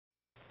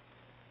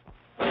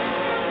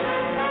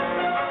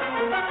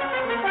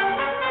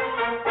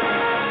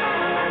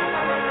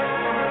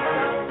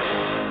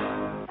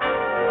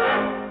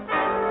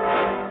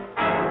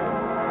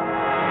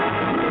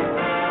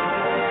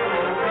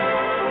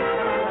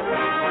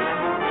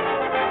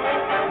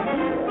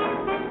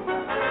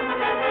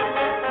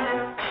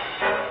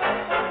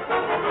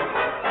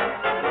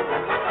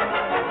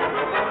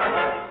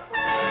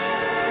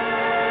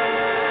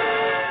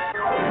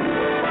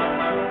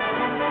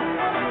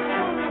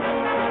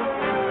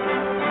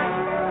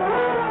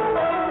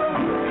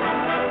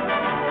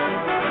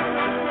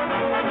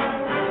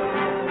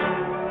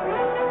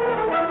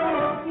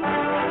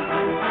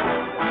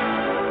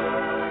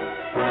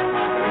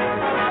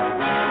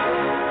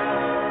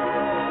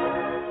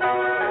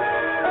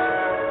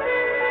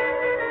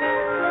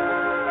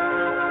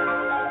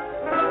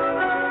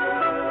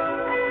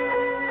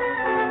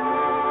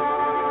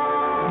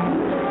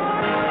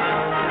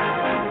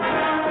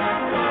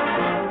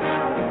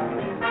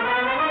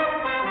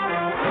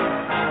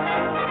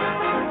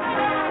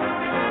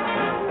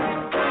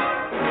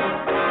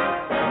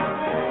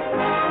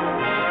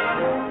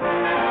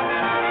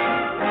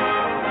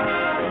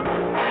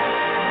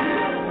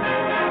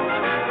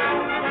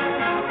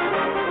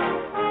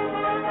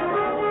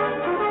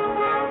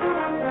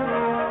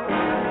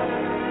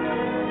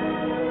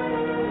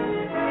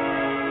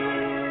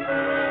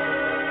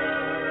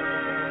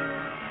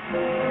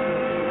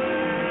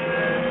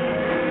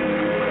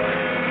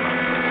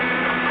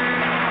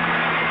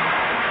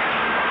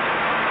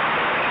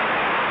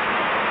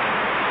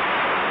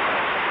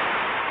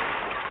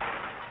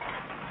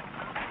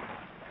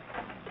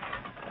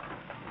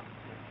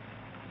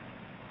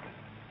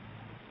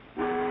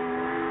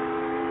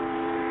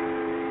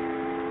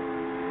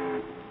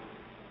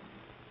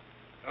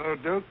Hello,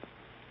 Duke.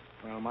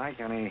 Well, Mike,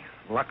 any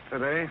luck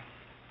today?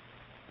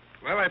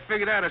 Well, I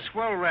figured out a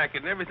swell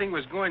racket, and everything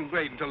was going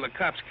great until the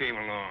cops came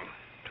along.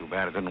 Too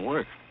bad it didn't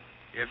work.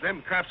 If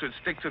them cops would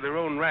stick to their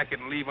own racket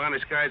and leave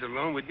honest guys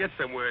alone, we'd get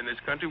somewhere in this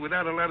country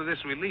without a lot of this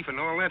relief and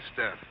all that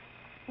stuff.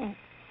 Well,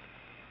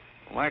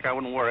 Mike, I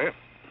wouldn't worry.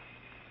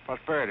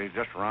 Prosperity's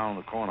just around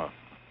the corner.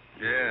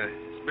 Yeah,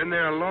 it's been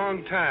there a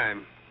long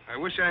time. I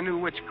wish I knew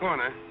which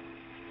corner.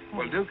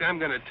 Well, Duke, I'm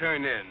going to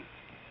turn in.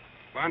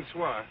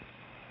 Bonsoir.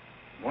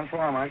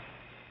 Bonsoir, Mike.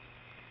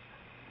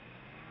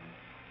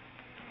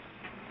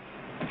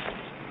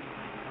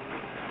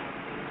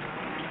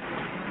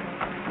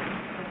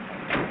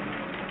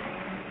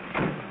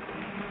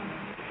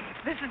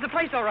 This is the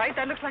place, all right.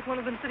 That looks like one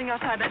of them sitting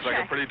outside that Looks like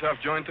shack. a pretty tough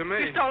joint to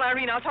me. You stole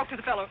Irene. I'll talk to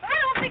the fellow.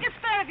 I don't think it's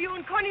fair of you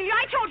and Cornelia.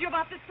 I told you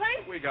about this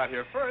place. We got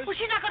here first. Well,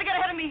 she's not going to get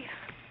ahead of me.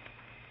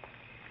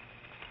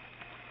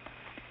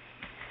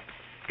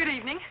 Good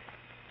evening.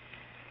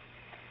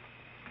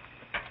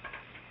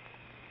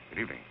 Good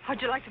evening.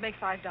 How'd you like to make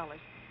 $5?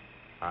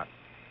 I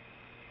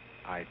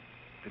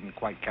didn't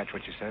quite catch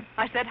what you said.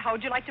 I said,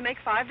 how'd you like to make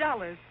 $5?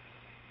 $5?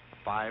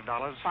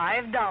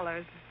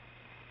 $5.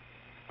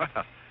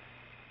 Well,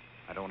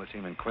 I don't want to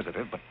seem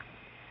inquisitive, but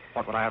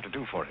what would I have to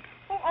do for it?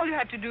 Oh, all you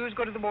have to do is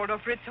go to the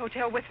Waldorf Ritz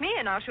Hotel with me,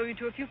 and I'll show you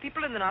to a few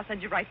people, and then I'll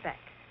send you right back.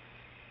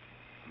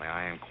 May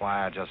I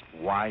inquire just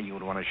why you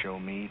would want to show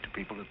me to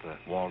people at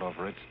the Waldorf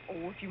Ritz?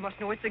 Oh, if you must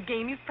know it's a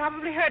game, you've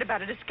probably heard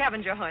about it, a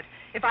scavenger hunt.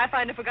 If I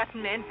find a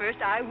forgotten man first,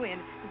 I win.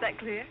 Is that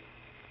clear?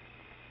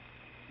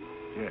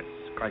 Yes,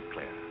 quite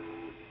clear.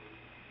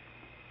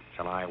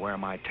 Shall I wear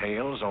my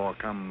tails or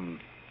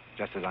come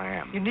just as I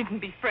am? You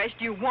needn't be fresh.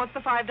 Do you want the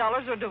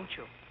 $5 or don't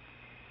you?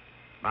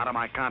 Madam,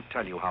 I can't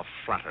tell you how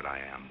flattered I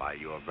am by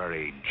your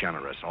very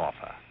generous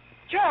offer.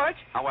 George!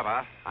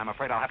 However, I'm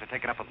afraid I'll have to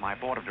take it up with my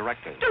board of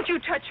directors. Don't you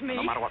touch me!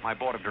 No matter what my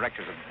board of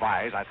directors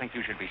advise, I think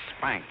you should be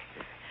spanked.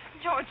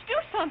 George, do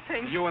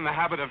something. You in the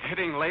habit of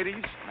hitting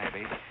ladies?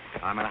 Maybe.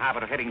 I'm in the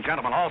habit of hitting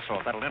gentlemen also,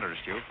 if that'll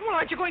interest you. Well,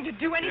 aren't you going to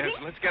do anything?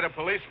 Yes, let's get a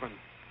policeman.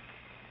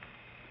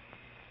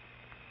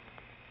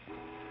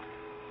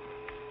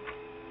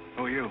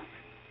 Who are you?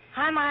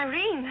 I'm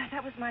Irene.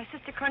 That was my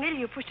sister Cornelia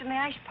who pushed in the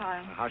ash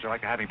pile. How'd you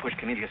like to have me push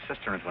Cornelia's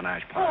sister into an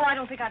ash Oh, pile? I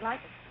don't think I'd like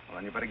it. Well,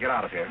 then you better get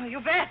out of here. Oh, you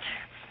bet.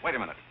 Wait a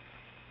minute.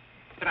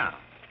 Sit down.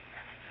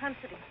 I'm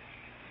sitting.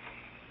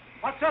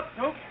 What's up,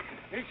 Duke?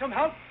 Need some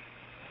help?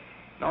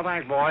 No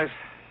thanks, boys.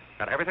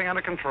 Got everything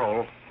under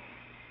control.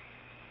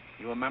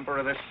 You a member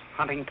of this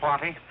hunting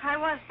party? I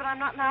was, but I'm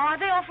not now. Are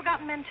they all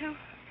forgotten men, too?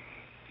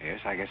 Yes,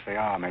 I guess they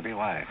are. Maybe.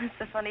 Why? It's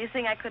the funniest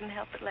thing. I couldn't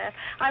help but laugh.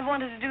 I've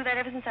wanted to do that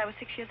ever since I was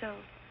 6 years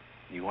old.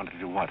 You wanted to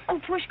do what? Oh,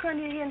 push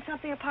Cornelia in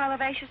something, a pile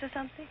of ashes or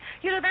something.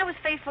 You know, that was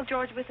Faithful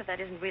George Wither. That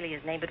isn't really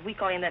his name, but we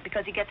call him that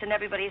because he gets in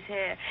everybody's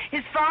hair.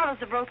 His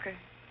father's a broker.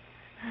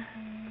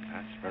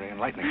 That's very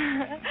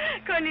enlightening.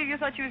 Cornelia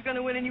thought she was going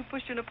to win, and you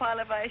pushed her in a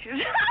pile of ashes. Do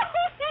you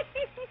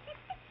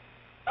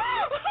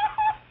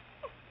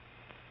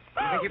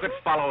think you could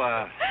follow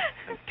a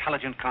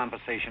intelligent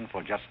conversation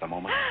for just a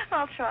moment?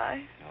 I'll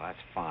try. No,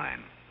 that's fine.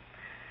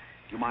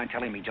 Do you mind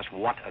telling me just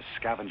what a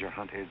scavenger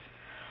hunt is?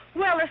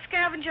 Well, a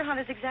scavenger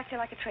hunt is exactly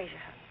like a treasure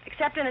hunt.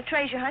 Except in a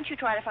treasure hunt, you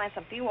try to find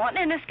something you want,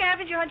 and in a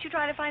scavenger hunt, you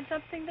try to find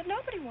something that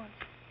nobody wants.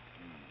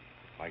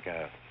 Like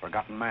a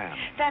forgotten man.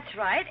 That's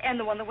right, and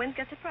the one that wins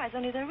gets a prize,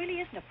 only there really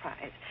isn't a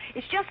prize.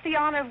 It's just the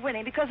honor of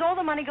winning, because all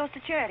the money goes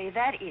to charity.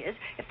 That is,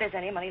 if there's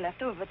any money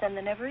left over, but then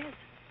there never is.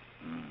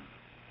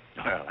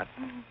 Well, that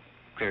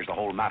clears the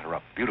whole matter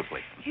up beautifully.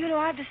 You know,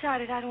 I've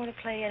decided I don't want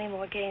to play any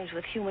more games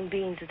with human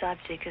beings as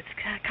objects.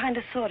 It's kind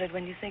of sordid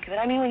when you think of it.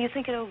 I mean, when you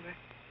think it over.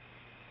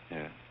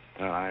 Yeah.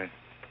 Well, I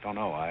don't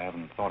know. I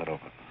haven't thought it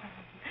over.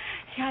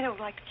 Yeah, I don't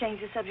like to change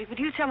the subject, but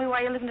you tell me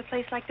why you live in a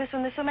place like this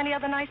when there's so many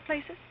other nice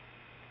places?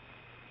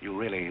 You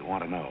really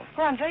want to know?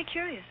 Oh, I'm very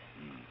curious.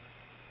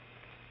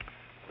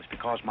 It was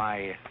because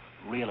my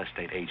real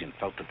estate agent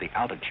felt that the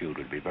altitude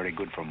would be very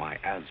good for my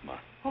asthma.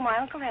 Oh, my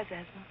uncle has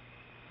asthma.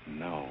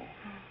 No.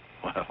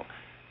 Well,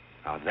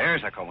 now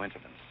there's a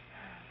coincidence.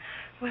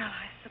 Well,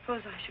 I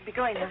suppose I should be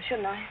going now,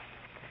 shouldn't I?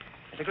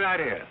 It's a good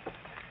idea.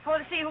 I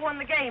want to see who won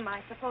the game.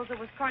 I suppose it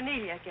was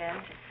Cornelia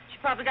again. She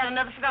probably got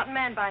another forgotten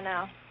man by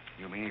now.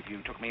 You mean if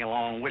you took me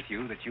along with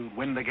you that you'd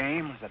win the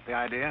game? Is that the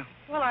idea?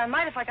 Well, I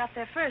might if I got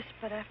there first,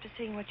 but after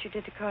seeing what you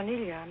did to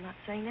Cornelia, I'm not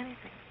saying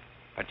anything.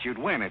 But you'd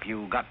win if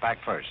you got back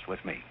first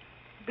with me.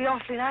 It'd be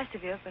awfully nice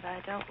of you, but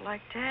I don't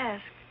like to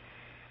ask.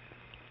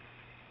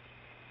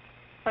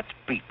 Let's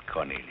beat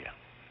Cornelia.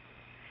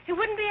 You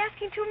wouldn't be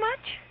asking too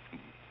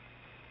much?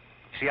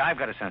 See, I've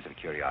got a sense of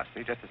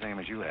curiosity, just the same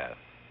as you have.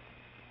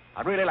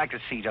 I'd really like to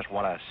see just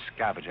what a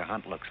scavenger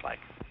hunt looks like.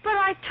 But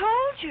I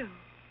told you.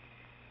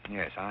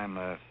 Yes,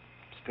 I'm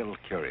still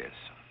curious.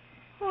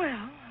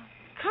 Well,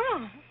 come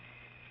on.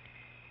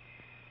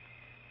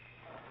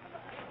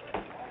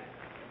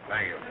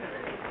 Thank you.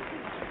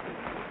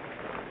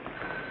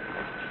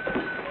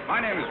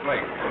 My name is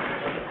Blake.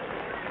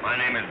 My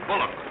name is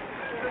Bullock.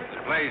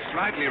 This place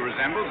slightly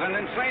resembles an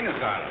insane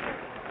asylum.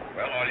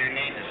 Well, all you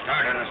need to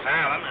start an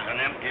asylum is an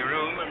empty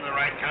room and the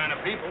right kind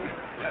of people.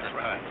 That's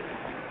right.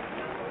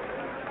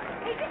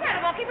 Hey, just had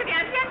a walking for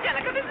Nancy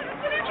Angelica. This is a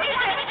silly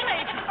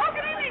place. Oh,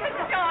 good evening,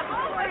 Mr. George.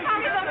 Oh, I'm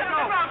sorry about the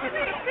wrong. Look.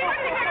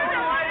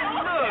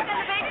 The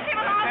baby came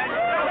along.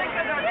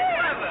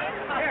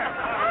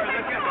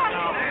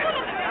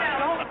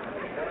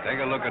 Take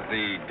a look at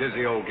the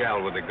dizzy old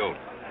gal with the goat.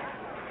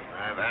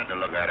 I've had to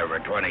look at her for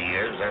 20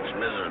 years. That's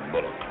Mrs.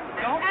 Bullock.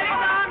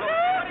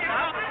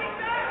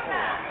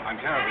 I'm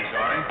terribly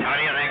sorry. How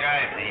do you think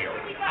I feel?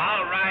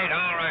 All right,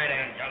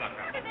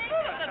 Angelica.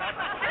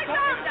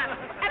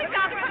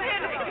 Alexander, come here.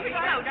 Look at the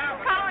goat.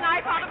 Carole and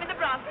I found him in the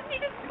Bronx. Isn't he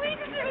the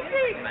sweetest little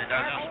thing? It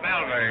doesn't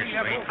smell very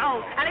sweet.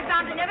 Oh,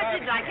 Alexander never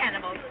did like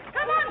animals.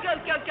 Come on,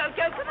 goat. Come on. Are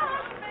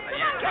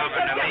you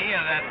talking to me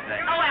or that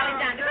thing? Oh,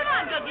 Alexander, come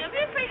on, goat. Don't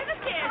be afraid of the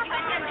stairs. You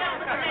and them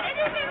gentlemen don't let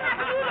anything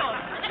happen to you, Lord.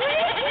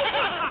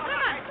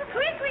 Come on.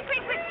 Quick.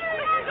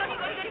 Come on,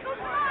 goaty. Come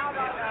on.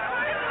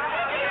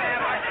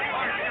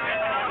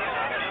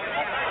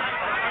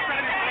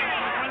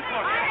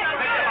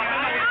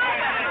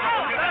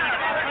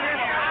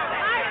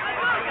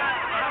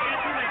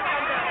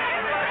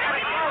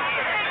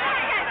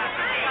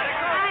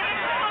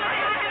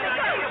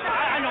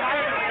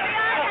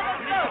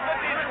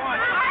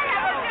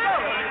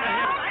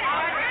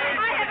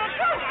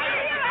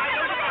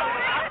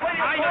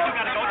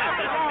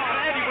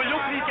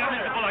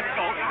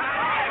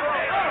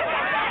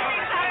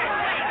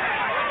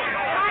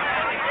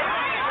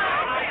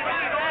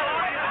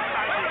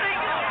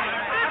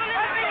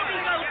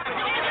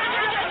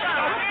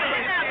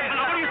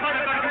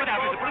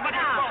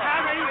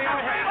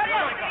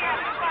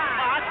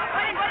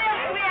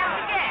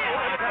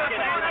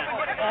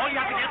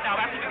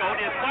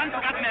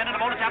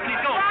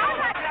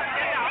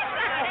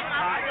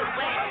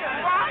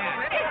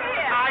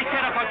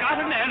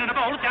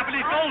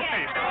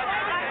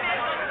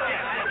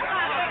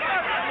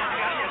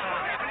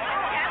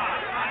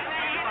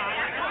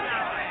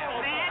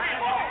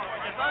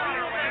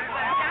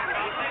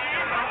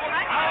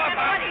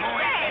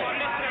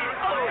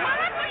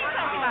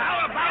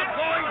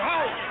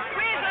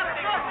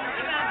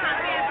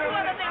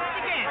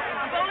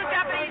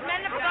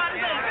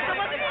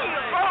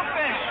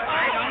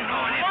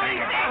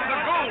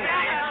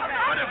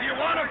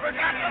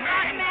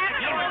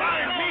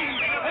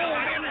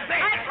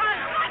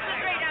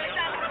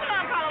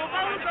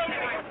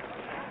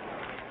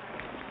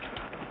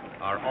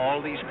 Are all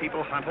these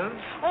people hunters?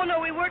 Oh,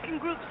 no, we work in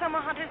groups. Some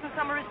are hunters and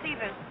some are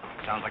receivers.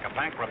 Sounds like a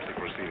bankruptcy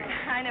proceeding.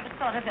 I never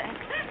thought of that.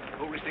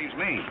 Who receives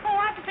me? Oh,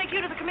 I have to take you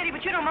to the committee,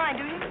 but you don't mind,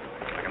 do you?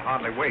 I can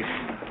hardly wait.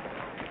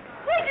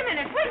 Wait a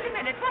minute. What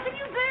have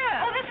you there?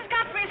 Oh, this is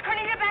Godfrey. Is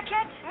Cornelia back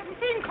yet? I haven't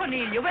seen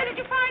Cornelia. Where did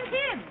you find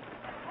him?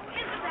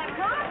 Into that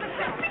car.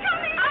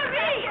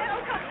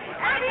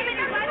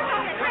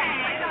 Henri!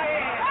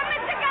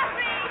 Mr.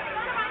 Godfrey!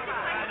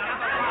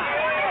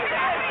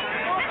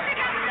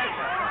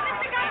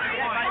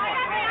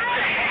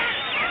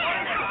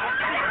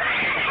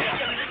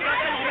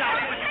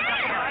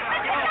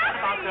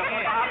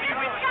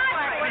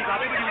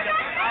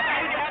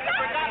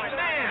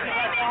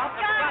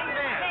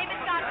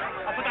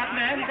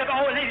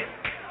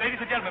 Ladies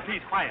and gentlemen,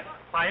 please, quiet.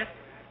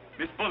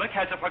 Miss Bullock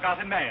has a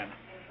forgotten man.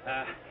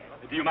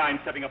 Do you mind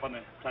stepping up on the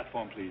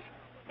platform, please?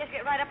 Yes,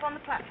 get right up on the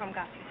platform,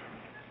 Godfrey.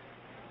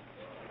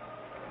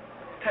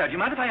 Do you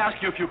mind if I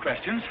ask you a few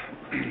questions?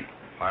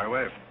 Fire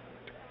away.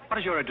 What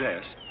is your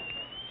address?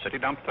 City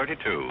Dump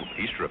 32,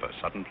 East River,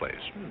 Sutton Place.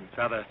 It's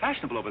rather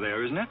fashionable over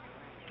there, isn't it?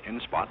 In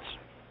spots.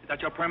 Is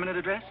that your permanent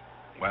address?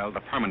 Well,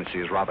 the permanency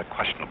is rather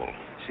questionable.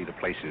 See, the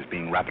place is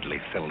being rapidly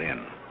filled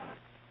in.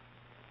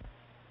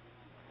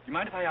 Do you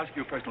mind if I ask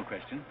you a personal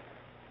question?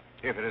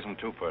 If it isn't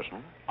too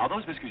personal. Are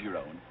those whiskers your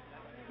own?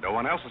 No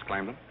one else has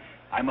claimed them.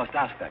 I must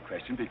ask that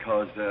question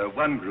because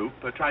one group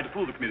tried to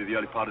fool the committee the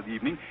early part of the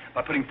evening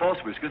by putting false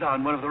whiskers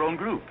on one of their own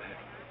group.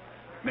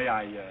 May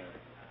I...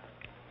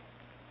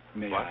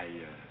 What?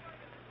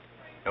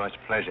 Oh, it's a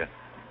pleasure.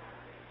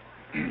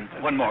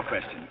 One more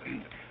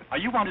question. Are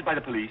you wanted by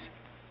the police?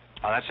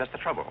 Oh, that's just the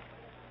trouble.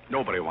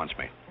 Nobody wants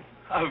me.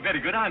 Oh, very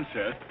good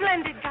answer.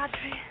 Splendid,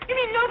 Godfrey. You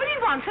mean nobody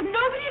wants him?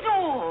 Nobody at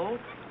all?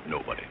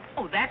 Nobody.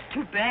 Oh, that's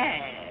too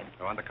bad.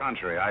 Oh, on the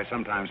contrary, I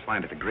sometimes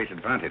find it a great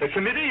advantage. The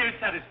committee is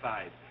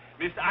satisfied.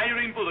 Miss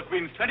Irene Bullock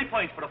wins 20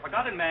 points for a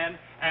forgotten man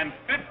and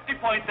 50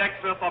 points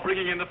extra for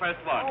bringing in the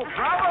first one. Oh,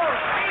 bravo!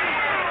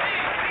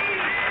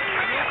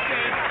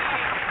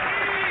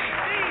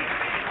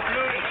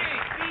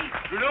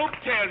 Group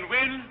 10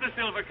 wins the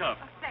silver cup.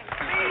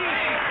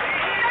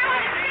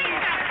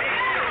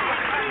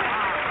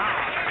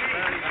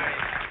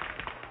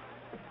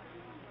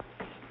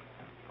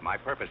 My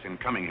purpose in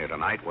coming here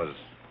tonight was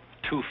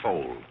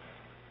twofold.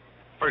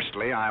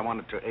 Firstly, I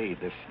wanted to aid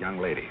this young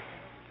lady.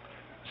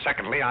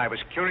 Secondly, I was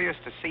curious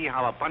to see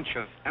how a bunch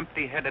of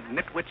empty-headed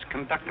nitwits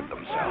conducted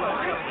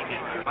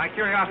themselves. My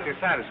curiosity is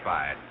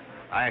satisfied.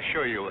 I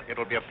assure you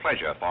it'll be a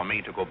pleasure for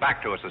me to go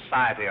back to a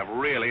society of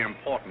really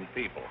important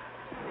people.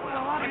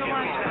 What did he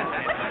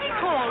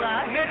call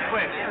us?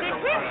 Nitwit.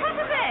 Nitwit? What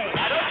are they?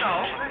 I don't know.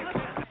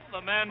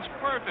 The man's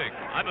perfect.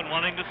 I've been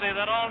wanting to say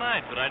that all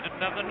night, but I didn't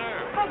have the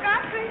nerve. Oh,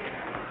 Godfrey.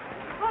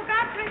 Oh,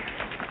 Godfrey.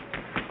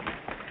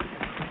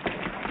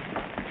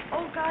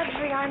 Oh,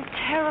 Godfrey, I'm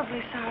terribly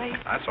sorry.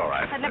 That's all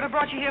right. I'd never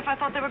brought you here if I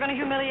thought they were going to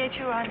humiliate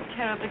you. I'm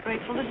terribly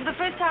grateful. This is the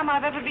first time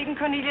I've ever beaten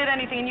Cornelia at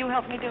anything, and you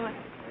helped me do it.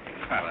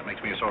 Well, that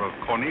makes me a sort of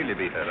Cornelia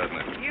beater, doesn't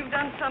it? You've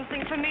done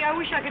something for me. I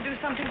wish I could do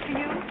something for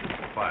you.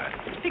 Why?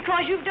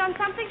 Because you've done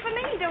something for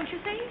me, don't you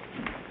see?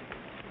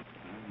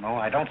 No,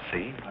 I don't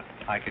see. But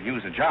I could use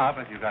a job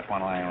if you got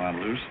one lying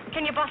around loose.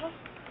 Can you bottle?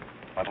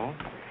 Buttle?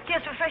 Yes,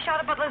 we're fresh out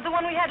of Butler's, the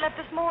one we had left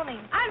this morning.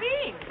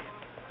 Irene,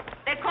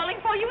 they're calling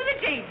for you in the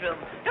jade room.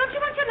 Don't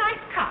you want your nice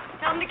cup?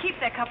 Tell them to keep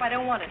their cup. I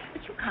don't want it.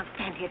 But you can't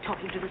stand here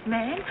talking to this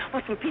man.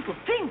 What will people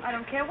think? I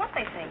don't care what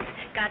they think.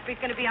 Godfrey's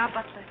going to be our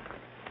butler.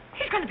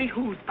 He's going to be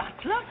whose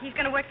butler? He's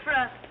going to work for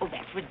us. Oh,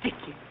 that's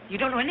ridiculous.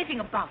 You don't know anything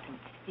about him.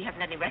 He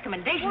hasn't any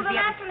recommendations. Well, the He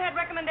last hasn't- one had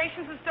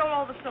recommendations and stole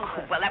all the silver.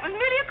 Oh, well, that was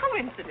merely a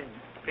coincidence.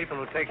 People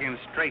who take in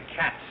stray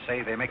cats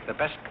say they make the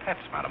best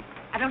pets, madam.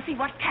 I don't see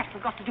what cats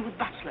have got to do with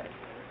butlers.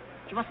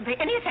 You mustn't pay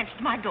any attention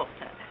to my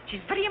daughter.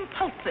 She's very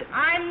impulsive.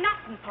 I'm not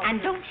impulsive.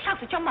 And don't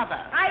shout at your mother.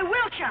 I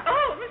will shout.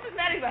 Oh, Mrs.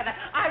 Merriweather,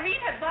 Irene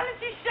has gone and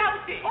she's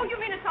shouting. Oh, you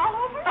mean it's all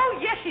over? Oh,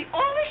 yes, she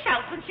always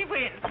shouts when she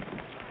wins.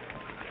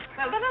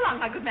 Well, run along,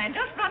 my good man.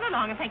 Just run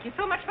along, and thank you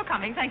so much for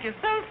coming. Thank you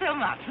so, so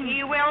much.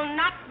 He will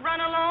not run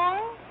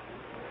along.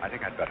 I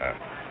think I'd better.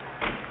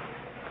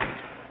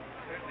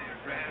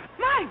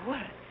 My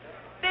word.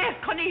 There's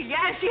Cornelia,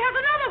 and she has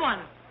another one.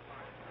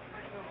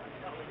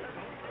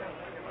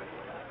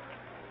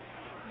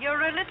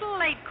 You're a little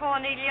late,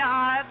 Cornelia.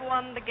 I've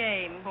won the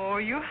game. Oh,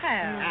 you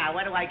have. Now,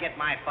 where do I get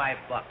my $5?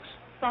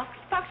 Box?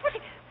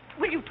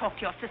 Will you talk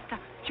to your sister?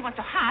 She wants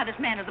to hire this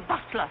man as a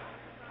butler.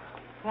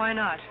 Why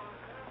not?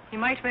 He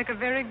might make a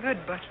very good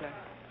butler.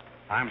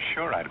 I'm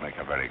sure I'd make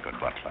a very good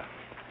butler.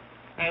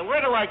 Hey,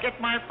 where do I get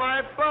my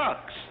 $5?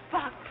 Bucks?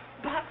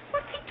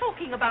 What's he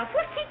talking about?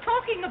 What's he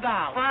talking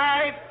about?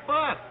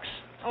 $5.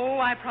 Oh,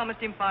 I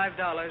promised him $5.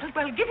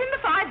 Well, give him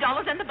the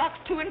 $5 and the bucks,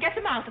 too, and get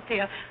him out of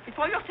here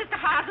before your sister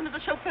hires him as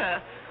a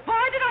chauffeur.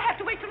 Why did I have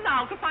to wait till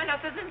now to find out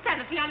there's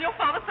insanity on your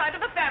father's side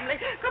of the family?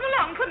 Come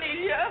along,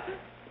 Cornelia.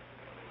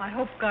 I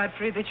hope,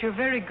 Godfrey, that you're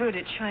very good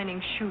at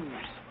shining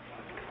shoes.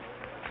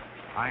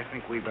 I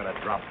think we better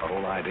drop the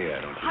whole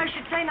idea, don't you? I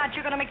should say not.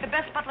 You're going to make the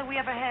best butler we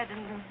ever had.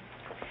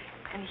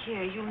 And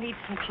here, you'll need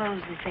some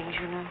clothes and things,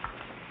 you know.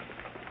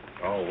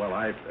 Oh, well,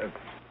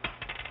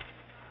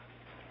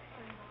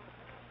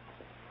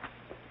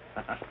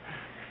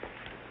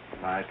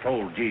 I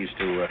told Geese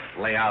to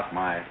lay out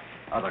my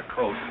other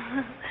coat.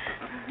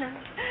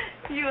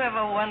 You have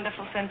a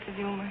wonderful sense of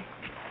humor.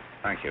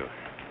 Thank you.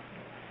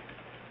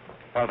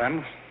 Well,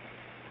 then,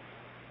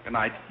 good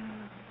night.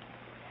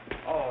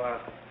 Oh,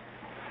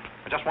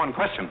 just one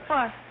question.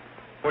 What?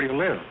 Where do you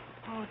live?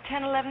 Oh,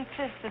 1011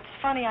 Fifth. It's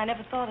funny. I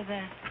never thought of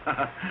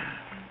that.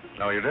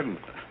 No, you didn't.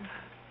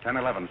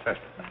 1011 Fifth.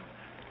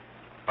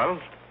 Well,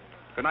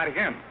 good night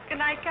again. Good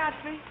night,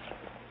 Godfrey.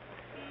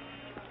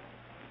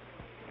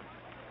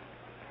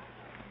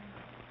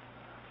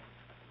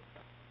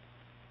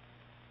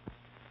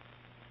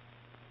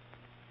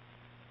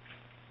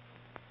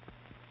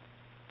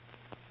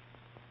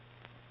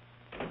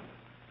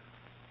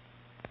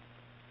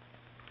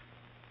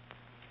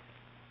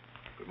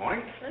 Good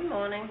morning. Good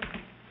morning.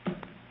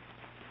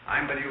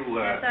 I'm the new,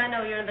 Yes, I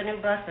know you're the new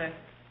butler.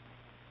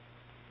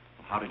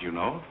 How did you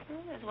know? Well,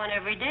 there's one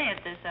every day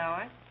at this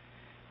hour.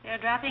 They're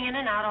dropping in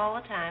and out all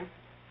the time.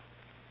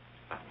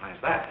 Why is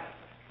that?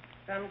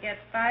 Some get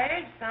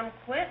fired, some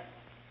quit.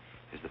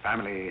 Is the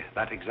family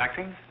that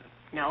exacting?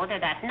 No, they're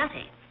that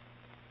nutty.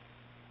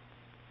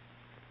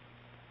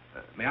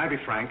 May I be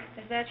frank?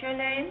 Is that your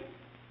name?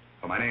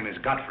 Well, my name is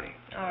Godfrey.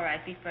 All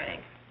right, be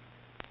frank.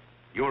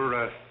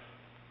 You're,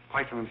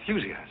 quite an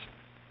enthusiast.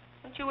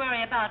 Don't you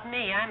worry about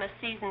me. I'm a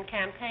seasoned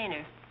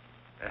campaigner.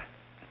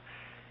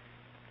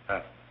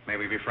 May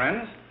we be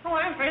friends? Oh,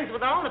 I'm friends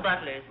with all the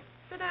butlers.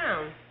 Sit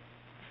down.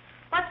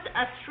 What's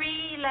a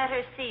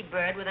three-letter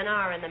seabird with an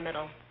R in the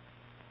middle?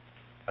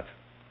 What?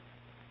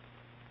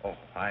 Oh,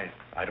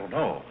 I don't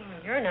know.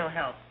 You're no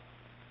help.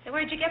 Hey,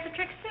 where'd you get the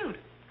trick suit?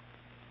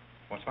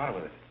 What's the matter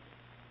with it?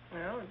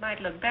 Well, it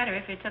might look better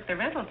if you took the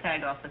rental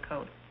tag off the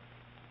coat.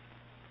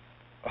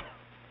 Oh,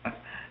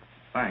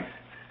 thanks.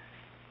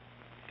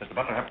 Does the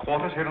butler have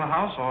quarters here in the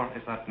house, or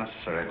is that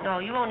necessary? No,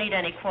 you won't need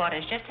any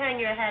quarters. Just hang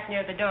your hat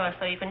near the door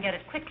so you can get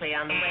it quickly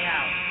on the way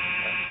out.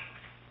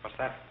 What's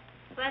that?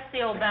 Well, that's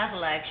the old battle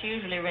axe. She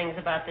usually rings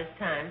about this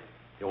time.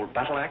 The old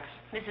battle axe?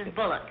 Mrs.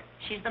 Bullock.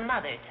 She's the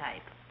mother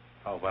type.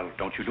 Oh, well,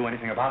 don't you do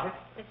anything about it?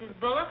 Mrs.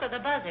 Bullock or the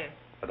buzzer?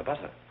 For the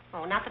buzzer.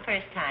 Oh, not the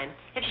first time.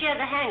 If she has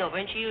a hangover,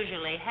 and she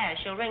usually has,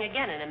 she'll ring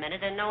again in a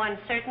minute in no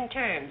uncertain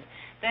terms.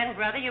 Then,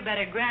 brother, you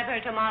better grab her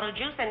tomato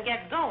juice and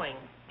get going.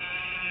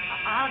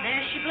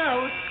 There she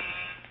blows.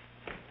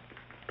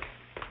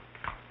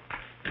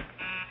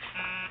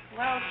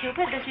 Well,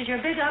 Cupid, this is your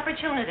big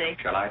opportunity.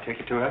 Shall I take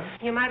you to her?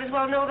 You might as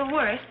well know the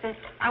worst, but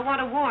I want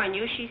to warn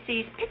you, she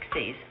sees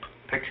pixies.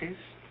 Pixies?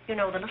 You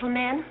know, the little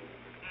men?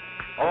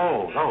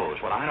 Oh, those.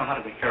 Well, I know how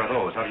to take care of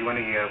those. Have you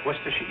any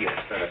Worcestershire? Yes,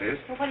 that it is.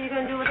 Well, what are you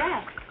going to do with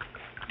that?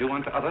 Do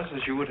unto others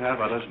as you would have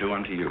others do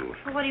unto you.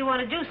 Well, what do you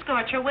want to do,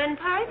 scorch your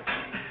windpipe?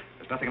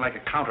 There's nothing like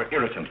a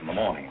counter-irritant in the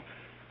morning.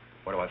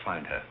 Where do I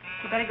find her?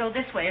 You better go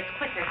this way. It's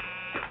quicker.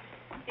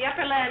 The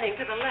upper landing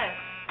to the left.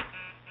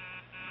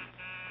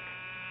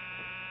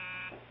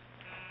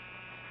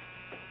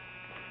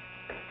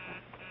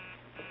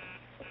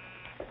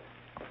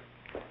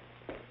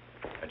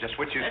 Just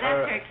which is That's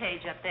her... her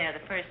cage up there,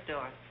 the first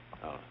door.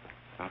 Oh.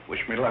 Well, wish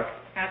me luck.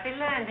 Happy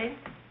landing.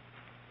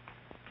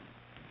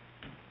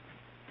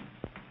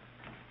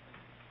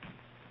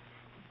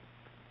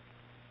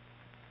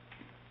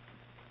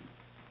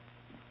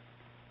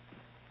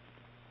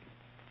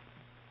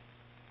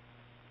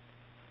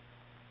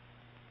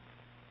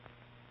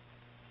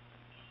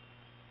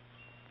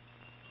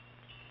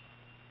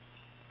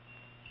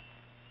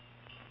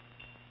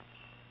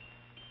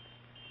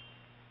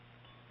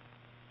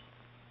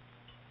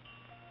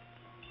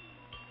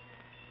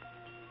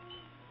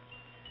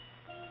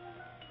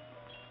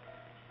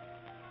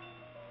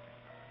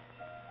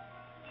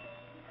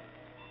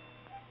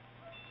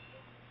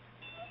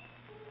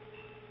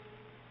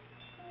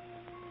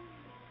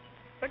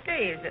 What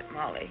day is it,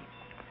 Molly?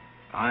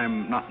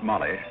 I'm not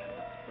Molly.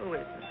 Who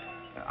is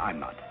it? I'm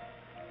not.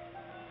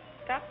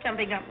 Stop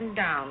jumping up and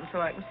down so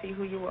I can see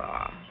who you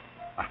are.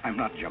 I'm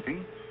not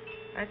jumping.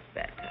 That's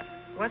better.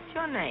 What's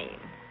your name?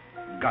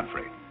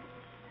 Godfrey.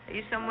 Are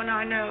you someone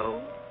I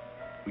know?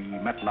 We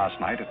met last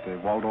night at the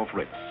Waldorf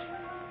Ritz.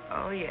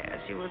 Oh, yes.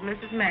 You were at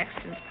Mrs.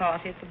 Maxton's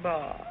party at the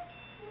bar.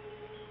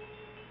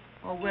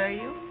 Or were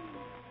you?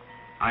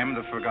 I'm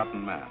the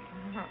forgotten man.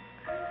 Uh-huh.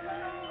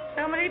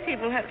 So many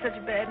people have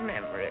such bad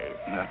memories.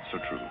 That's so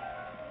true.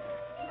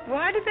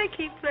 Why do they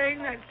keep playing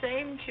that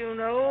same tune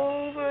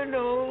over and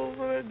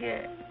over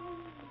again?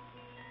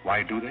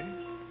 Why do they?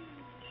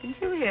 Didn't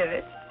you hear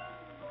it?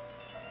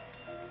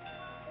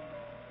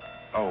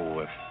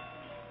 Oh,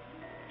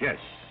 yes,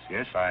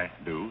 I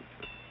do,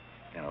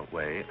 in a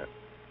way.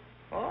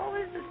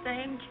 Always the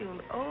same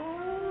tune,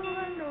 over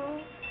and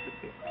over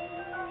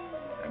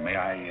again. May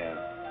I,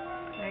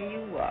 May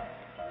you what?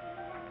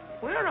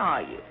 Where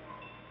are you?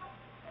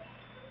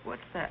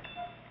 What's that?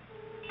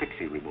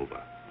 Pixie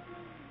remover.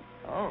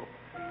 Oh,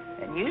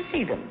 and you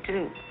see them,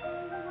 too.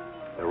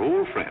 They're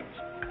old friends.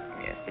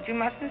 Yes, but you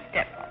mustn't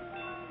step on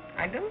them.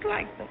 I don't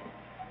like them.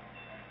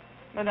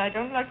 But I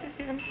don't like to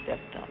see them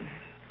stepped on.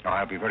 Oh,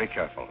 I'll be very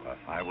careful.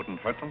 I wouldn't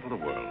hurt them for the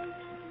world.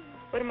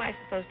 What am I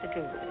supposed to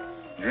do with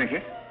it? Drink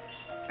it,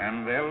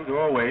 and they'll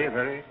go away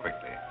very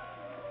quickly.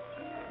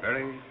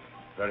 Very,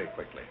 very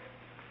quickly.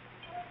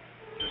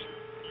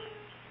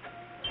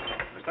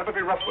 Just never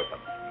be rough with them.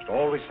 Just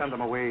always send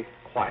them away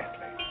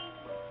quietly.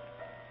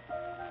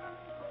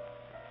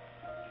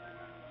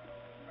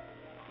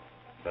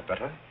 Is that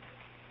better?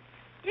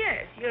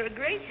 Yes, you're a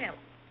great help.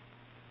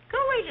 Go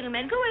away,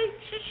 gentlemen, go away.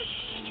 Shh, shh,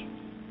 shh.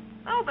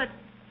 Oh, but...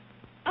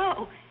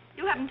 Oh,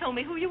 you haven't told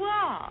me who you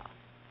are.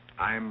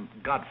 I'm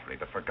Godfrey,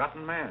 the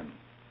forgotten man.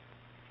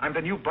 I'm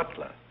the new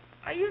butler.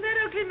 Are you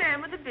that ugly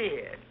man with the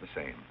beard? The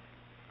same.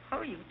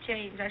 Oh, you've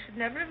changed. I should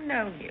never have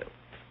known you.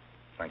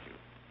 Thank you.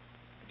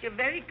 But you're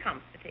very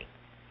comforting.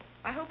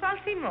 I hope I'll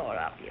see more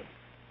of you.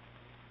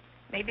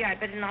 Maybe I'd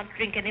better not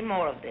drink any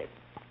more of this.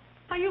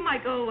 Oh, you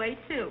might go away,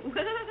 too.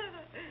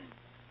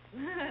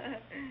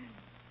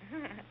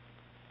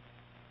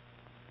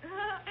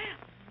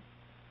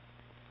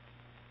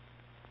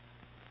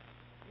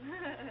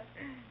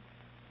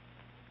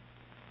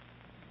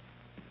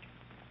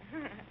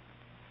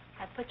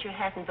 I put your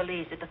hat and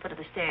valise at the foot of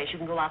the stairs. You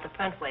can go out the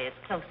front way. It's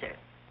closer.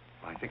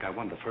 I think I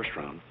won the first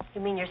round.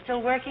 You mean you're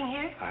still working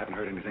here? I haven't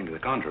heard anything to the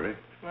contrary.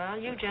 Well,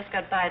 you just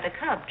got by the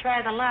cub.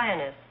 Try the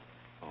lioness.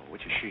 Oh,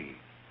 which is she?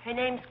 Her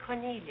name's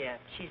Cornelia.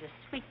 She's a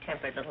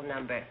sweet-tempered little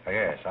number. Oh,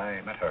 yes,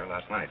 I met her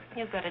last night.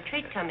 You've got a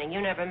treat coming.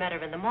 You never met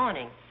her in the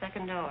morning.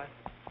 Second door.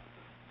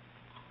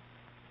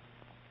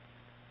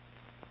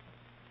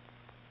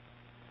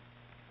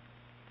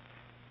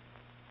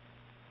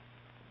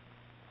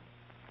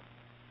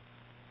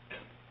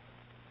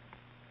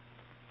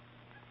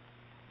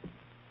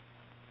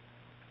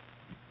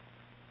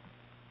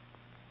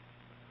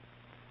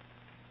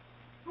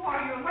 Who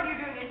are you and what are you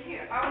doing in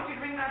here? If I want you to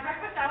bring my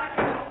breakfast, I'll let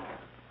you know.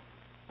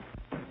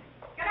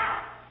 Get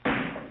out!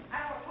 I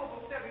don't want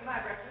hobo serving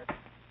my breakfast.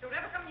 Don't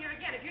ever come here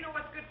again if you know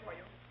what's good for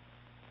you.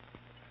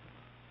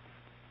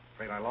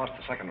 Afraid I lost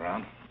the second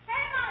round.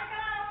 Hey, Mama,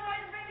 come on over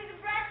and bring me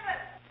some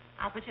breakfast.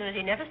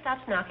 Opportunity never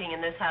stops knocking in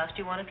this house.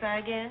 Do you want to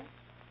try again?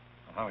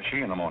 Well, how is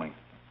she in the morning?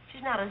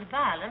 She's not as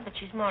violent, but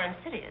she's more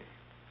insidious.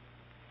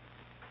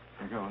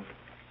 Here goes.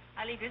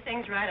 I'll leave your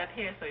things right up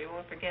here so you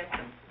won't forget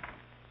them.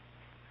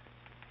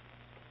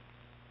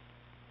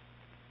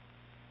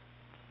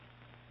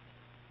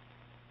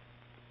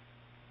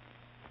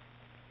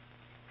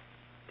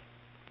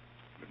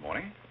 Good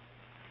morning.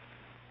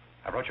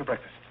 I brought you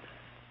breakfast.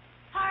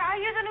 Are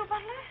you the new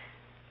butler?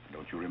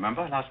 Don't you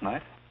remember last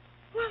night?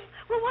 Well,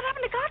 what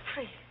happened to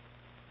Godfrey?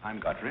 I'm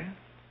Godfrey.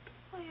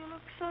 Oh, you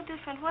look so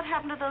different. What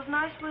happened to those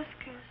nice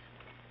whiskers?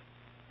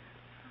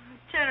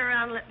 Turn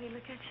around and let me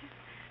look at you.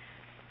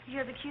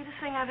 You're the cutest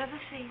thing I've ever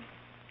seen.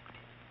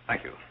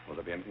 Thank you. Will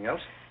there be anything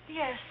else?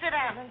 Yes, sit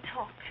down and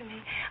talk to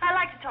me. I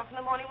like to talk in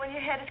the morning when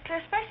your head is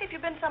clear, especially if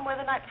you've been somewhere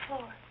the night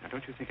before. Now,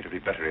 don't you think it would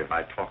be better if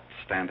I talked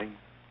standing?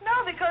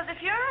 No, because if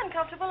you're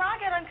uncomfortable, I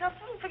get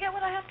uncomfortable and forget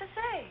what I have to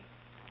say.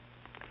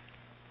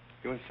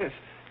 You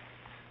insist.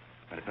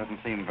 But it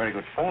doesn't seem very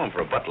good form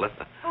for a butler.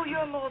 Oh,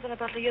 you're more than a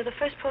butler. You're the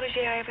first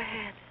protege I ever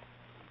had.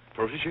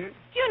 Protege?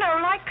 You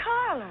know, like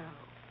Carlo.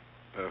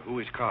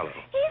 Who is Carlo?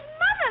 He's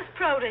Mother's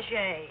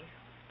protege.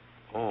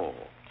 Oh.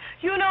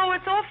 You know,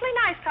 it's awfully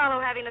nice,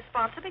 Carlo, having a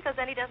sponsor, because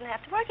then he doesn't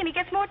have to work and he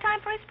gets more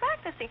time for his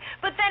practicing.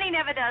 But then he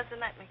never does,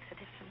 and that makes a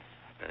difference.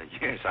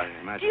 Yes, I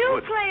imagine. Do you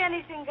it would. play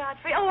anything,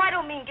 Godfrey? Oh, I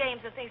don't mean games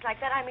and things like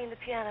that. I mean the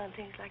piano and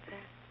things like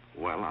that.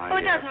 Well, Oh,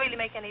 it doesn't really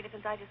make any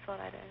difference. I just thought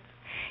I'd ask.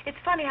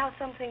 It's funny how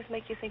some things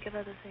make you think of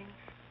other things.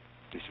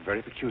 It's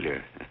very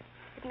peculiar.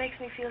 It makes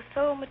me feel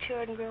so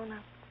mature and grown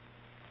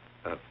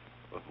up.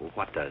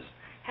 What does?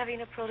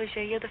 Having a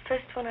protege. You're the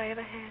first one I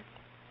ever had.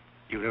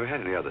 You've never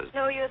had any others?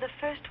 No, you're the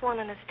first one,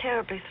 and it's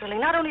terribly thrilling.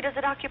 Not only does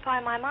it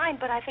occupy my mind,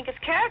 but I think it's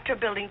character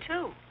building,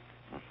 too.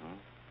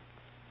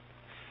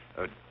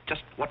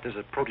 Just what does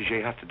a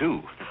protege have to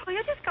do? Well, you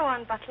just go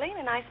on butling,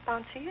 and I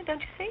sponsor you, don't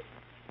you see?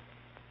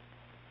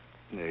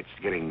 It's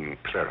getting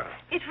clearer.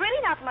 It's really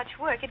not much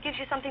work. It gives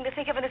you something to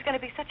think of, and it's going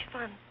to be such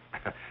fun.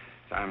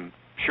 I'm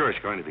sure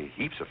it's going to be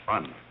heaps of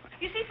fun.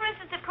 You see, for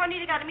instance, if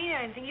Cornelia got a meet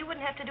or anything, you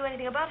wouldn't have to do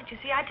anything about it. You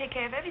see, I take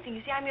care of everything.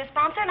 You see, I'm your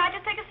sponsor, and I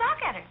just take a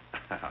sock at her.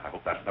 I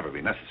hope that'll never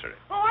be necessary.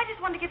 Oh, I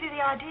just wanted to give you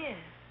the idea.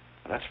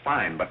 Well, that's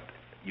fine, but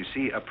you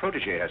see, a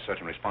protege has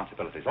certain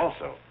responsibilities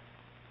also.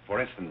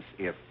 For instance,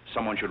 if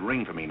someone should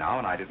ring for me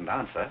now and I didn't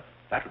answer,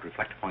 that would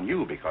reflect upon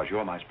you because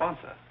you're my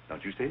sponsor.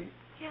 Don't you see?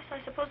 Yes, I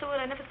suppose it would.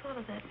 I never thought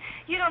of that.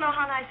 You don't know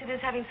how nice it is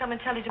having some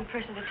intelligent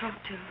person to talk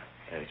to.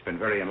 It's been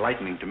very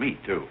enlightening to me,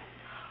 too.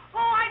 Oh,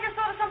 I just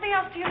thought of something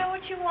else. Do you know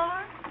what you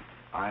are?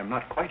 I'm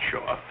not quite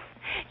sure.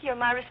 You're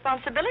my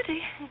responsibility.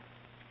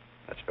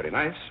 That's very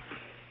nice.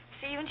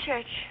 See you in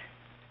church.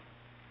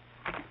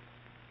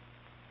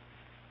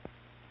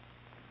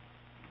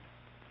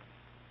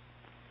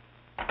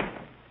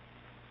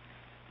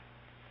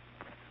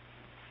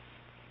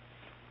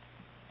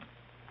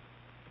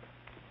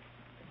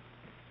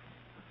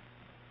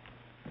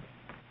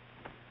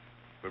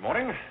 Good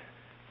morning.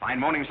 Fine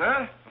morning,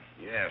 sir.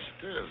 Yes,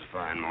 it is a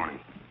fine morning.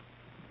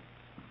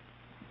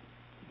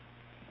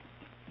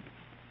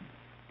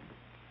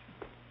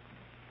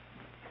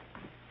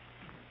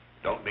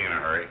 Don't be in a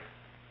hurry.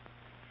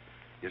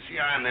 You see,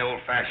 I'm the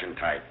old-fashioned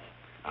type,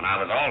 and I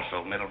was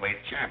also middleweight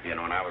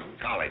champion when I was in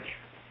college.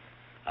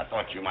 I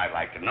thought you might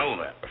like to know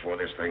that before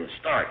this thing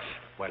starts.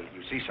 Well,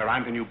 you see, sir,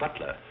 I'm the new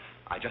butler.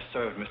 I just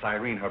served Miss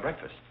Irene her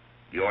breakfast.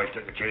 You always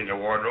took a change of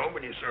wardrobe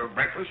when you served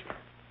breakfast?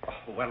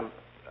 Oh, well,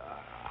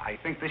 I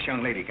think this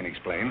young lady can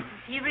explain.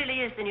 He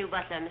really is the new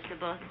butler, Mr.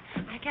 Booth.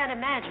 I can't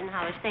imagine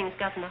how his things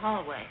got in the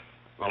hallway.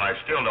 Well, I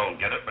still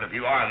don't get it, but if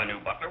you are the new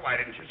butler, why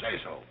didn't you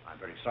say so? I'm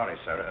very sorry,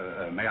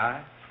 sir. May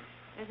I?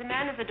 There's a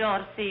man at the door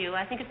to see you.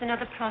 I think it's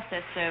another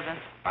process server.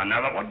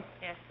 Another one?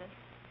 Yes, sir.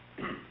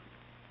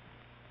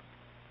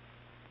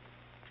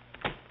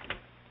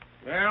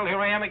 Well, here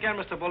I am again,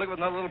 Mr. Bullock, with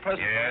another little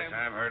present. Yes,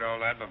 I've heard all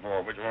that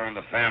before. Which one in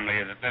the family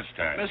is it this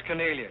time? Miss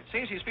Cornelia.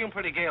 Seems she's feeling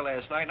pretty gay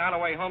last night, and on her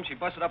way home, she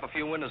busted up a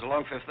few windows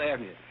along Fifth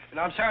Avenue. And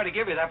I'm sorry to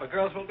give you that, but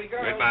girls will be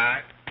girls.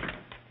 Goodbye.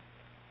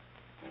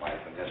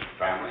 Life in this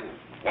family is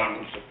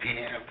one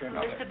subpoena after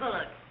another. Mr.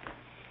 Bullock,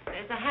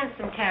 there's a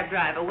hansom cab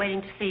driver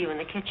waiting to see you in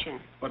the kitchen.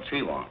 What's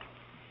he want?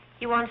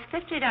 He wants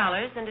 $50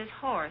 and his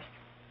horse.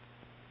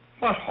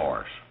 What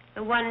horse?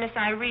 The one Miss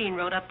Irene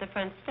rode up the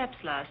front steps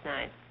last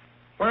night.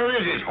 Where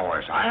is his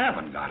horse? I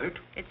haven't got it.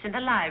 It's in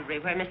the library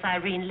where Miss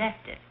Irene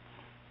left it.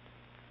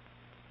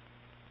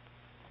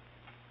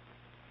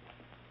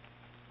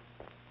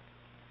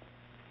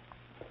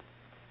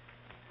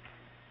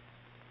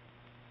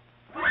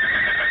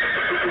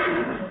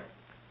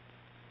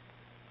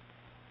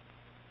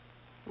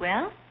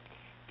 Well,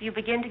 do you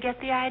begin to get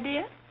the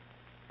idea?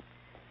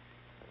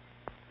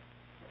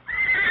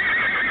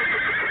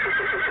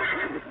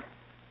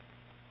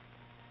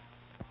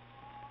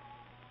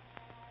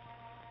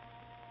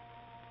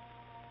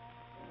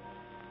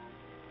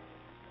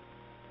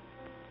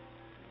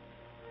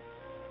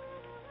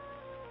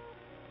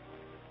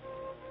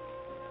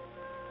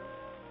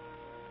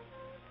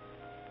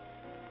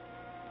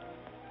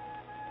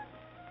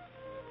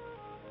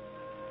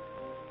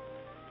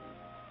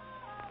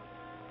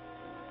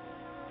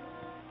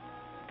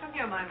 Come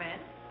here, my man.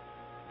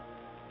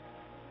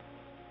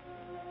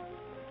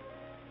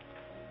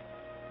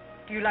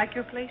 Do you like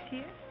your place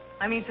here?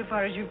 I mean, so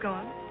far as you've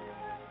gone?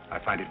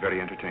 I find it very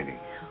entertaining.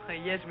 Oh,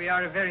 yes, we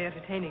are a very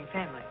entertaining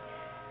family.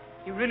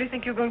 You really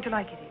think you're going to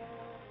like it here?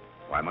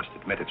 Well, I must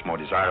admit it's more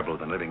desirable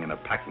than living in a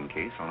packing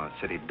case on a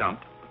city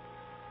dump.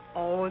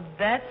 Oh,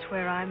 that's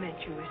where I met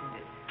you, isn't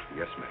it?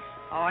 Yes, miss.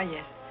 Oh,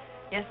 yes.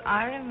 Yes,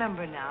 I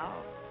remember now.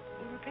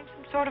 We were playing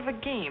some sort of a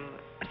game.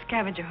 A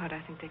scavenger hunt,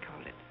 I think they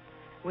called it.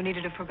 We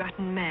needed a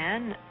forgotten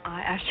man.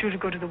 I asked you to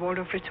go to the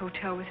Waldorf Ritz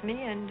Hotel with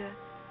me, and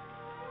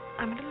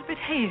I'm a little bit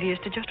hazy as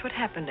to just what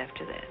happened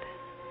after that.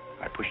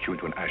 I pushed you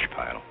into an ash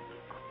pile.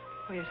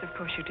 Oh, yes, of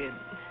course you did.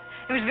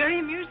 It was very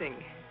amusing.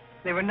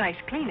 They were nice,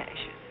 clean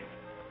ashes.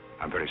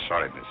 I'm very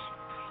sorry, miss.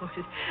 Oh,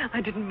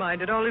 I didn't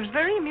mind at all. It was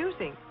very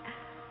amusing.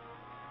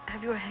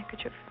 Have you a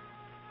handkerchief?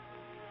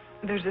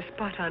 There's a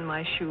spot on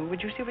my shoe.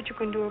 Would you see what you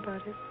can do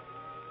about it?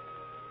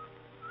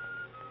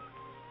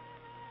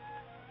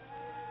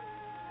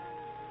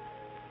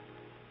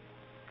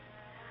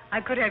 I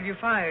could have you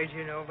fired,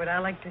 you know, but I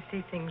like to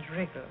see things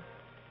wriggle.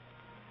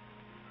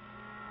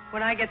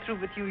 When I get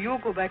through with you, you'll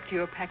go back to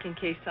your packing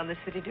case on the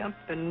city dump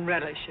and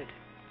relish it.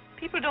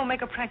 People don't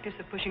make a practice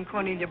of pushing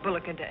Cornelia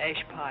Bullock into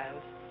ash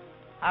piles.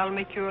 I'll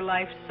make your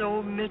life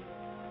so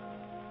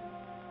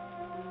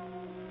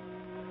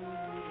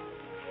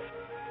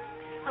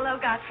Hello,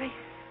 Godfrey.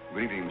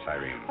 Good evening, Miss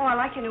Irene. Oh, I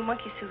like your new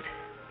monkey suit.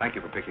 Thank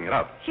you for picking it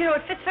up. You know,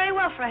 it fits very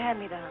well for a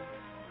hand-me-down.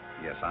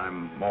 Yes,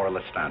 I'm more or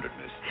less standard,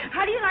 miss.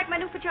 How do you like my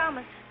new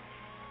pajamas?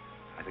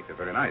 I think they're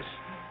very nice.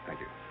 Thank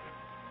you.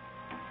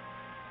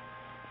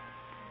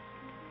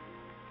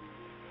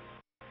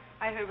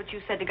 I heard what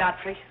you said to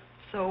Godfrey.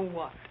 So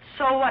what?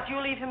 So what? You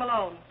leave him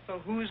alone. So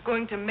who's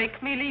going to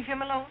make me leave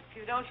him alone? If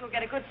you don't, you'll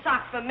get a good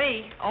sock from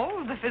me.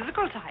 Oh, the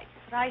physical type.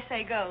 What I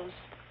say goes.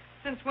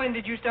 Since when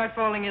did you start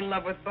falling in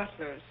love with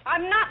butlers?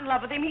 I'm not in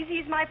love with him.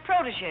 He's my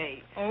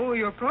protege. Oh,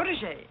 your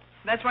protege.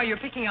 That's why you're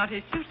picking out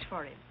his suits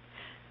for him.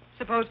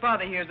 Suppose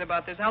Father hears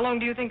about this. How long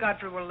do you think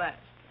Godfrey will last?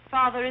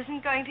 Father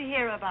isn't going to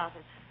hear about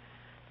it.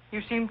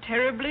 You seem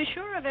terribly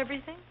sure of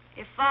everything.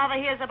 If Father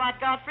hears about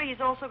Godfrey,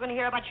 he's also going to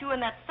hear about you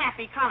and that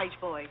sappy college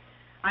boy.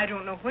 I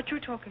don't know what you're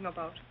talking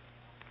about.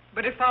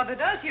 But if Father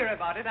does hear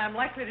about it, I'm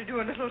likely to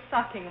do a little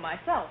socking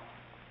myself.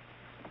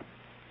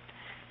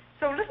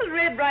 So little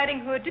Red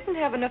Riding Hood didn't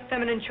have enough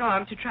feminine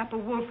charm to trap a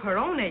wolf her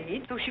own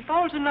age, so she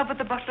falls in love with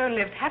the butler and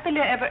lives happily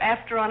ever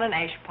after on an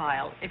ash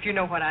pile, if you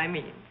know what I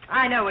mean.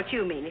 I know what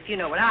you mean, if you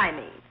know what I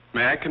mean.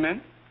 May I come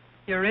in?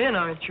 You're in,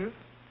 aren't you?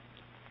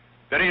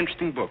 Very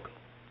interesting book.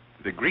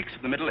 The Greeks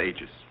of the Middle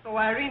Ages. Oh,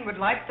 Irene would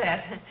like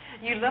that.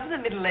 You love the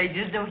Middle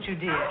Ages, don't you,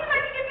 dear? Oh, I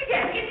think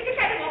again. Get the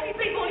cat off. He's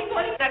been going.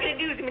 I'm going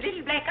to do some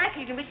little black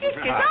eyes to my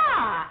sisters.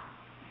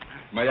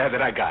 May I have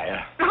that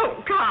guy?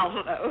 Oh,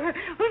 Carole.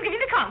 Who's giving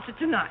the concert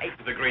tonight?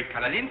 The great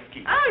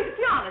Karolinsky. Oh, he's a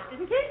pianist,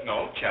 isn't he?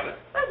 No, cellist.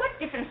 Well, what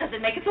difference does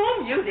it make? It's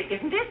all music,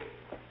 isn't it?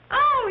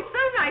 Oh, it's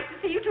so nice to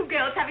see you two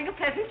girls having a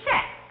pleasant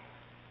chat.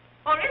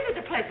 Or is it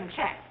a pleasant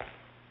chat?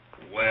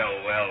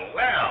 Well, well,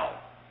 well.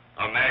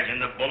 Imagine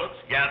the Bullocks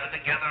gathered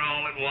together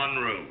all in one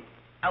room.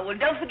 Oh, well,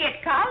 don't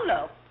forget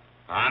Carlo.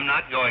 I'm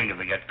not going to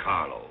forget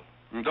Carlo.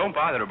 Don't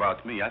bother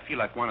about me. I feel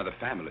like one of the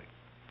family.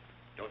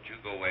 Don't you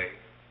go away.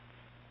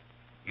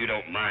 You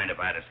don't mind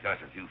if I discuss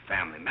a few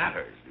family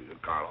matters, do you,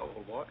 Carlo?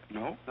 What?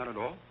 No, not at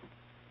all.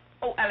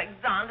 Oh,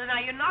 Alexander, now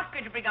you're not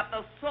going to bring up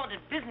those sordid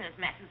business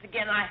matters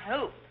again, I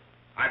hope.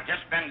 I've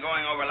just been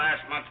going over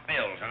last month's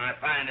bills, and I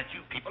find that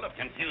you people have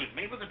confused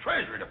me with the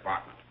Treasury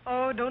Department.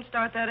 Oh, don't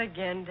start that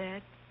again,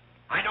 Dad.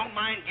 I don't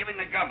mind giving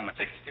the government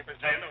 60%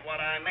 of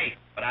what I make,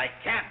 but I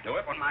can't do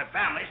it when my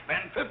family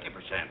spends 50%.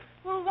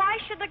 Well, why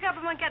should the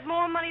government get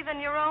more money than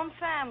your own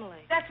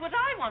family? That's what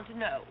I want to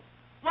know.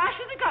 Why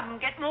should the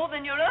government get more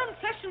than your own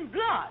flesh and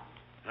blood?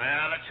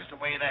 Well, that's just the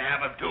way they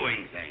have of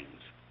doing things.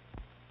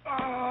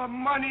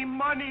 Money,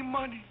 money,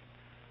 money.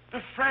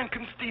 The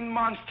Frankenstein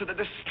monster that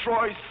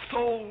destroys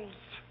souls.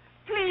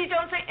 Please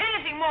don't say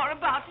anything more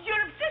about it.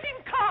 You're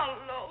upsetting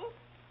Carlo.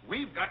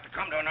 We've got to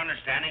come to an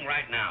understanding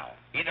right now.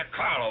 Either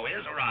Carlo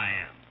is or I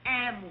am.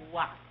 And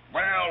what?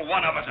 Well,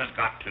 one of us has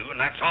got to, and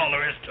that's all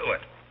there is to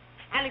it.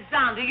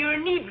 Alexander, you're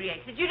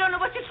inebriated. You don't know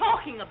what you're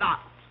talking about.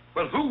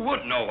 Well, who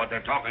would know what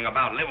they're talking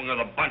about living with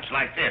a bunch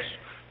like this?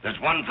 There's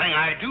one thing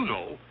I do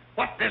know.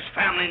 What this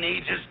family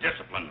needs is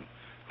discipline.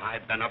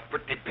 I've been a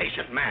pretty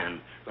patient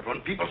man, but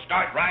when people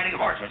start riding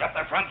horses up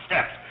their front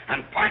steps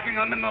and parking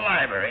them in the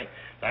library,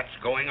 that's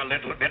going a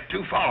little bit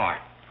too far.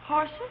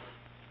 Horses?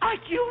 Are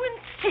you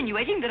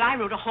insinuating that I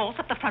rode a horse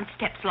up the front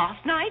steps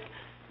last night?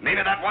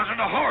 Maybe that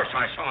wasn't a horse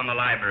I saw in the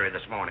library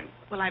this morning.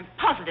 Well, I'm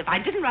positive I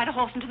didn't ride a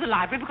horse into the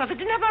library because I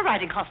didn't have my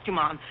riding costume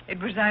on.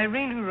 It was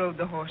Irene who rode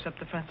the horse up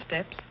the front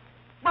steps.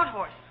 What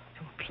horse?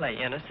 Don't play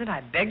innocent.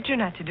 I begged you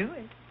not to do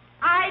it.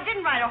 I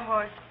didn't ride a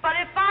horse, but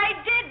if I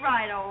did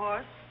ride a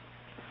horse,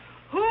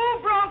 who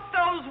broke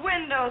those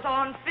windows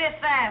on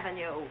Fifth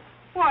Avenue?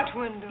 What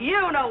window?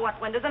 You know what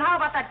windows, and how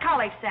about that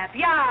college step?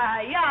 Yeah.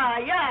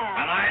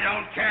 And I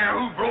don't care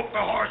who broke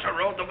the horse or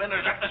rode the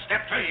windows up the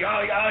steps or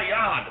yard.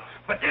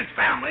 But this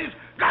family's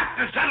got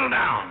to settle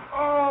down.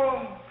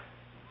 Oh.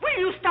 Will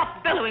you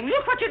stop bellowing?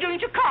 Look what you're doing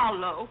to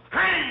Carlo.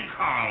 Hang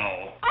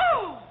Carlo.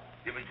 Oh.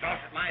 You've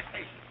exhausted my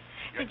patience.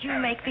 Did you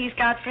make these,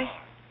 Godfrey?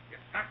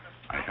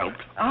 I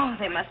helped. Oh,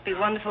 they must be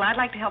wonderful. I'd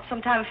like to help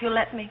sometime if you'll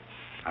let me.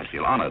 I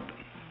feel honored.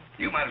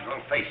 You might as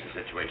well face the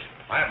situation.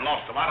 I've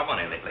lost a lot of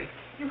money lately.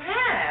 You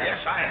have? Yes,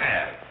 I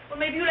have. Well,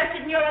 maybe you left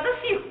it in your other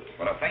suit.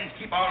 Well, if things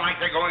keep on like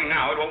they're going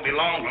now, it won't be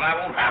long till I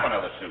won't have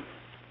another suit.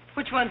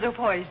 Which ones are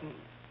poisoned?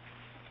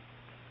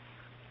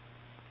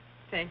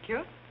 Thank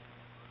you.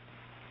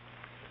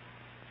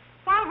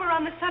 While we're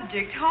on the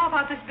subject, how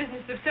about this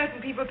business of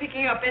certain people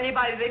picking up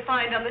anybody they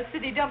find on the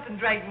city dump and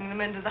dragging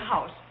them into the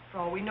house? For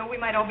all we know, we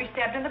might all be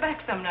stabbed in the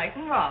back some night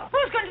and robbed.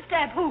 Who's going to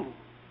stab who?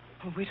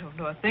 Oh, we don't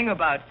know a thing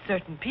about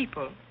certain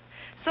people.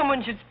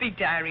 Someone should speak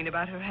to Irene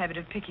about her habit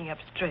of picking up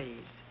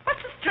strays. What's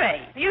a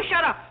stray? You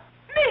shut up.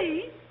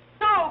 Me?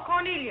 No,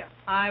 Cornelia.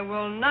 I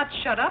will not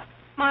shut up.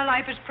 My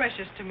life is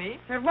precious to me.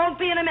 It won't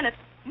be in a minute.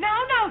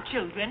 Now,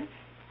 children.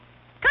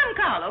 Come,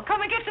 Carlo,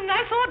 come and get some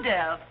nice hors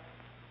d'oeuvres.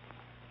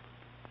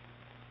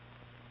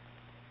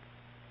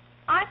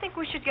 I think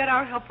we should get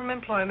our help from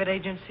employment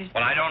agencies.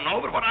 Well, I don't know,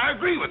 but what I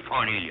agree with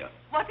Cornelia.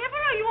 Whatever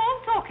are you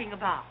all talking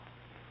about?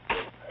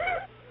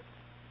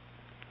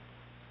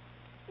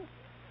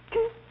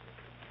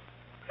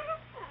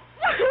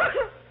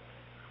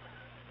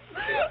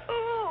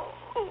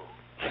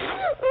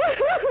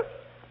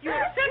 You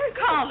upset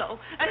Carlo,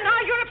 and now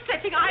you're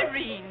upsetting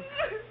Irene.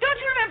 Don't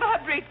you remember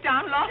her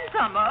breakdown last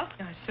summer?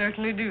 I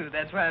certainly do.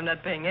 That's why I'm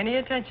not paying any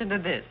attention to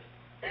this.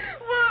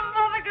 Well,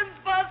 Mother can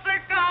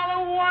sponsor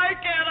Carlo. Why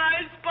can't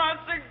I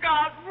sponsor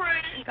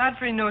Godfrey?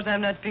 Godfrey knows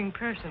I'm not being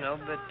personal,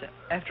 but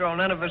after all,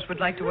 none of us would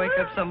like to wake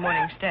up some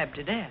morning stabbed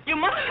to death. You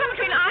mustn't come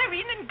between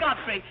Irene and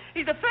Godfrey.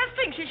 He's the first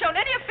thing she's shown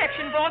any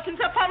affection for since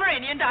her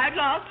Pomeranian died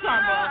last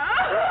summer.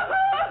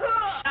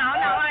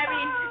 Now,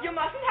 Irene, you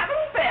mustn't have a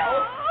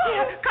spell.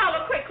 Here,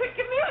 Carlo, quick,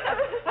 give me a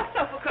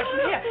sofa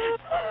cushion. Here.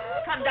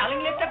 Come,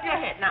 darling, lift up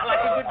your head now like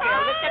a good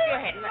girl. Lift up your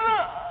head.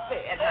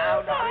 There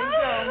now, darling,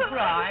 don't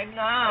cry.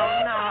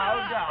 Now,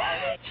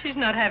 darling. She's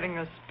not having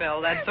a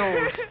spell. That's old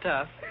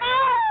stuff.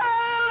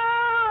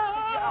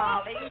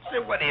 Darling.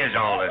 So what is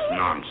all this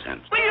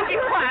nonsense? Will you be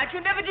quiet?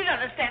 You never did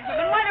understand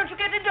women. Why don't you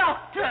get a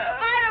doctor?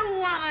 I don't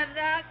want a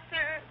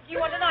doctor. You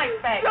want an ice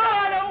bag? No,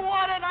 I don't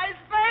want an ice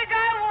bag.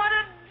 I want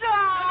to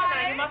die. No,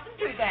 you mustn't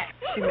do that.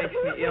 She makes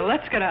me ill.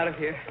 Let's get out of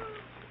here.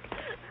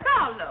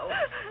 Carlo,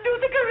 do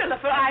the gorilla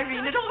for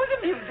Irene. It always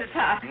amuses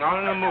her. Not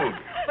in the mood.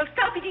 Well,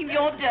 stop eating the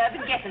hors d'oeuvre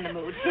and get in the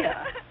mood. Here.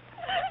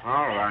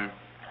 All right.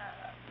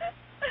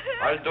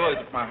 I'll do it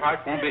if my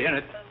heart won't be in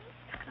it.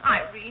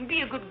 Irene,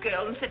 be a good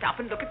girl and sit up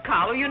and look at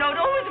Carlo. You know it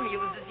always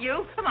amuses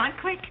you. Come on,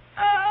 quick.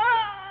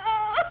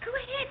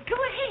 Go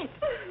ahead.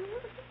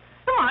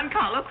 Come on,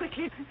 Carlo,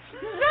 quickly. Look,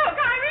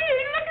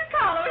 Irene, look at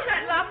Carlo. Isn't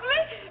that lovely?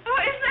 Oh,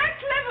 isn't that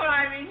clever,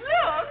 Irene?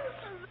 Look.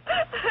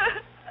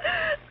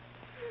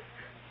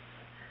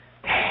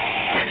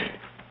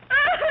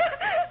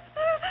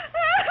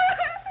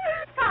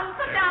 Carlo,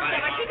 come down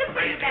there. She can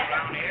see you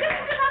better.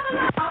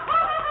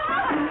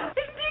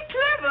 Isn't he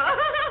clever?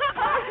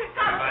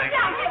 Carlo, come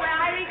down here where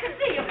Irene can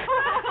see you.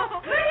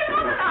 Look at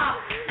him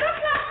now. Look.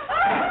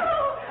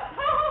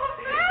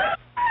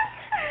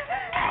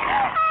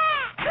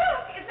 Look,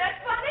 is that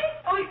funny?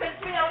 Oh, he fits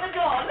me on the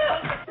door.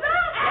 Look.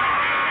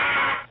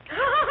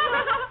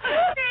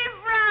 He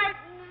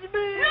frightens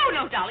me.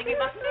 No, darling, you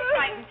mustn't be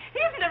frightened. He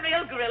isn't a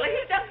real gorilla.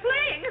 He's just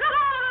playing.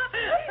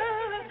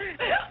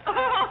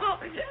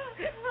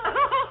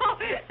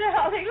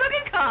 Darling, look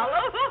at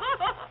Carlo.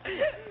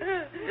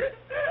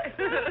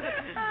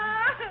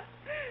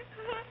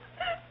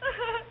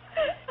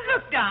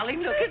 Look, darling,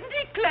 look. Isn't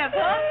he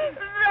clever?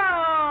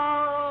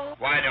 No.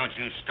 Why don't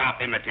you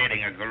stop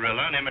imitating a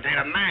gorilla and imitate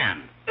a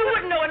man? You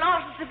wouldn't know an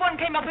artist if one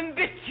came up and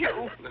bit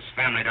you. This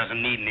family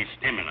doesn't need any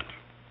stimulant.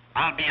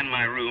 I'll be in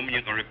my room.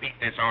 You can repeat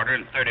this order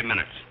in 30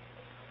 minutes.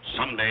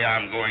 Someday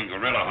I'm going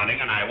gorilla hunting,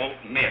 and I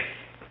won't miss.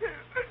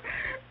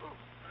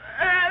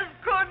 Has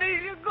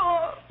Cornelia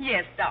gone?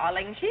 Yes,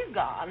 darling, she's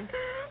gone.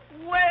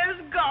 Where's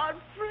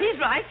Godfrey? He's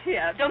right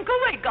here. Don't go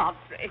away,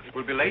 Godfrey.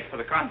 We'll be late for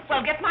the concert.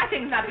 Well, get my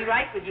things and I'll be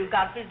right with you.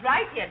 Godfrey's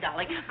right here,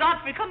 darling.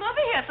 Godfrey, come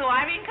over here so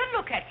Irene can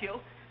look at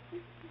you.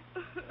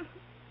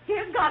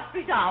 Here's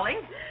Godfrey,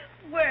 darling.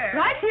 Where?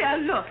 Right here,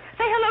 look.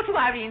 Say hello to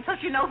Irene so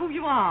she'll know who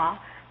you are.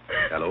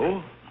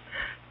 Hello?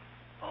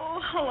 Oh,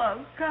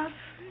 hello, Godfrey.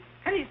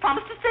 And he's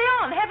promised to stay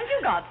on, haven't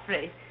you,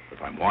 Godfrey?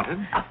 If I'm wanted?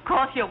 Of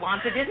course you're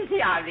wanted, isn't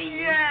he, Irene?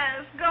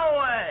 Yes, go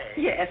away.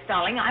 Yes,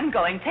 darling, I'm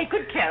going. Take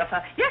good care of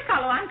her. Yes,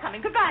 Carlo, I'm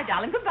coming. Goodbye,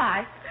 darling,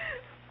 goodbye.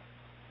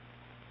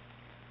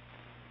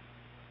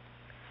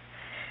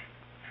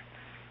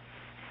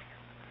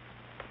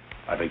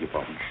 I beg your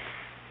pardon.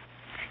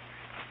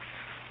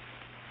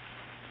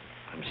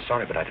 I'm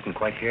sorry, but I didn't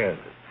quite hear.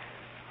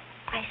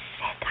 I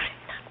said I'm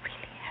not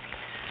really having a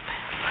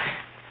spell.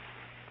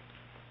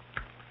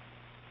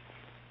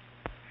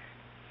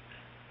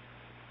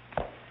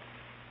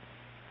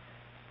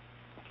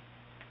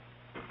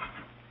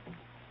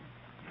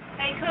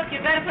 Hey, cook, you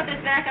better put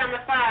this back on the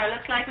fire.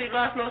 Looks like we've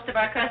lost most of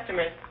our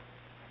customers.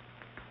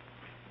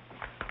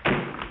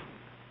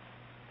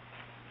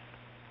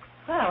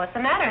 Well, what's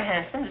the matter,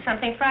 Hanson? Did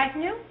something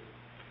frighten you?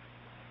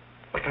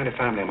 What kind of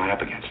family am I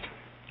up against?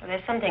 Well,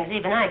 there's some things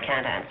even I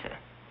can't answer.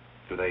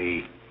 Do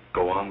they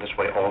go on this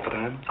way all the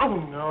time? Oh,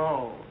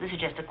 no. This is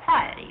just a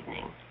quiet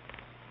evening.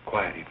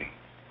 Quiet evening.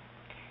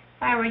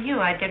 If I were you,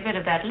 I'd get rid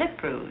of that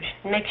lip rouge.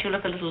 It makes you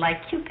look a little like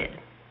Cupid.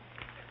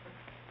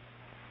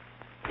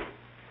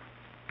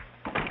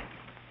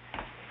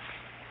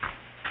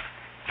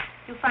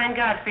 You find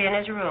Godfrey in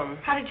his room.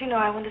 How did you know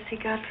I wanted to see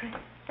Godfrey?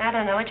 I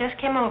don't know. It just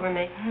came over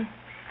me.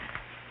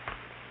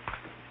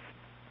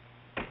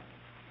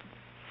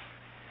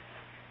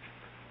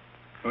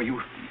 Oh,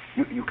 you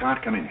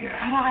can't come in here.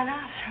 Why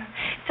not?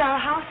 It's our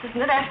house,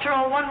 isn't it? After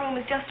all, one room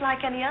is just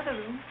like any other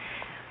room.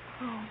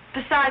 Oh,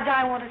 besides,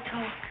 I want to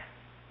talk.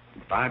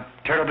 I'm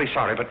terribly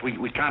sorry, but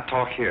we can't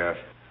talk here.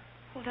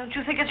 Well, don't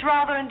you think it's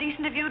rather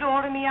indecent of you to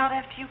order me out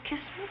after you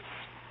kissed me?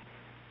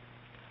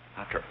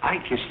 After I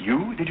kissed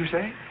you, did you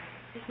say?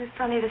 Isn't it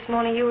funny, this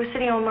morning you were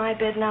sitting on my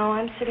bed, now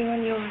I'm sitting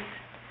on yours.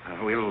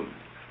 We'll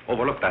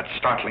overlook that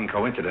startling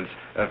coincidence.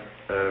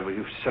 Will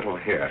you sit over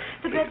here?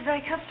 The bed's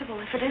very comfortable.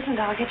 If it isn't,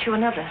 I'll get you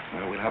another.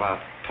 We'll have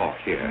our talk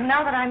here.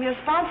 Now that I'm your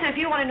sponsor, if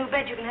you want a new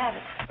bed, you can have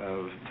it.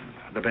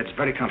 The bed's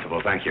very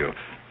comfortable, thank you.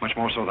 Much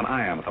more so than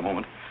I am at the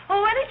moment.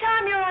 Oh,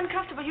 anytime you're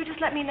uncomfortable, you just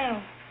let me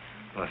know.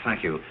 Well,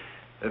 thank you.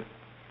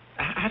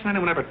 Hasn't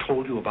anyone ever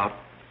told you about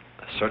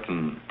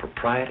certain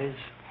proprieties?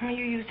 You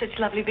use such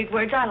lovely big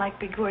words. I like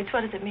big words.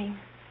 What does it mean?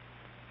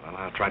 Well,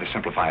 I'll try to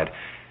simplify it.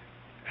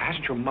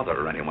 Hasn't your mother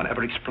or anyone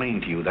ever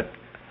explained to you that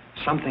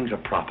some things are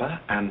proper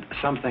and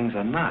some things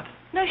are not?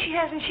 No, she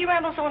hasn't. She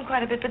rambles on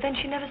quite a bit, but then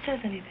she never says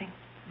anything.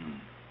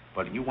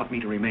 But you want me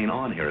to remain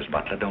on here as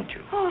butler, don't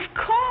you? Oh, of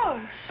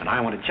course. And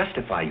I want to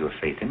justify your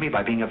faith in me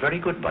by being a very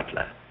good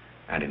butler.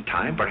 And in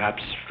time,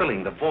 perhaps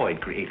filling the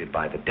void created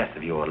by the death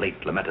of your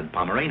late lamented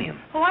Pomeranian.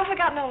 Oh, I've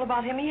forgotten all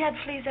about him. He had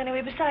fleas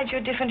anyway. Besides,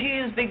 you're different. You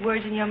use big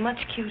words and you're much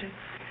cuter.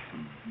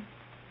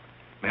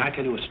 May I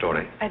tell you a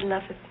story? I'd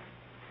love it.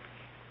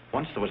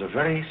 Once there was a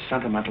very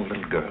sentimental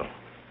little girl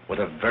with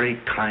a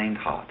very kind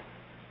heart.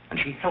 And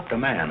she helped a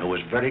man who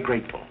was very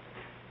grateful.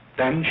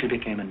 Then she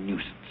became a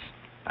nuisance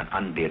and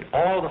undid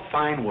all the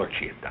fine work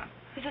she had done.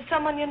 Is it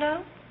someone you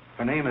know?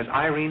 Her name is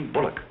Irene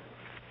Bullock.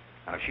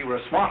 Now, if she were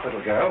a smart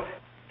little girl,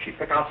 she'd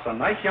pick out some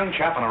nice young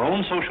chap on her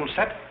own social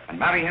set and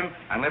marry him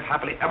and live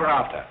happily ever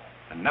after.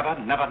 And never,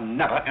 never,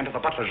 never enter the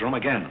butler's room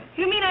again.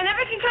 You mean I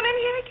never can come in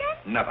here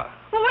again? Never.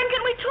 Well, when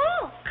can we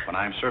talk? When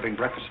I'm serving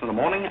breakfast in the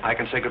morning, I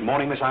can say good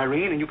morning, Miss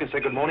Irene, and you can say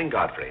good morning,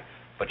 Godfrey.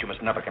 But you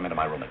must never come into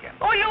my room again.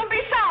 Oh, you'll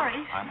be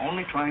sorry. I'm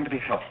only trying to be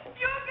helpful.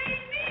 You're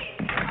being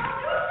mean. I'll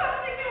do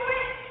something to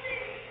win.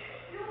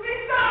 You'll be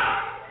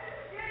sorry.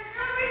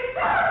 You'll be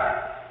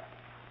sorry.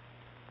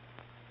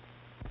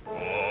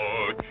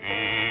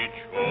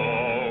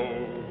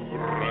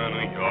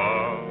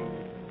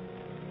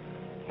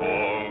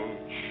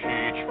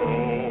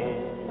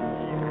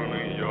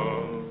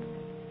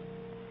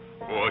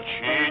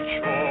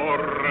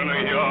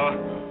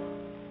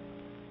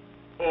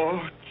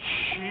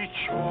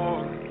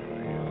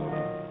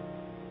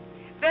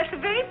 That's a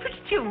very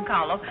pretty tune,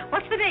 Carlo.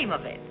 What's the name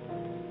of it?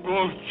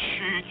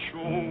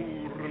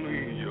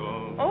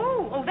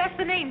 Oh, that's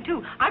the name,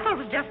 too. I thought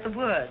it was just the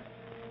word.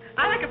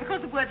 I like it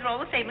because the words are all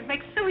the same. It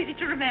makes it so easy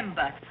to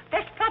remember.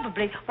 That's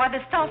probably why the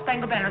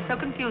Star-Spangled Banner is so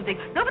confusing.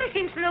 Nobody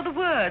seems to know the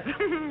words.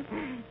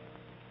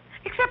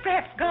 Except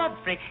perhaps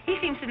Godfrey. He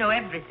seems to know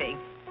everything.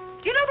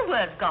 Do you know the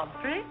words,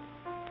 Godfrey?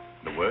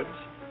 The words?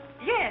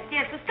 Yes,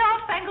 the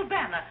Star-Spangled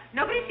Banner.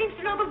 Nobody seems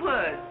to know the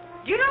words.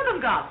 Do you know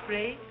them,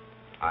 Godfrey?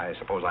 I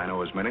suppose I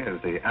know as many as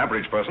the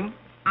average person.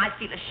 I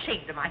feel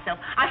ashamed of myself.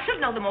 I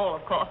should know them all,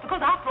 of course,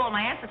 because after all,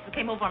 my ancestors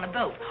came over on a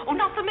boat. Oh,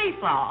 not the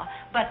Mayflower,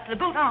 but the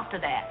boat after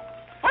that.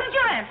 What did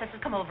your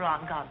ancestors come over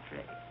on,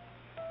 Godfrey?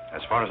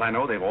 As far as I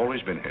know, they've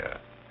always been here.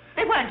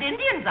 They weren't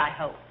Indians, I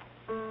hope.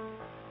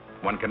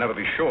 One can never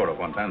be sure of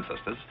one's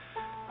ancestors.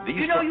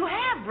 You know, you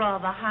have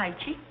rather high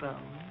cheekbones.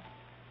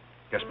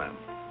 Yes, ma'am.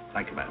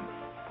 Thank you, ma'am.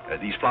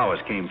 These flowers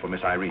came for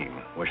Miss Irene.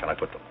 Where shall I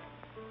put them?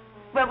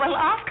 Well,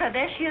 ask her.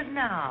 There she is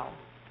now.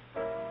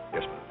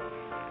 Yes, ma'am.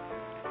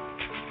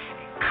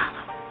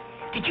 Carlo,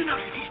 did you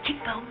notice his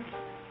cheekbones?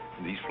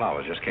 These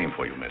flowers just came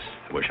for you, miss.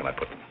 Where shall I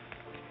put them?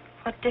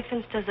 What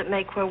difference does it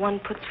make where one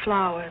puts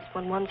flowers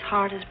when one's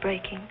heart is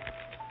breaking?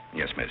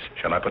 Yes, miss.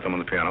 Shall I put them on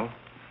the piano?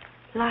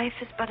 Life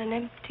is but an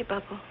empty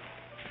bubble.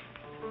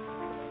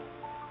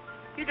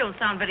 You don't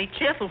sound very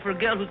cheerful for a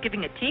girl who's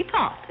giving a tea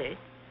party.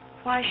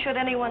 Why should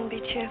anyone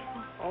be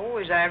cheerful? Oh,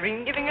 is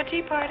Irene giving a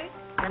tea party?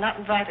 You're not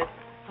invited.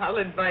 I'll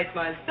invite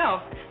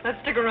myself. Let's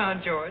stick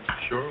around, George.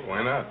 Sure,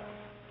 why not?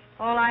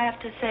 All I have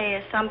to say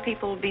is some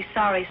people will be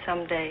sorry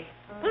someday.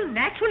 Well,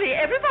 naturally,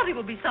 everybody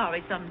will be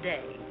sorry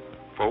someday.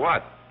 For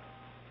what?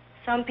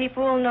 Some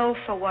people will know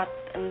for what,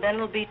 and then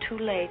it'll be too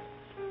late.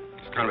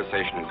 This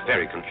conversation is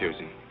very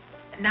confusing.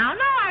 Now,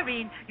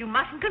 Irene, you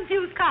mustn't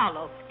confuse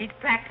Carlo. He's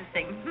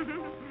practicing.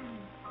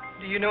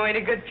 Do you know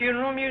any good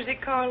funeral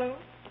music, Carlo?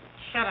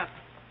 Shut up.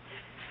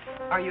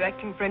 Are you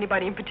acting for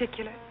anybody in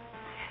particular?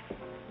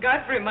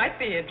 Godfrey might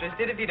be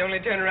interested if he'd only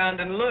turn around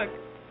and look.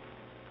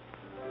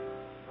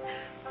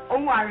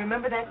 Oh, I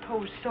remember that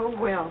pose so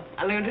well.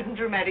 I learned it in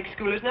dramatic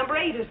school. It's number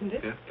 8, isn't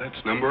it? Yeah,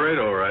 that's number 8,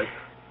 all right.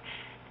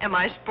 Am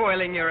I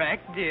spoiling your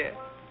act, dear?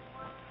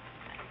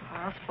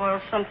 I'll spoil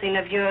something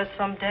of yours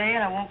someday,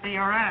 and it won't be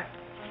your act.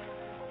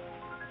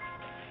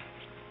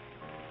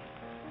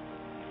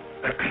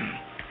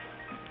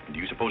 Do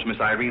you suppose Miss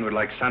Irene would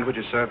like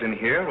sandwiches served in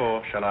here,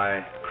 or shall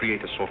I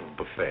create a sort of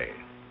buffet?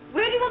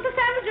 Where do you want want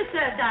the sandwiches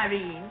served,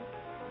 Irene?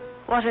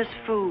 What is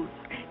food?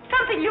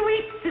 Something you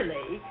eat,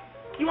 silly.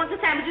 You want the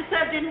sandwiches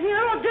served in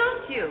here, or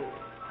don't you?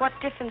 What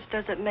difference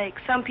does it make?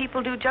 Some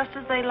people do just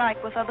as they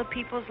like with other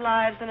people's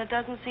lives, and it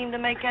doesn't seem to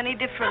make any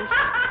difference.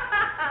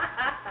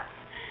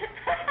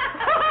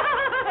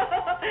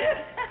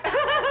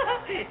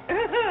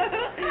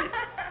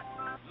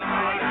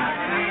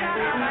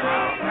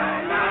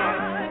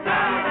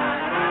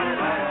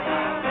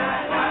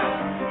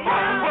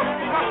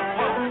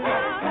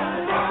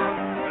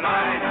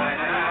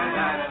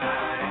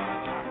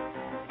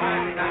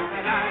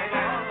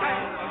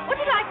 What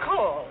did I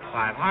call?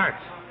 5 hearts.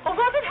 Oh,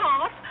 was it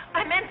heart?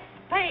 I meant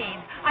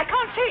Spain. I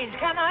can't change,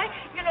 can I?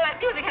 You know, that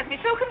music has me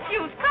so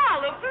confused.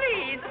 Carlo,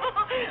 please.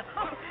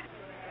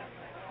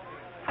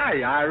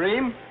 Hi,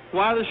 Irene.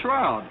 Why the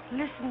shroud?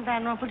 Listen,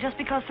 Van Rumpel, just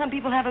because some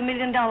people have $1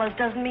 million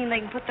doesn't mean they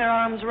can put their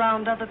arms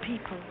around other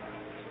people.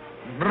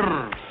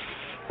 Brr.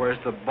 Where's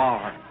the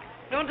bar?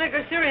 Don't take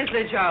her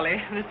seriously, Charlie.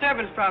 The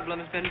servant's problem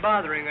has been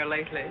bothering her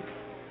lately.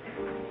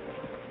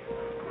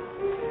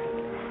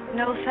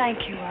 No,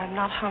 thank you. I'm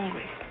not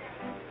hungry.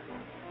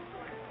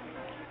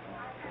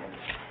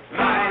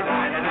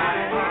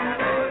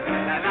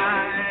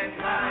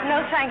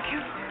 No, thank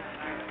you.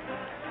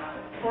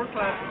 4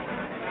 o'clock.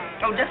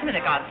 Oh, just a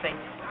minute, Godfrey.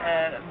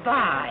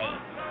 Bye.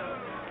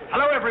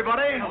 Hello,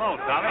 everybody. Hello,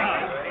 Tommy.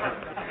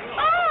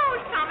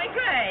 Oh, Tommy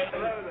Gray.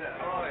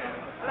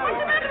 What's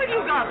the matter with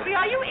you, Godfrey?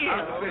 Are you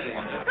ill?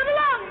 Come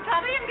along,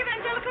 Tommy, and give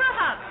Angelica a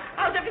hug.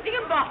 How's everything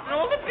in Boston?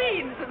 All the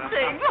beans and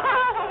things.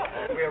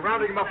 We're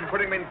rounding them up and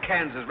putting them in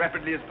cans as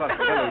rapidly as possible.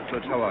 Hello,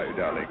 Toots. How are you,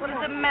 darling? What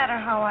does it matter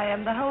how I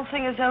am? The whole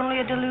thing is only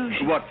a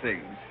delusion. What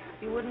things?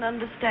 You wouldn't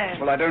understand.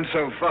 Well, I don't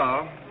so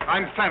far.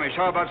 I'm famished.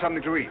 How about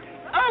something to eat?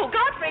 Oh,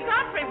 Godfrey,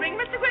 bring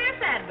Mr. Gray a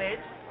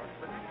sandwich.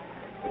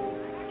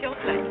 Your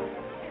place.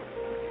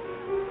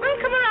 Well,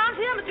 come around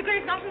here. Mr.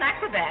 Gray's not an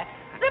acrobat.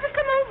 Let us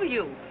come over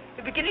you.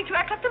 You're beginning to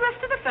act like the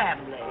rest of the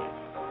family.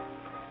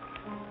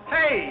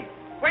 Hey,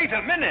 wait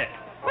a minute.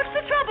 What's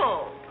the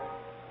trouble?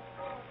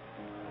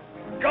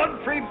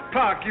 Godfrey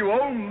Park, you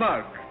old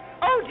mug.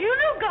 Oh, do you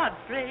know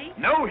Godfrey?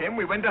 Know him?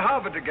 We went to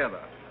Harvard together.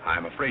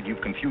 I'm afraid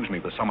you've confused me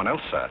with someone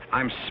else, sir.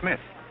 I'm Smith.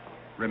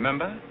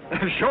 Remember?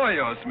 Sure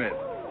you're Smith.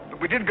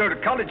 But we did go to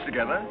college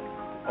together.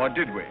 Or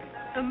did we?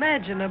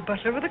 Imagine a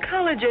butler with a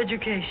college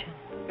education.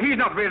 He's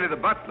not really the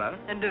butler.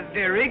 And a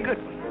very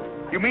good one.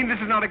 You mean this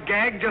is not a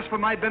gag just for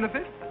my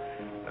benefit?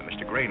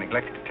 Mr. Gray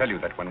neglected to tell you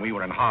that when we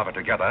were in Harvard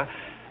together,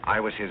 I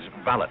was his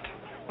valet.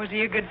 Was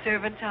he a good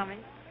servant, Tommy?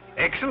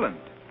 Excellent.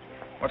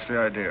 What's the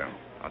idea?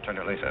 I'll tell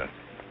you later.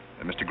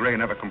 Mr. Gray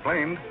never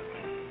complained.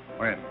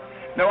 When?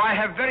 No, I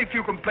have very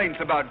few complaints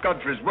about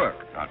Godfrey's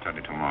work. I'll tell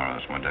you tomorrow.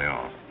 It's my day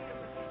off.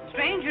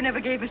 Strange you never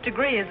gave Mr.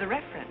 Gray as a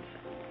reference.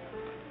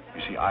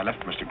 You see, I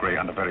left Mr. Gray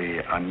under very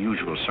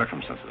unusual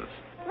circumstances.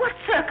 What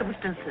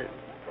circumstances?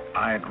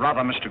 I'd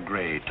rather Mr.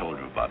 Gray told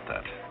you about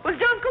that. Well,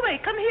 don't go away.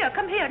 Come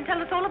here and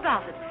tell us all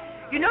about it.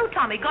 You know,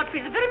 Tommy,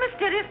 Godfrey's a very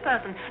mysterious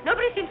person.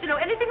 Nobody seems to know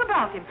anything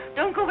about him.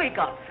 Don't go away,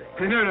 Godfrey.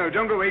 No,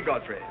 don't go away,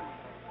 Godfrey.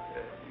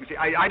 You see,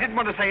 I didn't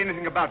want to say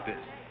anything about this.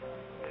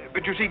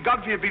 But you see,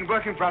 Godfrey had been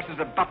working for us as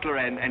a butler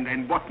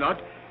and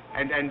whatnot,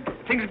 and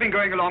things had been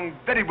going along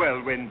very well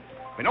when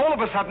all of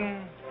a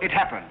sudden it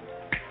happened.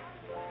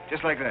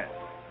 Just like that.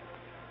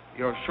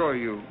 You're sure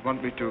you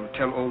want me to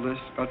tell all this,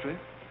 Godfrey?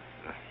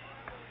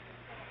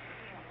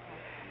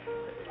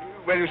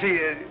 Well, you see,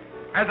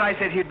 as I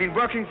said, he'd been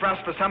working for us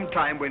for some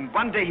time when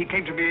one day he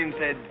came to me and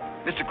said,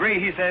 Mr. Gray,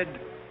 he said,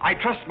 I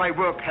trust my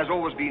work has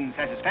always been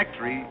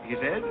satisfactory, he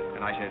said.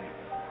 And I said,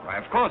 why,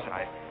 of course.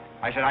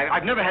 I said,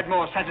 I've never had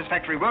more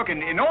satisfactory work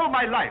in all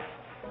my life.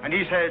 And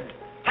he said,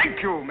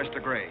 thank you,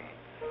 Mr. Gray.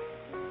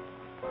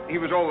 He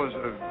was always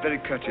a very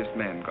courteous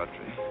man,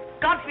 Godfrey.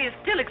 Godfrey is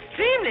still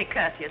extremely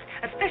courteous,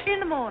 especially in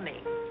the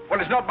morning. Well,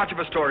 it's not much of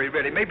a story,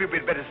 really. Maybe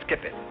we'd better skip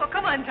it. Oh,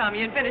 come on,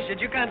 Tommy, and finish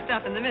it. You can't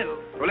stop in the middle.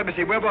 Well, let me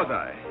see. Where was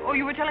I? Oh,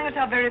 you were telling us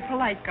how very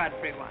polite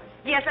Godfrey was.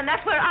 Yes, and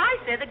that's where I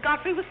said that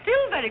Godfrey was still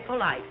very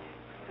polite.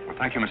 Well,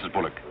 thank you, Mrs.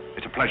 Bullock.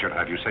 It's a pleasure to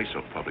have you say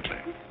so publicly.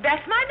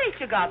 That's my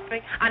nature,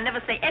 Godfrey. I'll never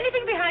say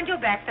anything behind your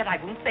back that I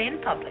won't say in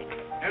public.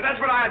 Now, that's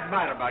what I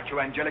admire about you,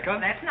 Angelica.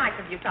 That's nice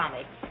of you,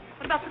 Tommy.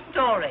 What about the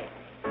story?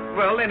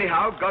 Well,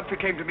 anyhow, Godfrey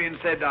came to me and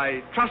said,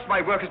 I trust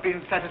my work has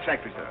been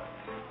satisfactory, sir.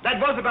 That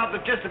was about the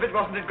gist of it,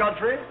 wasn't it,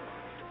 Godfrey?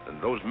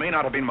 Those may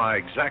not have been my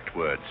exact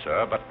words,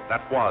 sir, but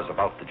that was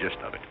about the gist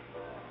of it.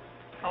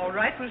 All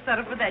right, we'll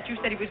settle for that. You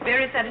said he was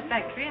very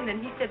satisfactory, and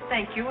then he said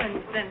thank you,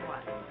 and then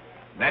what?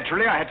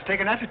 Naturally, I had to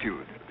take an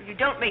attitude. You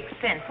don't make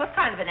sense. What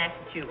kind of an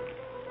attitude?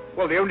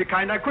 Well, the only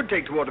kind I could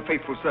take toward a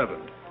faithful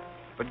servant.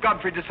 But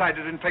Godfrey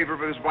decided in favor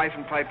of his wife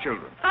and 5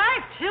 children.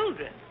 5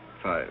 children?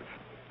 5.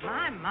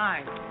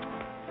 My.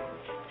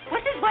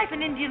 Was his wife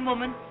an Indian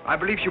woman? I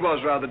believe she was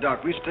rather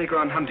dark. We used to take her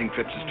on hunting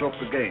trips to stalk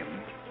the game.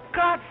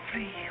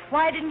 Godfrey,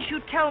 why didn't you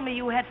tell me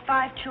you had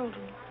 5 children?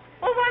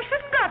 Oh, why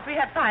shouldn't Godfrey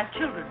have 5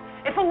 children?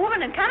 If a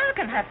woman in Canada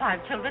can have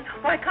 5 children,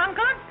 why can't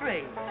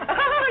Godfrey?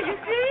 You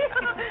see?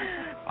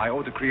 I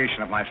owe the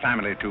creation of my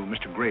family to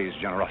Mr. Gray's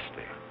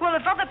generosity. Well,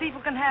 if other people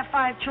can have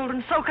 5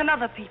 children, so can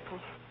other people.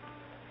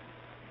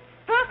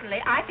 Personally,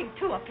 I think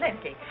 2 are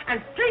plenty.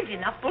 And strangely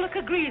enough, Bullock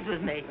agrees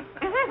with me.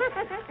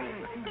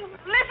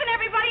 Listen,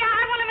 everybody,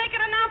 I want to make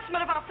an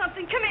announcement about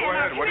something. Come here. Go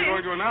ahead. What are you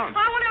going to announce?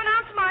 I want to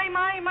announce my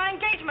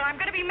engagement. I'm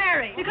going to be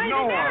married. You're going to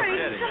be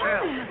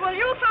married? Well,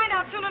 you'll find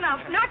out soon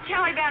enough. Not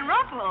Charlie Van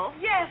Rumpel.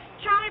 Yes,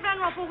 Charlie Van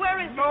Rumpel.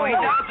 Where is he? No, he's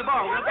down at the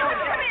bar. Come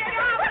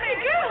here. What did he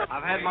do?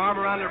 I've had my arm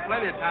around there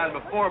plenty of times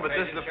before, but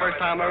this is the first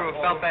time I ever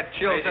felt that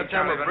chill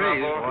September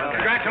breeze.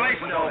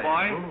 Congratulations, old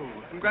boy.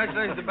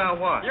 Congratulations about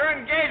what? Your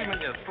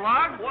engagement, you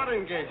slug. What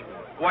engagement?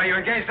 Why,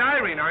 you're engaged to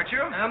Irene, aren't you?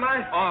 Am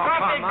I? Oh,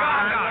 come on.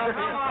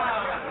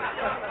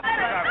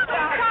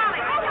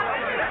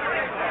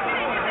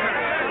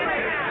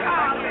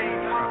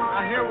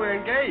 I hear we're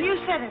engaged.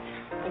 You said it.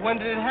 Well, when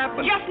did it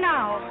happen? Just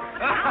now.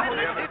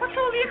 What's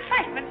all the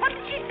excitement? What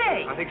did she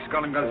say? I think she's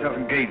gone and got herself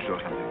engaged or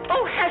something.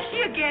 Oh, has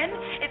she again?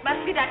 It must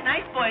be that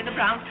nice boy in the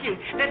brown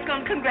suit. Let's go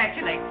and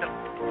congratulate them.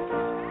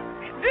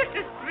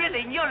 This is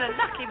thrilling. You're a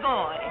lucky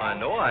boy. I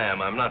know I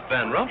am. I'm not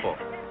Van Rumpel.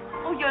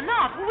 Oh, you're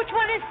not? Well, which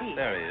one is he?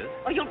 There he is.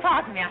 Oh, you'll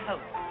pardon me, I hope.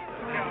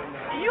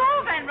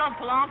 You're Van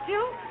Rumpel, aren't you?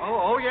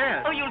 Oh,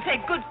 yeah. Oh, you'll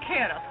take good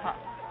care of her.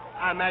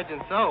 I imagine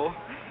so.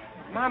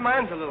 My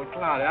mind's a little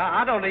cloudy.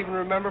 I don't even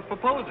remember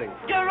proposing.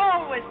 You're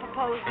always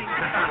proposing.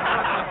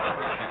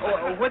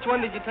 Which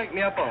one did you take me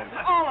up on?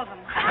 All of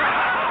them.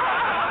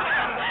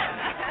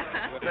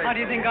 How do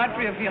you think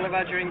Godfrey will feel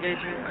about your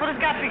engagement? What has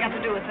Godfrey got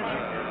to do with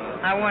it?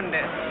 I wonder.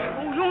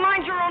 Oh, you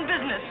mind your own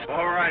business.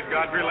 All right,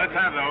 Godfrey, let's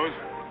have those.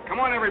 Come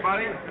on,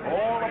 everybody.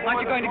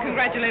 Aren't you going to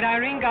congratulate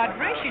Irene,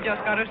 Godfrey? She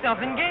just got herself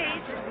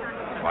engaged.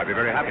 Oh, I'd be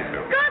very happy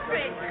to.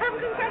 Godfrey, come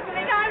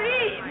congratulate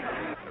Irene.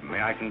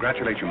 May I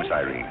congratulate you, Miss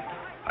Irene?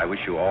 I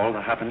wish you all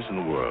the happiness in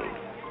the world.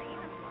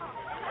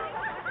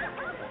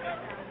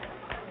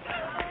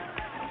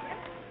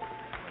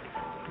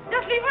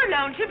 Just leave her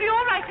alone. She'll be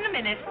all right in a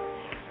minute.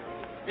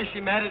 Is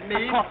she mad at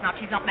me? Of course not.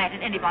 She's not mad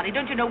at anybody.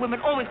 Don't you know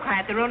women always cry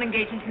at their own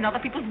engagements and other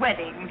people's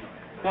weddings?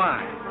 Why?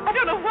 I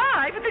don't know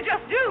why, but they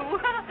just do.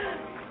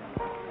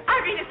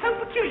 Irene is so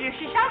peculiar.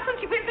 She shouts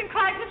when she wins and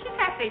cries when she's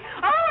happy.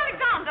 Oh,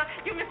 Alexander,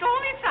 you missed all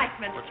the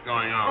excitement. What's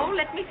going Oh, on?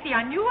 let me see.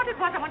 I knew what it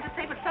was I wanted to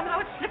say, but somehow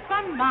it slipped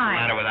my What's mind.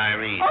 the matter with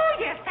Irene? Oh,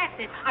 yes, that's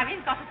it.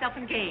 Irene's got herself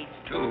engaged.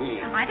 To who?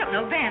 I don't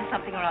know, Van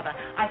something or other.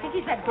 I think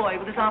he's that boy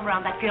with his arm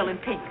around that girl in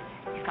pink.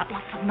 He's got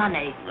lots of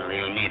money. Well,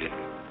 he'll need it.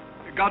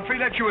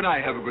 Godfrey, let you and I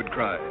have a good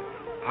cry.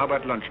 How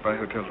about lunch by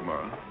hotel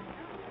tomorrow?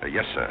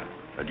 Yes, sir.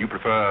 Do you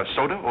prefer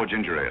soda or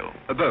ginger ale?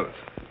 Both.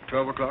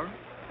 12 o'clock?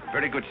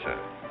 Very good, sir.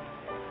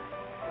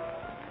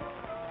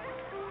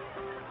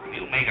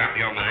 You make up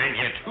your mind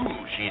yet who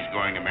she's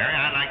going to marry.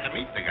 I'd like to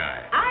meet the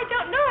guy. I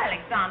don't know,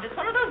 Alexander. It's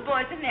one of those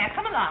boys in there.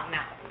 Come along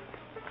now.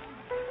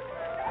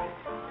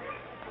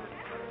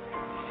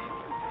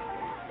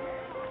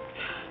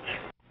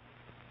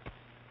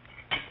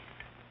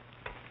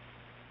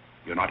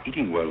 You're not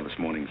eating well this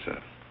morning,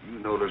 sir. You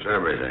notice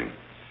everything.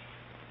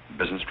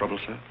 Business trouble,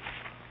 sir?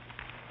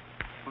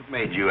 What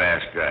made you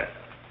ask that?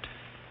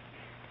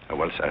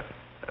 Well, sir,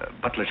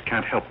 butlers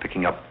can't help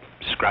picking up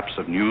scraps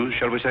of news,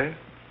 shall we say?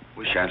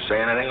 We shan't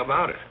say anything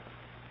about it.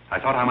 I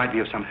thought I might be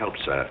of some help,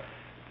 sir.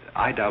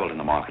 I dabbled in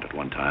the market at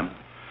one time.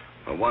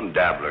 Well, one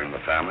dabbler in the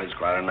family is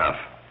quite enough.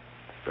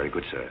 Very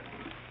good, sir.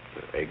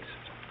 Eggs?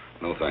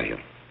 No, thank you.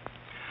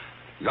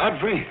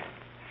 Godfrey,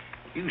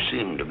 you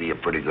seem to be a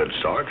pretty good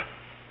sort.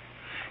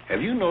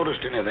 Have you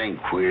noticed anything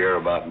queer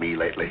about me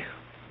lately?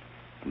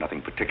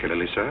 Nothing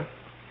particularly, sir.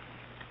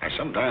 I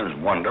sometimes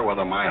wonder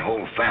whether my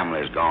whole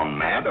family's gone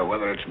mad or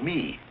whether it's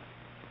me.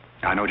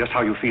 I know just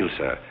how you feel,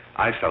 sir.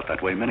 I've felt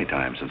that way many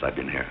times since I've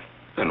been here.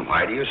 Then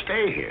why do you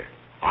stay here?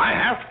 I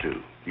have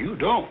to. You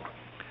don't.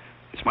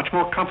 It's much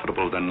more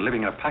comfortable than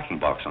living in a packing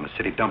box on a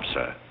city dump,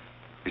 sir.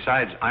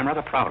 Besides, I'm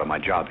rather proud of my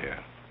job here.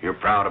 You're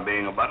proud of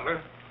being a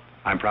butler?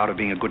 I'm proud of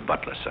being a good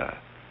butler, sir.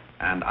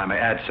 And I may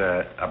add,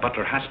 sir, a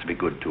butler has to be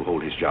good to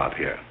hold his job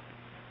here.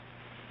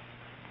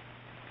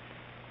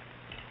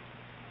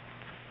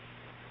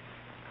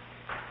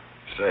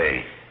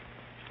 Say,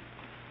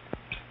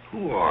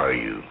 who are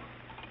you?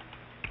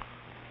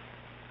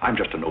 I'm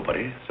just a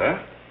nobody,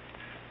 sir.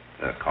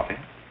 Coffee?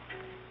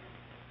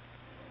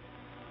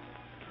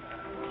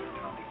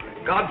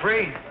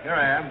 Godfrey, here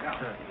I am.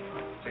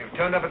 So you've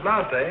turned up at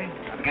last, eh?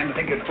 I began to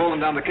think you'd fallen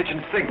down the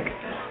kitchen sink.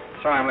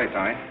 Sorry I'm late,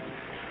 Tommy.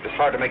 It's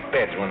hard to make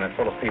beds when they're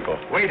full of people.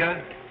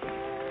 Waiter,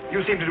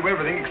 you seem to do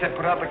everything except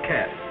put out the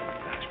cat.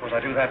 I suppose I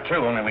do that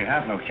too, only we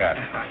have no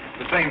cat.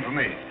 The same for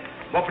me.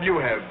 What will you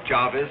have,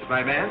 Jarvis,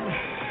 my man?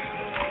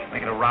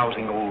 Make it a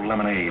rousing old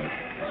lemonade.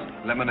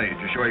 Lemonade,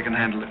 you sure you can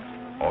handle it?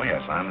 Oh,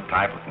 yes, I'm the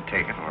type who can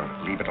take it or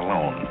leave it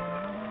alone.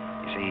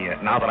 You see,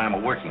 now that I'm a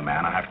working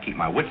man, I have to keep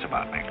my wits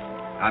about me.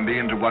 I'm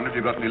beginning to wonder if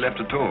you've got any left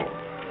at all.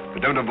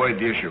 But don't avoid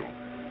the issue.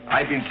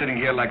 I've been sitting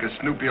here like a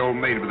snoopy old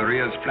maid with her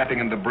ears flapping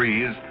in the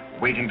breeze,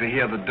 waiting to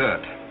hear the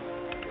dirt.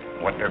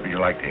 What dirt would you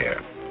like to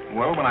hear?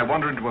 Well, when I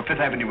wander into a Fifth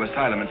Avenue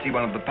asylum and see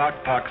one of the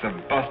parks of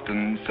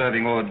Boston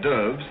serving hors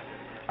d'oeuvres,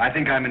 I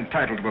think I'm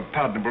entitled to a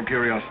pardonable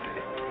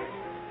curiosity.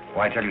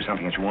 Well, I tell you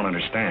something that you won't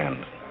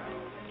understand.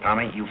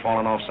 Tommy, you've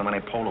fallen off so many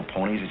polo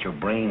ponies that your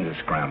brains are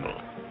scrambled.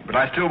 But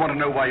I still want to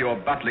know why you're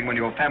butling when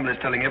your family's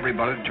telling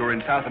everybody that you're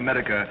in South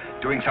America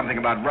doing something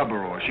about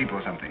rubber or sheep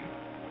or something.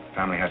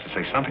 Family has to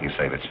say something to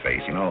save its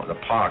face. You know, the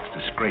park's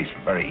disgraced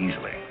very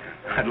easily.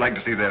 I'd like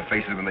to see their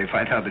faces when they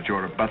find out that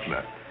you're a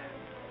butler.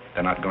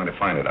 They're not going to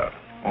find it out.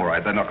 All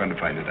right, they're not going to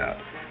find it out.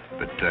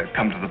 But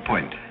come to the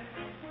point.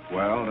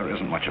 Well, there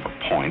isn't much of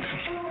a point.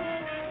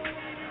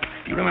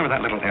 You remember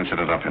that little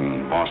incident up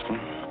in Boston?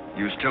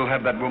 You still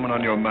have that woman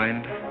on your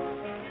mind?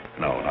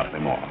 No, not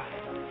anymore.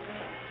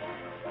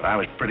 But I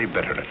was pretty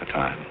bitter at the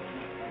time.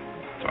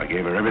 So I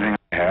gave her everything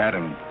I had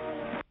and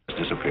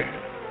just disappeared.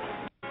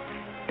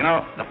 You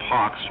know, the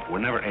Parks were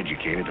never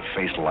educated to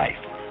face life.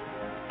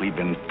 We've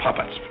been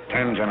puppets for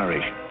 10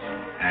 generations.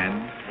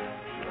 And?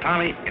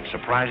 Tommy, it's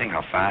surprising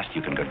how fast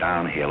you can go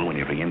downhill when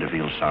you begin to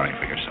feel sorry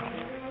for yourself.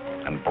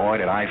 And boy,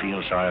 did I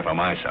feel sorry for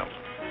myself.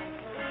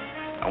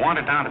 I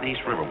wandered down to the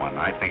East River one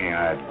night thinking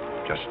I'd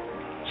just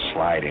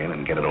slide in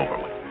and get it over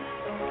with.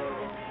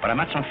 But I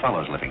met some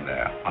fellows living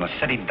there on a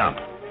city dump.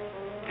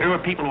 Here were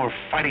people who were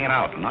fighting it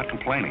out and not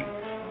complaining.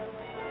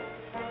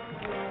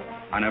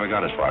 I never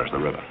got as far as the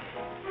river.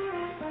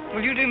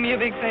 Will you do me a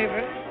big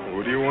favor?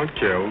 Who do you want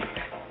killed?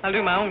 I'll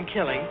do my own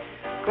killing.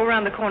 Go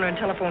around the corner and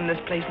telephone this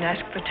place and ask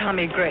for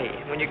Tommy Gray.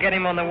 When you get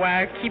him on the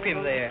wire, keep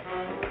him there.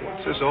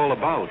 What's this all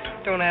about?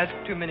 Don't ask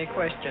too many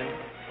questions.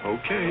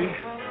 Okay.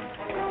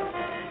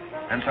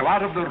 And so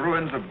out of the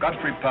ruins of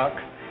Godfrey Park,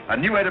 a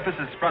new edifice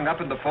has sprung up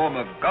in the form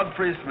of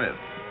Godfrey Smith.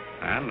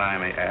 And I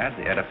may add,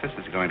 the edifice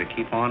is going to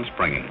keep on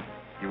springing.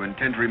 You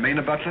intend to remain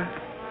a butler?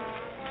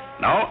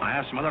 No, I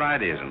have some other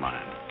ideas in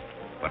mind.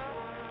 But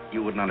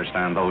you wouldn't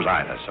understand those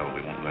either, so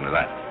we won't go into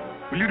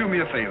that. Will you do me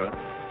a favor?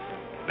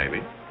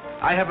 Maybe.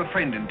 I have a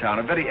friend in town,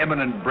 a very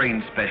eminent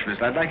brain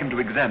specialist. I'd like him to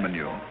examine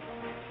you.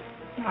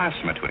 I'll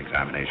submit to an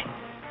examination.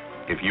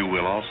 If you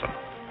will also.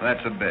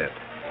 That's a bet.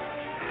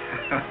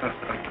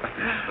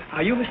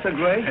 Are you Mr.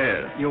 Gray?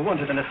 Yes. You're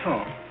wanted on the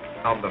phone.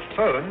 On the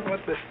phone?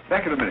 What's this?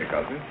 Back in a minute,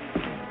 Godfrey.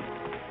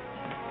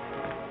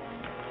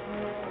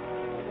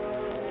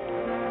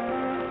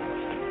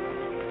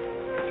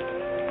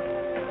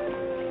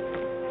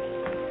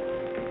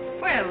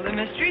 Well, the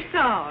mystery's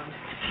solved.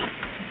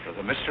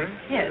 The mystery?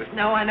 Yes,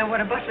 now I know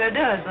what a butler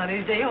does on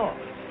his day off.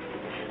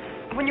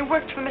 When you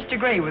worked for Mr.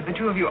 Gray, were the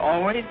two of you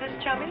always this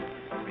chummy?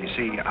 You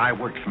see, I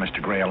worked for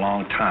Mr. Gray a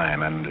long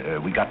time,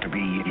 and we got to be...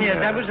 Yes,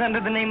 that was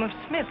under the name of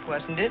Smith,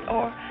 wasn't it?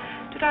 Or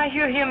did I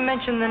hear him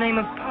mention the name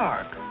of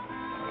Park?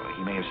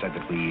 He may have said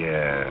that we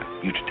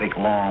used to take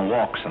long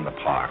walks in the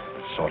park,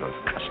 sort of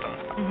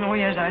custom. Oh,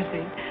 yes, I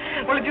see.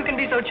 Well, if you can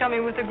be so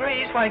chummy with the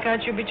Grays, why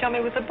can't you be chummy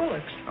with the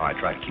Bullocks? Oh, I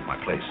try to keep my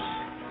place.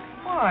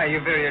 Why,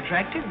 you're very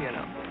attractive, you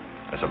know.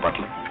 As a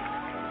butler?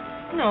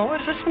 No,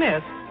 as a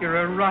Smith. You're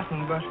a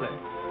rotten butler.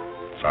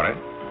 Sorry?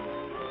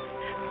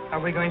 Are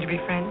we going to be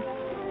friends?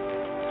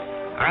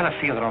 I rather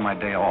feel that on my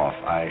day off,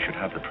 I should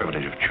have the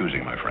privilege of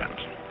choosing my friends.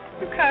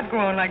 You can't go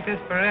on like this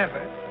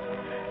forever.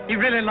 You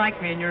really like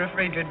me, and you're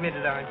afraid to admit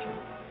it, aren't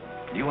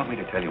you? Do you want me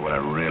to tell you what I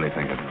really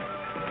think of you?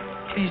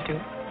 Please do.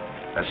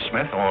 As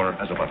Smith or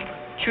as a butler?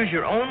 Choose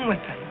your own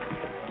weapon.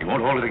 You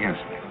won't hold it against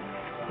me.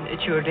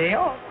 It's your day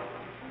off.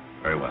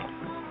 Very well.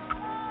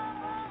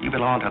 You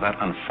belong to that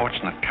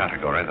unfortunate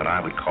category that I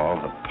would call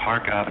the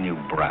Park Avenue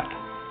brat.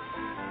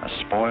 A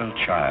spoiled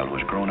child who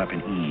has grown up in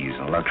ease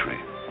and luxury,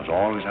 who's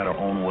always had her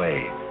own way,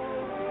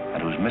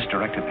 and whose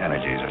misdirected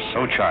energies are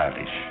so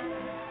childish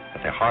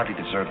that they hardly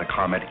deserve the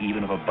comment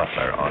even of a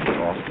butler on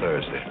off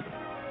Thursday.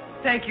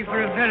 Thank you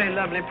for a very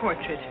lovely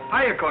portrait.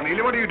 Hiya,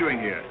 Cornelia. What are you doing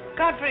here?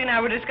 Godfrey and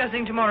I were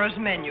discussing tomorrow's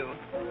menu.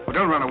 Well,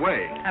 don't run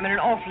away. I'm in an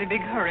awfully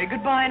big hurry.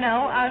 Goodbye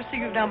now. I'll see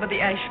you down by the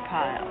ash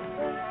pile.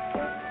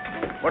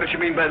 What does she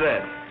mean by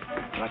that?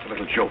 That's a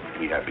little joke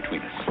we have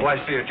between us. Oh, I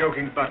see. A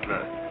joking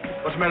butler.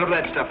 What's the matter with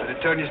that stuff? Did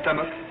it turn your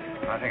stomach?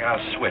 I think I'll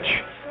switch.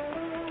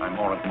 I'm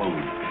more at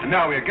mood. And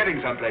now we're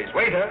getting someplace.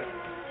 Waiter.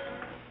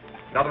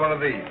 Another one of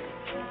these.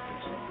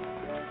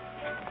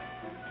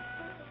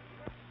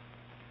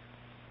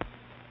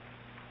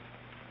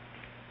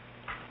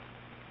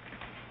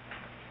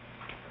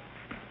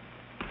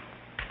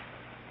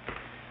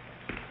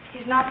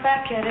 He's not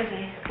back yet, is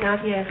he?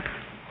 Not yet.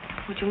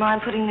 Would you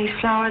mind putting these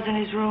flowers in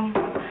his room?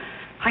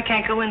 I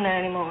can't go in there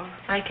anymore.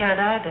 I can't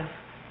either.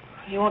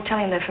 You won't tell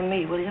him they're from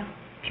me, will you?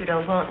 If you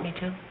don't want me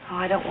to. Oh,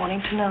 I don't want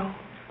him to know.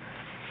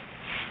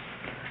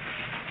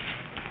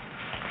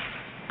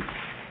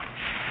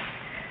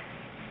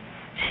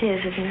 It's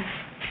his, isn't it?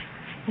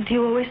 Do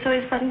you always sew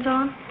his buttons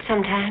on?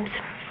 Sometimes.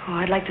 Oh,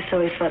 I'd like to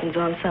sew his buttons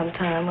on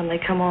sometime when they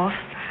come off.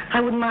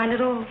 I wouldn't mind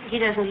at all. He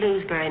doesn't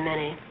lose very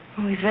many.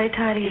 Oh, he's very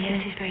tidy, isn't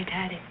Yes, he? he's very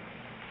tidy.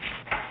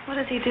 What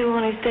does he do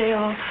on his day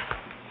off?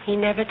 He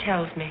never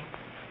tells me.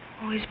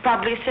 Oh, he's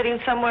probably sitting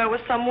somewhere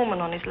with some woman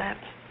on his lap.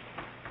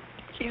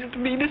 He's the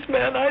meanest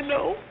man I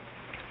know.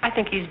 I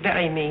think he's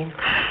very mean.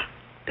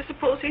 I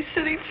suppose he's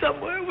sitting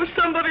somewhere with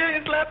somebody on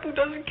his lap who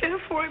doesn't care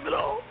for him at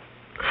all.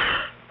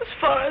 As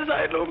far as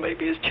I know,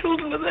 maybe his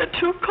children are there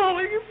too,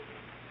 calling him.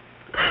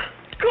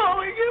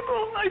 calling him.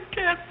 Oh, I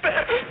can't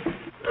bear it.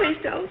 Please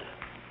don't.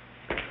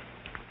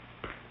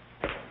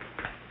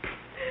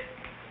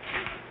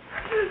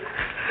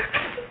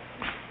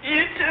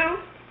 You too?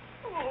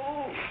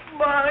 Oh,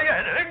 Molly,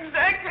 I know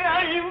exactly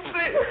how you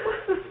feel.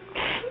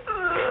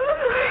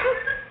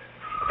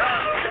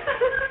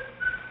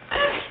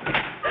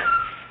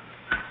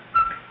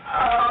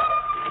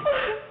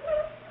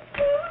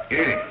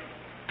 Here.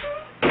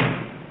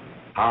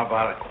 How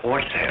about a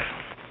quartet?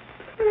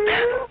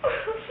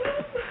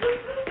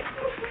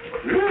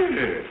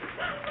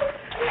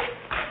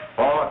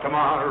 For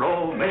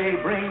tomorrow may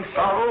bring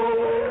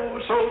sorrow,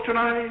 so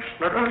tonight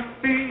let us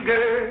be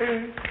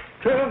gay.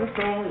 Tell the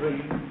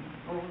story.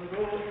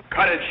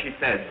 Courage, she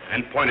said,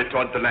 and pointed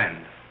toward the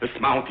land. This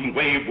mounting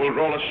wave will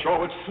roll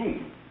ashoreward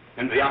soon.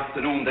 In the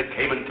afternoon they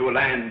came into a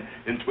land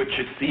into which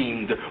it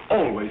seemed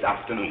always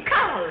afternoon.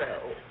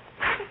 Carole.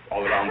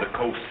 All around the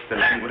coast the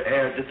languid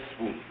air did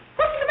swoon.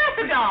 What's the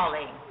matter,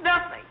 darling?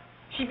 Nothing.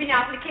 She's been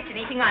out in the kitchen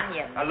eating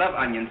onions. I love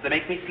onions. They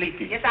make me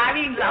sleepy. Yes,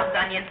 Irene loves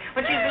onions.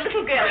 When she was a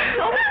little girl, she was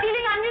always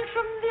stealing onions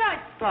from the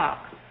icebox.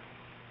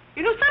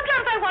 You know,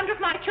 sometimes I wonder if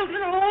my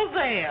children are all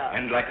there.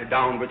 And like a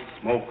downward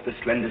smoke, the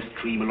slender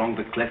stream along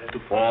the cleft to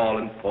fall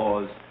and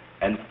pause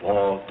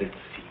did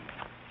seem.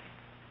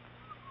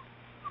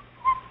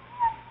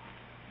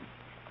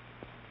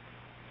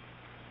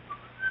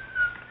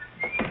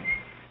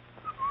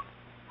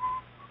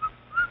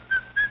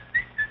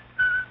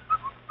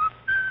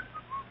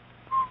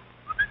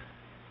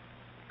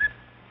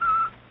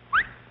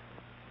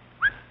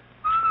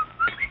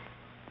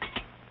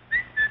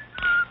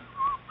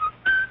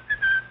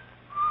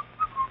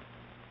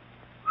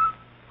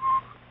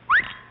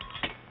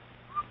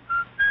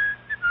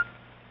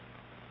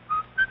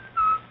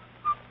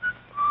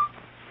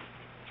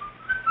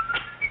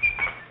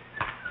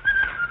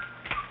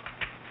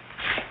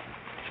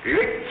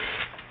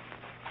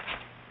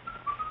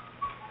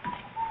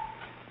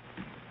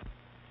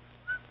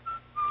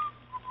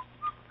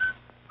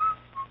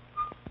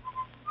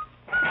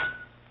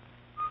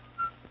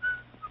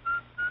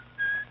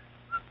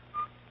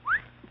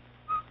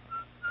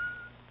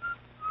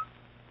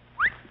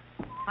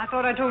 I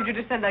thought I told you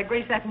to send that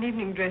gray satin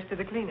evening dress to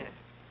the cleaner.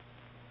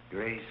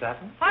 Gray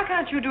satin? Why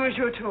can't you do as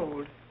you're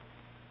told?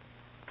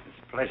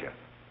 It's a pleasure.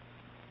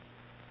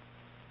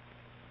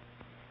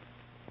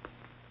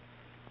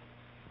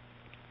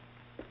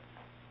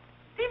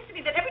 Seems to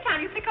me that every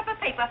time you pick up a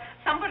paper,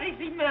 somebody's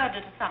been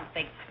murdered or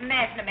something.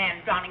 Imagine a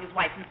man drowning his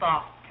wife in the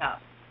bathtub.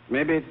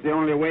 Maybe it's the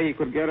only way he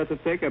could get her to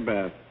take a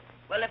bath.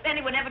 Well, if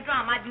anyone ever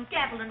drowned my blue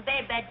cattle in a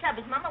very bad tub,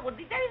 his mama would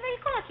be very, very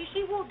cautious.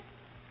 She would.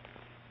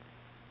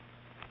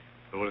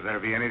 Will there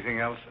be anything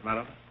else,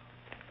 madam?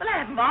 Well, I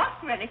haven't asked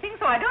for anything,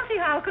 so I don't see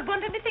how I could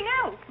want anything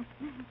else.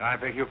 I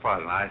beg your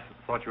pardon. I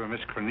thought you were Miss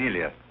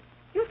Cornelia.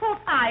 You thought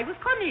I was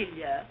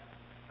Cornelia?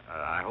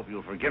 I hope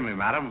you'll forgive me,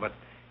 madam, but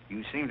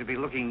you seem to be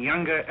looking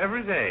younger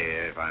every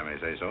day, if I may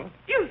say so.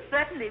 You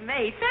certainly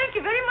may. Thank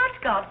you very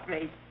much,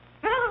 Godfrey.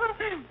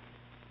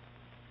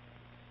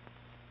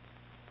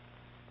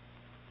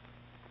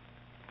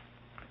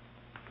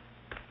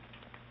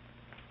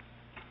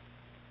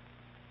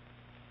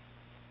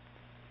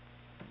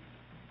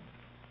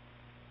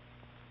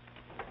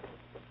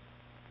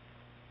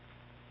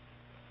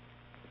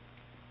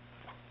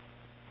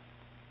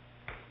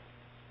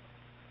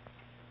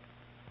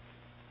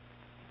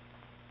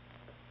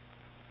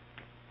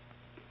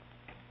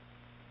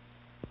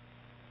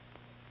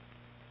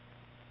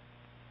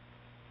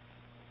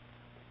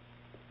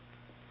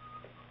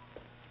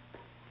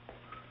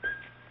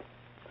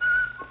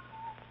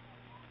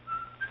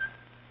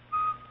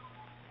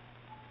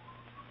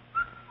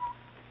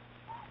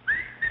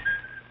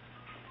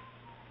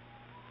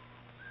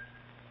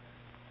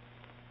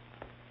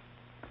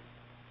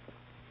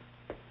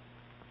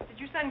 Did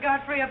you send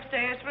Godfrey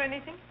upstairs for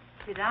anything?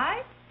 Did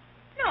I?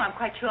 No, I'm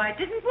quite sure I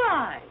didn't.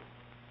 Why?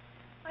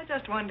 I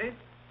just wondered.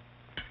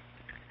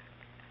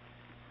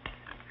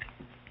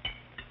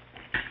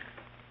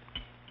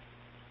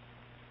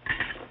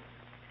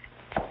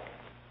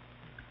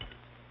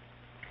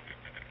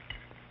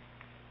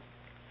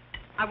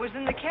 I was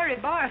in the Carrie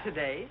bar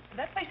today.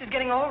 That place is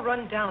getting all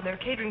run down. They're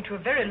catering to a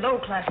very low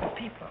class of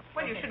people.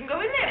 Well, you shouldn't go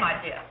in there, my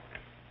dear.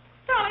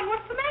 Darling,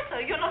 what's the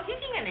matter? You're not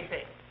eating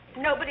anything.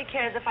 Nobody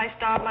cares if I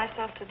starve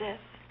myself to death.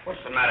 What's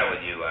the matter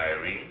with you,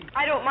 Irene?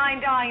 I don't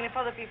mind dying if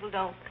other people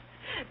don't.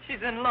 She's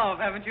in love,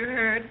 haven't you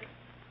heard?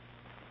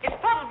 It's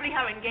probably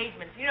her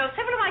engagement. You know,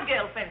 several of my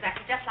girlfriends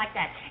acted just like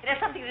that. It has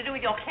something to do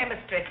with your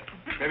chemistry.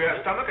 Maybe her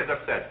stomach is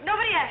upset.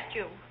 Nobody asked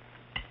you.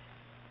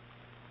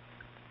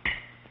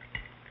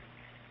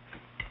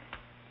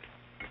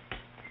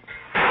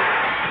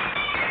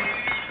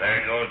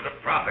 There goes the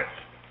profits.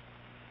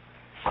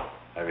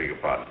 I beg your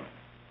pardon.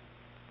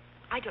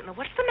 I don't know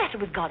what's the matter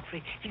with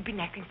Godfrey. He's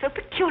been acting so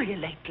peculiar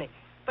lately.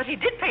 But he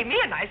did pay me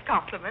a nice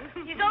compliment.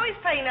 He's always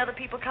paying other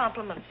people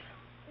compliments.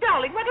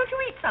 Darling, why don't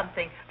you eat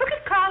something? Look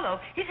at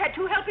Carlo. He's had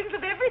 2 helpings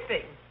of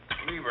everything.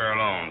 Leave her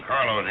alone.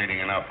 Carlo's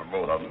eating enough for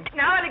both of them.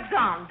 Now,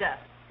 Alexander.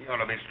 You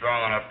ought to be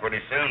strong enough pretty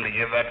soon to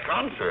give that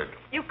concert.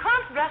 You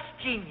can't Russ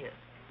genius.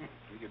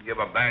 We could give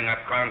a bang-up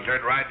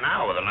concert right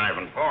now with a knife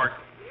and fork.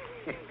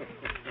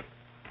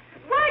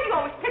 Why do you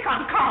always pick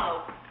on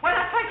Carole? Why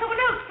not try someone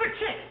else for a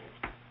change?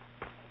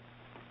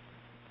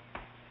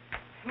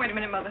 Wait a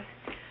minute, Mother.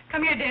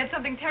 Come here, Dad.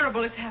 Something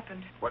terrible has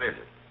happened. What is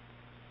it?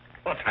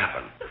 What's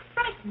happened? You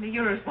frighten me.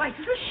 You're as white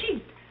as a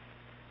sheet.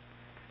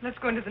 Let's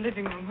go into the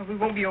living room where we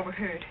won't be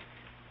overheard.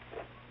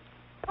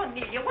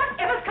 Cornelia,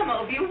 whatever's come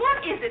over you?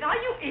 What is it? Are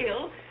you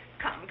ill?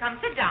 Come,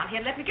 sit down here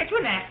and let me get you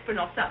an aspirin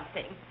or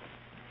something.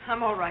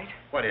 I'm all right.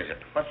 What is it?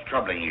 What's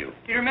troubling you?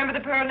 Do you remember the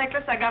pearl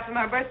necklace I got for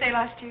my birthday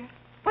last year?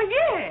 Well,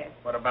 yes.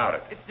 What about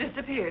it? It's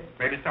disappeared.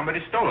 Maybe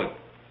somebody stole it.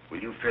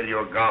 Will you fill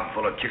your gob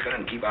full of chicken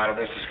and keep out of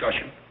this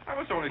discussion? I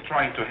was only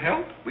trying to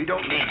help. We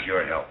don't need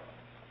your help.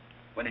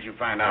 When did you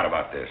find out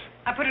about this?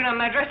 I put it on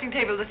my dressing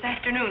table this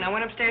afternoon. I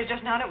went upstairs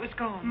just now and it was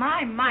gone.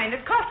 My mind,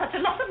 it cost such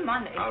a lot of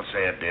money. I'll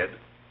say it did.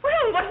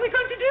 Well, what are we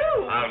going to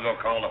do? I'll go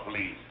call the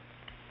police.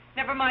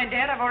 Never mind,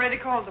 Dad. I've already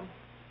called them.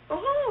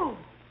 Oh.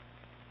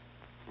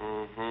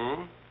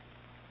 Mm-hmm.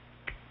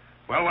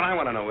 Well, what I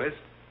want to know is,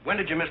 when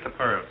did you miss the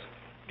pearls?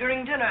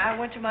 During dinner, I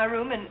went to my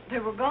room and they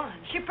were gone.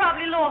 She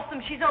probably lost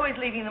them. She's always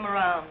leaving them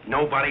around.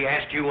 Nobody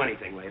asked you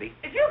anything, lady.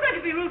 If you're going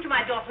to be rude to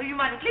my daughter, you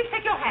might at least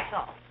take your hat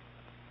off.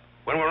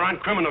 When we're on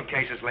criminal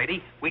cases,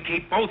 lady, we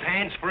keep both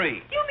hands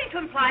free. You mean to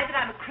imply that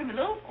I'm a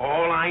criminal?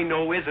 All I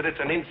know is that it's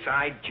an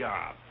inside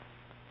job.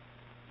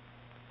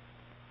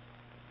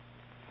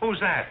 Who's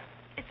that?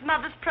 It's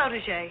Mother's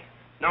protege.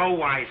 No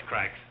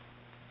wisecracks.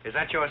 Is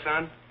that your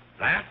son?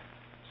 That?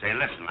 Say,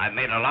 listen, I've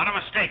made a lot of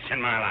mistakes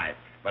in my life,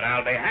 but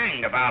I'll be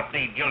hanged if I'll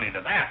plead guilty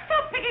to that.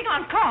 Stop picking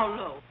on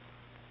Carole.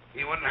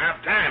 He wouldn't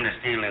have time to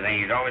steal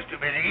anything. He's always too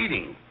busy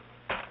eating.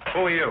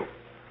 Who are you?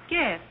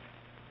 Yes.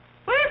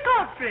 Where's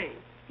Godfrey?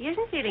 He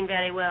isn't feeling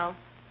very well.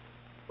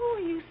 Who are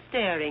you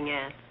staring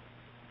at?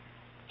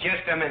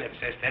 Just a minute,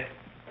 sister.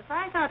 If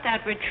I thought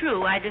that were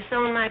true, I'd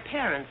disown my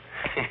parents.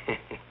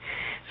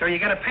 So you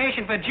got a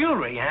passion for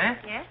jewelry, huh?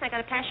 Yes, I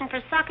got a passion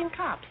for socking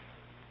cops.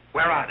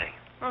 Where are they?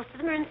 Most of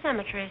them are in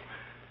cemeteries.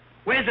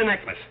 Where's the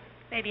necklace?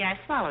 Maybe I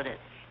swallowed it.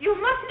 You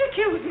mustn't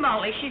accuse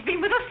Molly. She's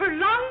been with us for a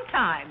long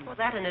time. Well,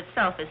 that in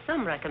itself is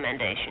some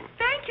recommendation.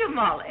 Thank you,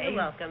 Molly. You're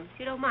welcome. If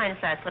you don't mind,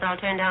 if that's what, I'll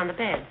turn down the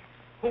bed.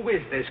 Who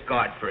is this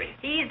Godfrey?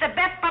 He's the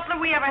best butler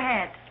we ever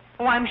had.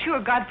 Oh, I'm sure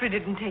Godfrey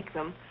didn't take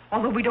them,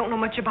 although we don't know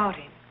much about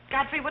him.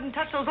 Godfrey wouldn't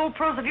touch those old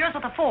pearls of yours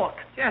with a fork.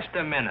 Just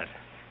a minute.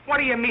 What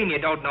do you mean you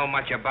don't know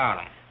much about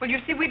him? Well, you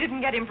see, we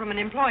didn't get him from an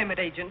employment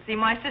agency.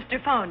 My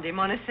sister found him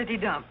on a city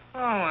dump. Oh,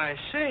 I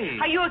see.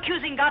 Are you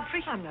accusing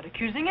Godfrey? I'm not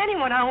accusing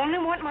anyone. I only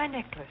want my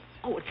necklace.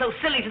 Oh, it's so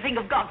silly to think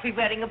of Godfrey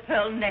wearing a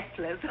pearl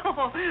necklace.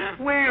 Oh.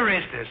 Where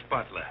is this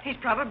butler? He's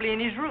probably in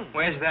his room.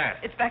 Where's that?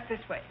 It's back this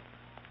way.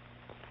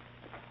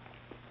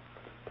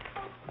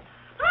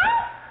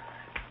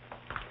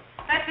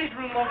 That's his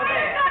room over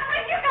there.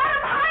 Godfrey, you got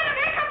him behind him.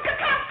 Here comes the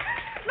cop.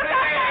 Look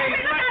out,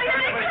 Godfrey. Look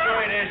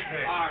out. Here they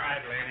come. All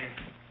right, lady.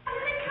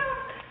 Here they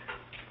come.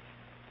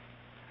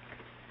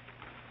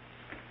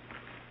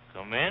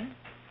 Come in.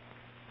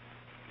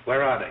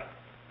 Where are they?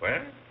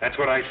 Where? That's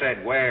what I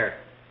said. Where?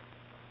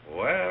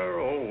 Where,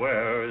 oh,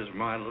 where is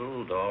my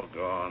little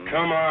doggone?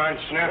 Come on,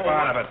 snap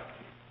out of it.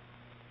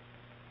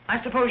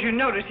 I suppose you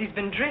notice he's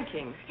been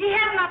drinking. He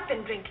has not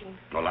been drinking.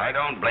 Well, I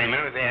don't blame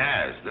him if he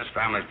has. This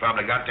family's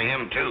probably got to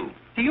him, too.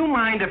 Do you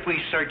mind if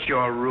we search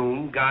your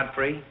room,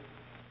 Godfrey?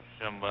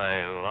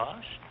 Somebody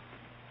lost?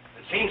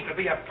 There seems to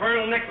be a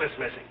pearl necklace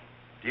missing.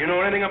 Do you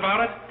know anything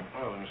about it?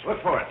 Oh, let's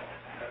look for it.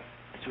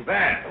 Too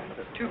bad.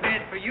 Too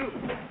bad for you.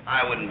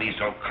 I wouldn't be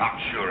so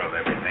cocksure of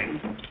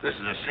everything. This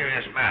is a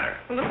serious matter.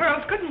 Well, the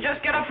pearls couldn't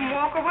just get up and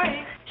walk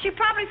away. She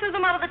probably threw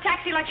them out of the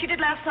taxi like she did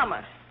last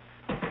summer.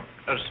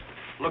 Let's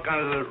look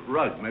under the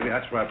rug. Maybe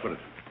that's where I put it.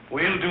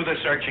 We'll do the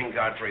searching,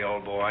 Godfrey,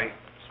 old boy.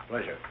 It's a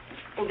pleasure.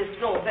 Oh, this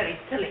is all very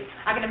silly.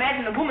 I can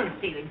imagine a woman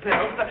stealing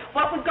pearls, but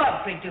what would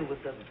Godfrey do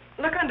with them?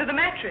 Look under the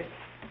mattress.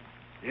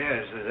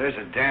 Yes, there's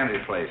a dandy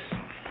place.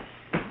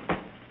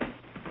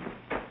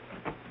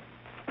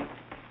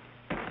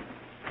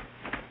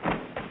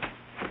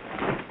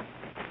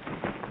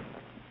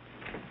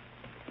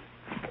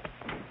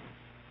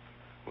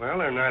 Well,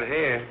 they're not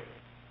here.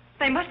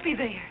 They must be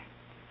there.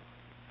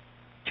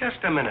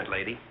 Just a minute,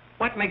 lady.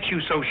 What makes you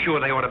so sure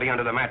they ought to be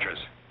under the mattress?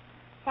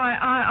 Why,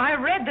 I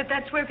read that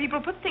that's where people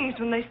put things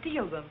when they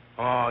steal them.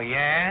 Oh,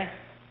 yeah?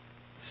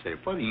 Say,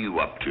 what are you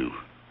up to?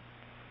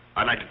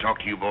 I'd like to talk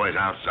to you boys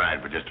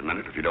outside for just a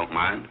minute, if you don't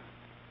mind.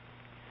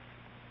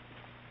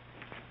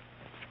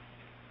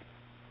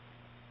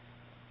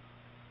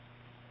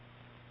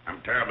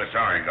 I'm terribly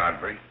sorry,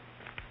 Godfrey.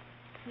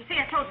 You see,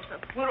 I told you so.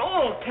 We're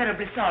all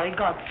terribly sorry,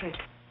 Godfrey.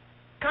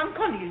 Come,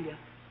 Cornelia.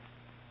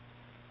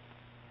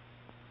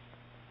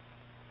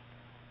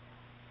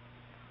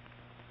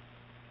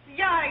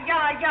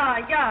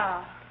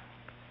 Yeah.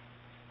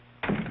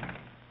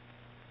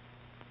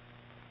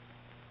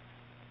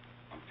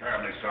 I'm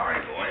terribly sorry,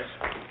 boys.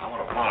 I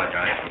want to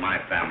apologize to my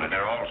family.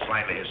 They're all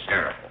slightly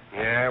hysterical.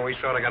 Yeah, we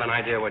sort of got an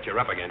idea what you're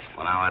up against.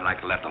 Well, now I'd like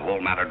to let the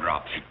whole matter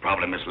drop. She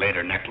probably mislaid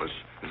her necklace.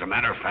 As a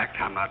matter of fact,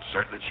 I'm not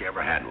certain that she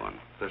ever had one.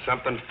 There's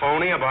something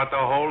phony about the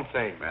whole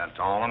thing. That's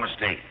all a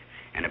mistake.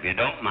 And if you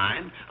don't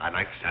mind, I'd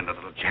like to send a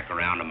little check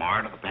around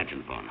tomorrow to the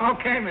pension fund.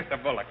 Okay,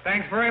 Mr. Bullock.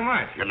 Thanks very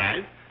much. Good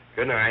night.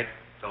 Good night.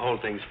 The whole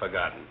thing's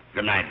forgotten.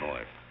 Good night,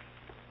 boys.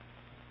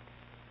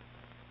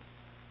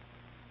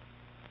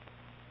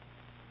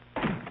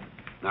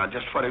 Now,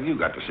 just what have you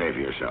got to say for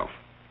yourself?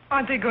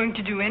 Aren't they going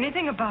to do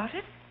anything about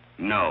it?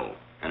 No.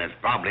 And it's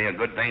probably a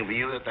good thing for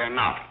you that they're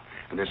not.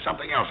 And there's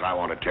something else I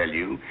want to tell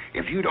you.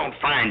 If you don't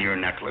find your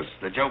necklace,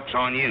 the joke's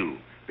on you,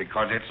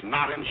 because it's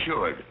not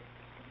insured.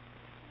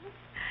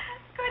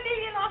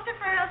 Cornelia lost her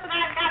pearls and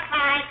I've got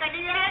mine.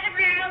 Cornelia has her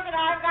pearls and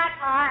I've got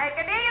mine.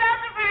 Cornelia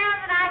lost her pearls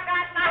and I've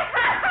got mine.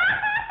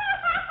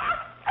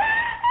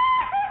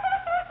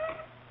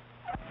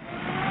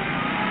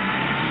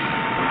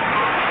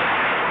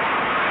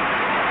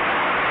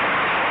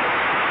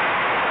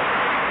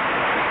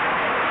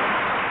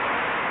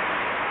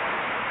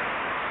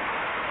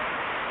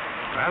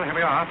 Well, here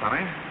we are,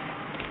 Tommy.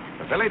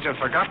 The Village of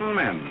Forgotten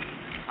Men.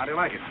 How do you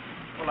like it?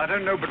 Well, I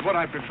don't know but what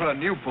I prefer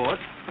Newport.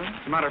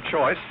 It's a matter of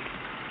choice.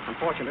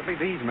 Unfortunately,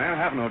 these men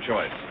have no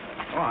choice.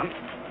 Go on.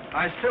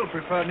 I still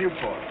prefer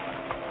Newport.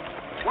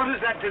 What is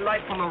that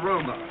delightful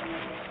aroma?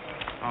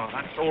 Oh,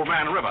 that's Old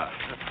Man River.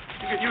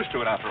 You get used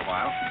to it after a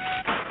while.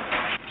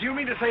 Do you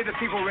mean to say that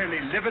people really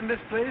live in this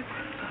place?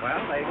 Well,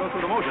 they go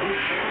through the motions.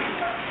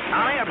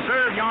 Tommy,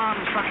 observe yon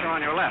structure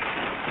on your left.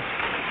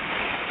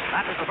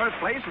 That is the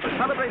birthplace of the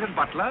celebrated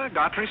butler,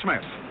 Godfrey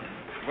Smith.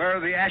 Where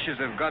are the ashes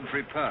of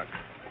Godfrey Park?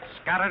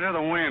 Scattered to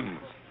the winds.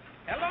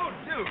 Hello,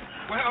 Duke.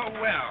 Well,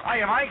 well.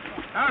 Hiya, Mike.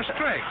 How's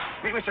tricks?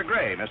 Meet Mr.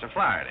 Gray, Mr.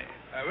 Flaherty.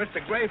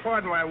 Mr. Gray,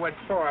 pardon my what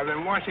for. I've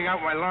been washing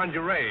out my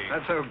lingerie.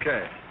 That's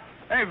okay.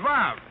 Hey,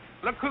 Bob,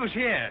 look who's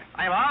here.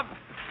 Hi, Bob.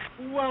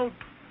 Well,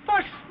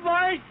 bust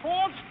my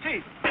false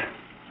teeth.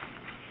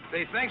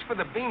 Say, thanks for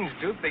the beans,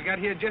 Duke. They got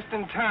here just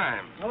in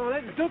time. Oh,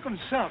 that's Duke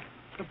himself.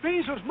 The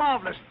beans was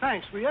marvelous,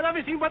 thanks. We had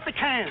everything but the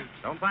cans.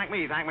 Don't thank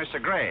me, thank Mr.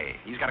 Gray.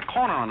 He's got a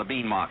corner on the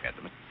bean market.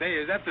 Say,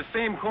 is that the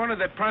same corner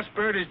that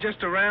Prosperity is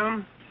just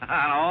around?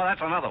 No,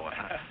 that's another one.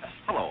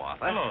 Hello,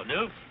 Arthur. Hello,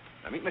 Duke.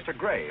 Meet Mr.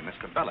 Gray,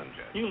 Mr.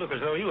 Bellinger. You look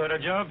as though you had a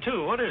job,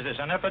 too. What is this,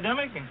 an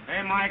epidemic?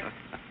 Hey, Mike,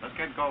 let's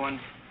get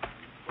going.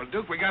 Well,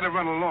 Duke, we got to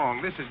run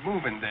along. This is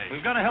moving day.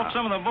 We've got to help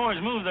some of the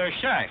boys move their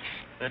shacks.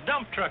 The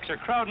dump trucks are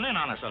crowding in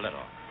on us a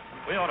little.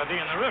 We ought to be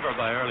in the river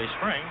by early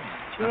spring.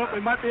 Sure,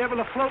 we might be able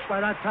to float by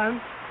that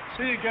time.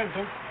 See you again,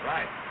 Duke.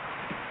 Right.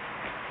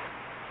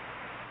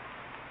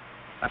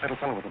 That little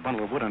fellow with the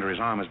bundle of wood under his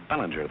arm is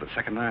Bellinger of the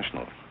Second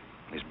National.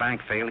 His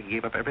bank failed. He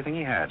gave up everything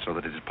he had so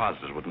that his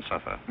depositors wouldn't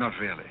suffer. Not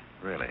really.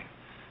 Really.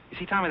 You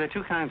see, Tommy, there are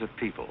two kinds of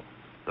people.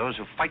 Those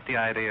who fight the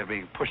idea of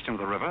being pushed into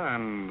the river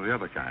and the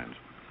other kinds.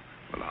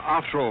 Well,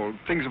 after all,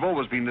 things have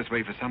always been this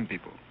way for some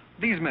people.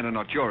 These men are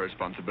not your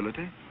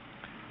responsibility.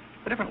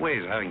 They're different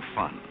ways of having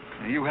fun.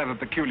 You have a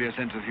peculiar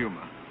sense of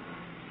humor.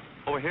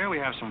 Over here we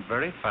have some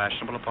very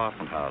fashionable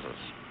apartment houses.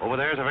 Over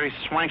there is a very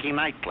swanky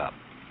nightclub.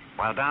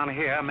 While down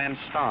here, men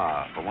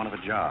starve for want of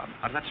a job.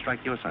 How does that strike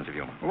your sense of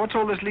humor? Well, what's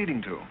all this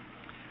leading to?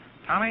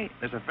 Tommy,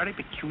 there's a very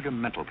peculiar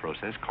mental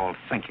process called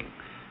thinking.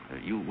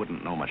 You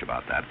wouldn't know much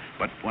about that.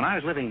 But when I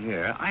was living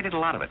here, I did a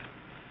lot of it.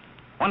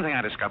 One thing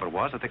I discovered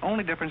was that the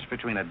only difference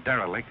between a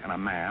derelict and a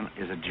man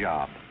is a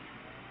job.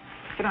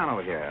 Sit down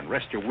over here and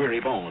rest your weary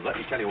bones. Let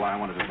me tell you why I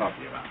wanted to talk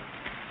to you about it.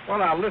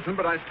 Well, I'll listen,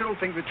 but I still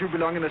think that you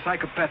belong in the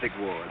psychopathic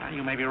ward. Well,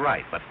 you may be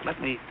right, but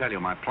let me tell you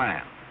my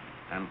plan.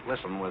 And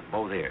listen with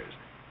both ears.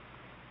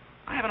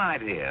 I have an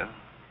idea.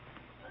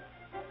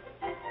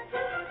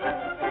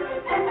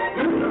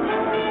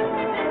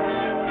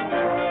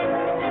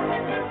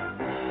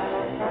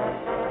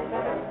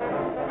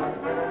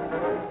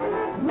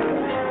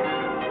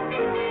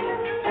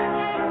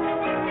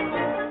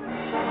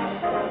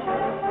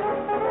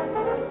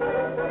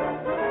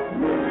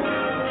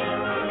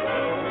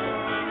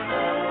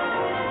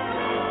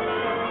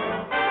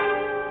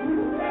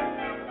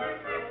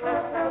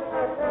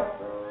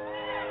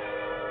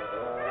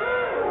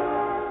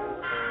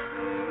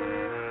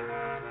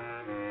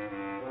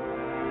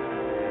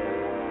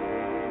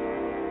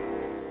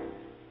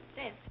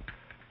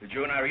 Did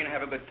you and Irene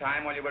have a good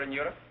time while you were in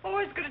Europe? Oh,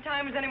 as good a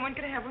time as anyone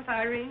could have with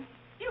Irene.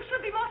 You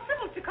should be more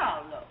civil to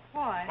Carlo.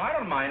 Why? I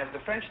don't mind. As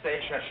the French say,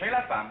 cherchez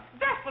la femme.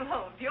 That will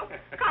hold you.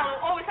 Carlo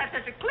always had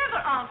such a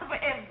clever answer for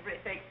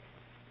everything.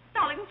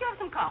 Darling, would you have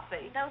some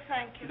coffee? No,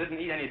 thank You you. didn't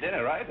eat any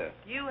dinner either.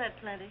 You had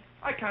plenty.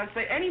 I can't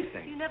say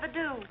anything. You never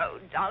do. Oh,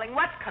 darling,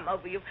 what's come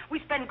over you?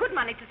 We spend good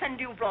money to send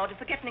you abroad to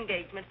forget an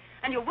engagement,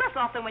 and you're worse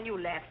off than when you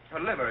left.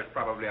 Her liver is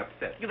probably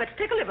upset. You better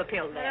take a liver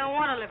pill then. I don't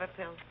want a liver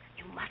pill.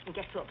 You mustn't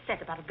get so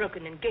upset about a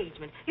broken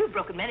engagement. You've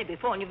broken many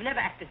before, and you've never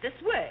acted this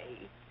way.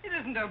 It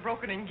isn't a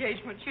broken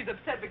engagement. She's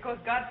upset because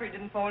Godfrey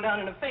didn't fall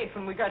down in a faint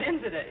when we got in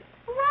today.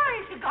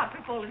 Why should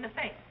Godfrey fall in a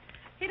faint?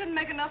 He didn't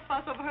make enough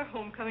fuss over her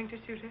homecoming to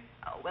suit her.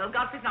 Oh, well,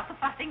 Godfrey's not the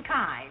fussing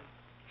kind.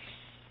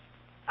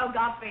 Oh,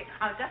 Godfrey,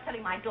 I was just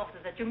telling my daughters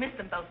that you missed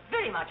them both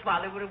very much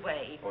while they were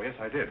away. Oh, yes,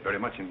 I did. Very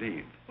much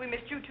indeed. We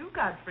missed you too,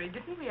 Godfrey,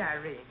 didn't we,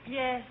 Irene?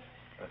 Yes.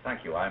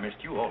 Thank you. I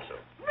missed you also.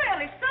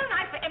 Really, it's so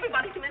nice for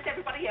everybody to miss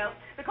everybody else,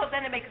 because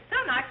then it makes it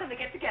so nice when they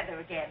get together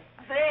again.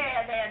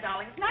 There,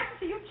 darling. It's nice to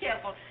see you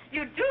cheerful.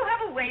 You do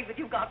have a way with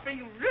you, Godfrey.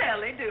 You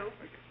really do.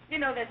 You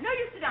know, there's no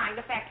use denying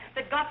the fact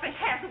that Godfrey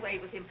has a way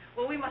with him.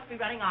 Well, we must be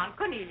running on.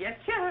 Cornelia,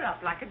 cheer her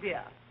up like a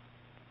dear.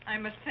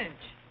 I'm a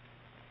cinch.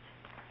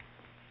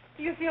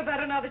 Do you feel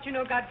better now that you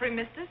know Godfrey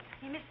missed us?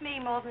 He missed me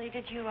more than he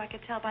did you. I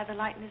could tell by the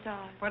light in his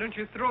eyes. Why don't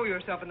you throw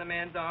yourself in the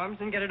man's arms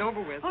and get it over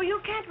with? Oh,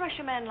 you can't rush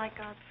a man like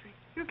Godfrey.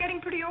 You're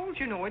getting pretty old,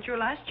 you know. It's your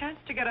last chance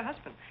to get a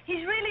husband.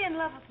 He's really in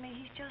love with me.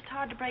 He's just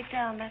hard to break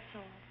down, that's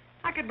all.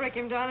 I could break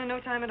him down in no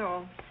time at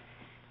all.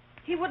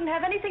 He wouldn't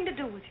have anything to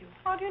do with you.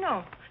 How do you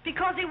know?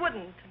 Because he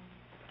wouldn't.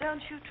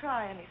 Don't you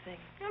try anything.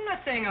 I'm not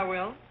saying I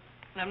will,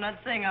 and I'm not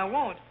saying I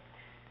won't.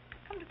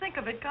 Come to think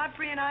of it,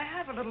 Godfrey and I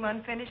have a little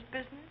unfinished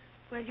business.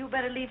 Well, you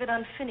better leave it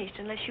unfinished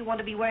unless you want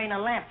to be wearing a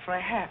lamp for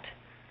a hat.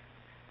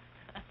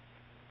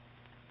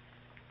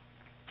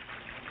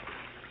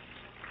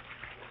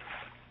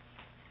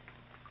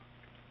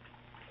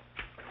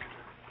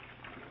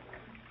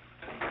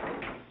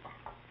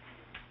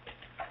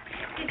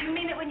 Did you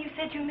mean it when you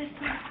said you missed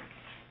me?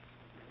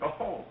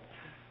 Oh,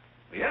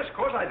 yes, of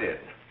course I did.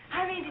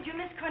 Irene, did you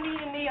miss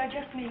Cornelia and me or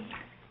just me?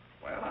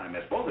 Well, I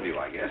missed both of you,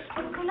 I guess.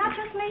 Oh, not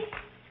just me?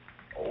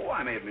 Oh,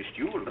 I may have missed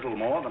you a little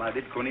more than I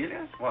did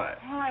Cornelia. Why?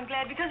 Oh, I'm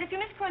glad, because if you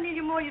miss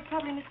Cornelia more, you'd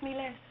probably miss me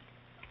less.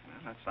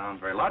 Well, that sounds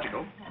very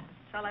logical.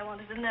 That's all I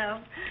wanted to know.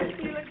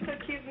 You look so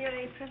cute in your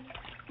apron.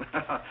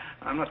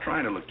 I'm not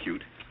trying to look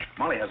cute.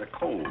 Molly has a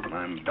cold, and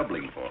I'm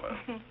doubling for her.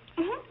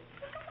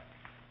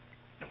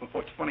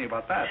 What's funny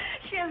about that?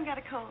 She hasn't got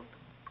a cold.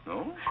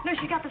 No? No,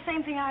 she got the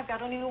same thing I've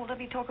got, only you won't let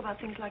me talk about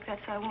things like that,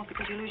 so I won't,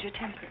 because you lose your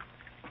temper.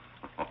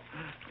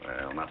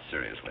 Well, not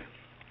seriously.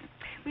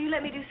 Will you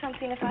let me do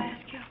something if I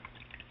ask you?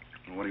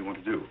 What do you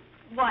want to do?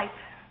 Wife.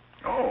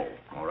 Oh,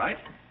 all right.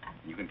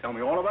 You can tell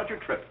me all about your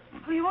trip.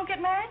 Oh, you won't get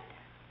married?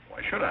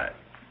 Why should I?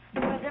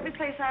 Because every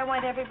place I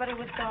went, everybody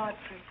was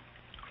Godfrey.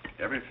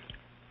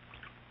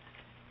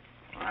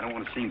 I don't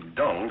want to seem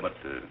dull, but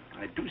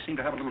I do seem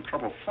to have a little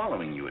trouble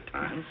following you at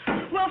times.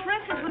 Well, for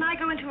instance, when I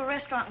go into a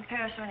restaurant in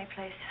Paris or any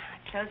place,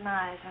 I'd close my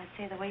eyes and I'd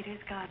say the waiter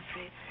is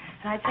Godfrey.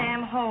 And I'd say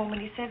I'm home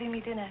and he's serving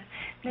me dinner.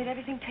 Made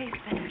everything taste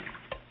better.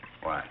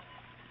 Why?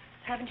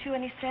 Haven't you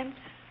any sense?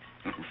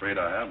 I'm afraid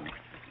I haven't.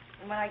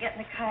 And when I get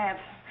in the cab,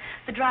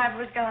 the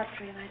driver was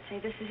Godfrey, and I'd say,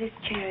 this is his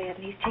chariot,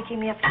 and he's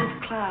taking me up through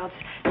the clouds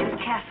to his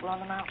castle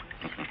on the mountains.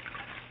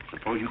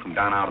 Suppose you come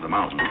down out of the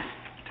mountains.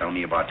 Tell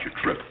me about your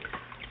trip.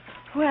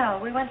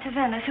 Well, we went to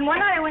Venice, and one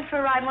night I went for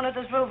a ride in one of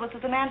those rowboats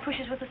that the man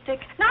pushes with a stick.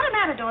 Not a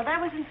matador,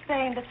 that was in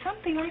Spain, but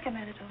something like a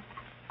matador.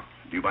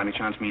 Do you by any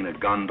chance mean a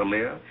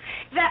gondolier?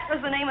 That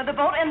was the name of the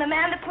boat, and the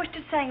man that pushed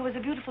it sang. It was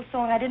a beautiful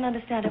song. I didn't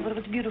understand it, but it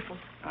was beautiful.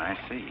 I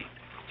see.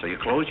 So you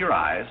closed your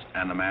eyes,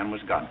 and the man was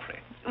Godfrey.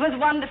 It was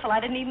wonderful.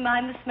 I didn't even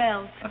mind the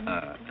smells.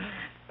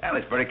 Well,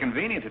 it's very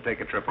convenient to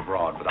take a trip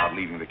abroad without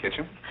leaving the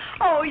kitchen.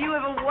 Oh, you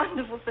have a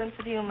wonderful sense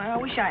of humor. I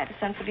wish I had a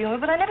sense of humor,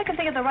 but I never can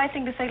think of the right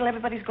thing to say till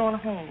everybody's going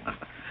home.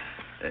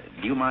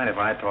 Do you mind if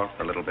I talk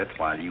a little bit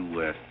while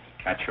you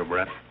catch your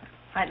breath?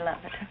 I'd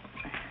love it.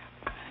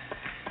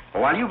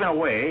 Well, while you've been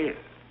away,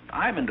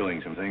 I've been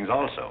doing some things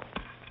also.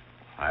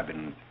 I've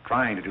been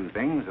trying to do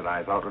things that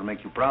I thought would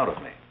make you proud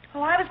of me.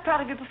 Oh, I was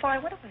proud of you before I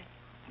went away.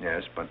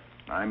 Yes, but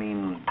I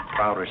mean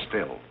prouder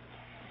still.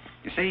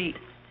 You see,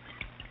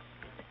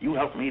 you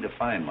helped me to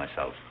find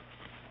myself,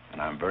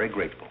 and I'm very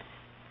grateful.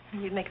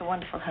 You'd make a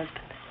wonderful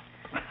husband.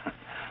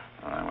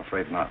 I'm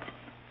afraid not.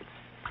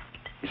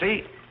 You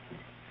see,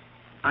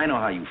 I know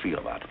how you feel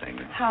about things.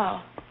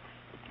 How?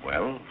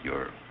 Well,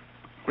 you're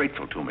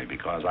grateful to me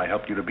because I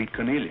helped you to beat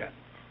Cornelia.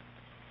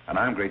 And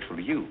I'm grateful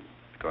to you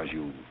because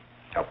you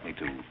helped me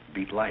to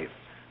beat life.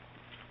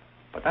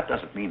 But that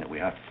doesn't mean that we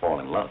have to fall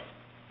in love.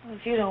 Well,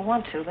 if you don't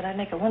want to, but I'd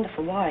make a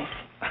wonderful wife.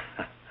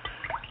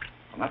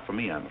 Well, not for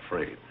me, I'm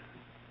afraid.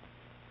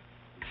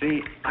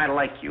 See, I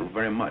like you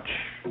very much.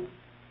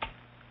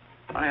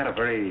 I had a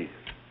very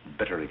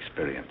bitter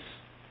experience.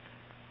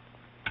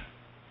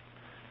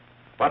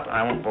 But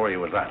I won't bore you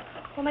with that.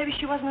 Well, maybe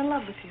she wasn't in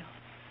love with you.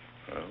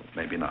 Well,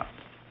 maybe not.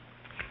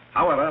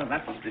 However,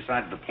 that's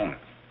beside the point.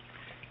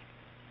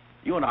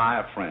 You and I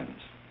are friends.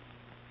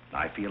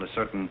 I feel a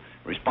certain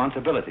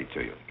responsibility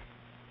to you.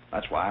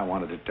 That's why I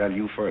wanted to tell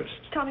you first.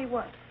 Tell me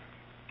what?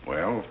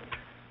 Well,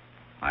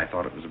 I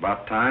thought it was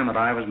about time that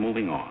I was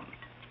moving on.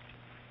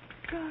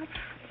 God.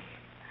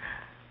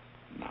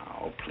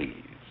 Now, please.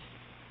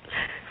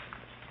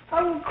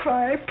 I won't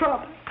cry, I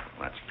promise.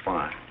 That's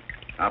fine.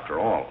 After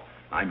all,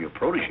 I'm your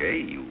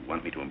protege. You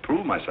want me to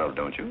improve myself,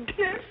 don't you?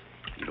 Yes.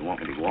 You don't want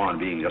me to go on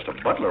being just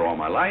a butler all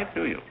my life,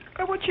 do you?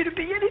 I want you to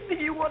be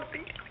anything you want to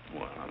be.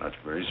 Well, that's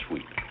very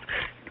sweet.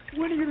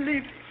 When are you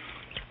leaving?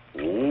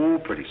 Oh,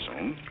 pretty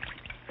soon.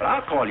 But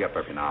I'll call you up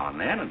every now and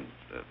then, and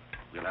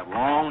we'll have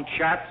long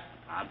chats.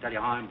 I'll tell you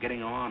how I'm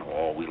getting on.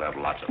 Oh, we'll have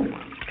lots of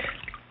fun.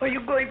 Are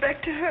you going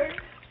back to her?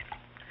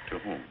 To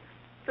whom?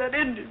 That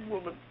Indian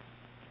woman.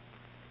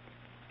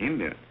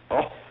 Indian?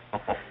 Oh.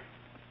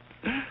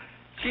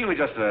 She was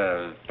just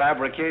a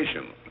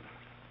fabrication.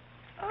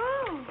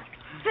 Oh,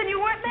 then you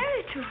weren't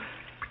married to her.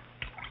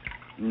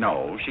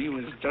 No, she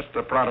was just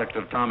a product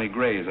of Tommy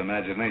Gray's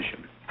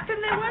imagination.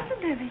 Then there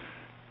wasn't any.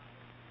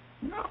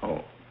 No.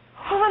 Oh,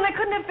 well, there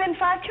couldn't have been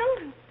 5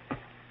 children.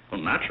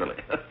 Well, naturally.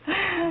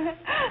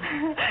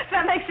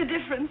 That makes a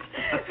difference.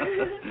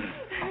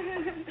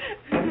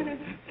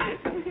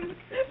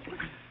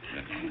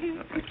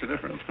 That makes a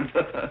difference.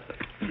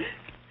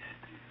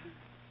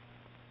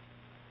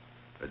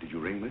 Did you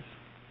ring, miss?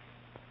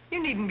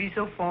 You needn't be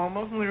so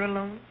formal when we're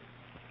alone.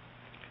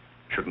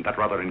 Shouldn't that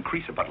rather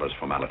increase a butler's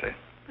formality?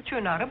 But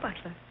you're not a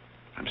butler.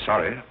 I'm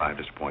sorry if I'm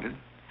disappointed.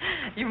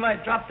 You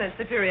might drop that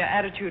superior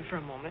attitude for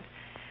a moment.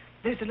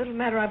 There's a little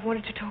matter I've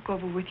wanted to talk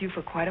over with you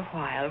for quite a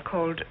while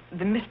called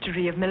The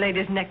Mystery of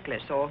Milady's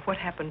Necklace, or What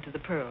Happened to the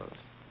Pearls.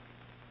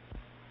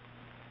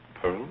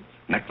 Pearls?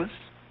 Necklace?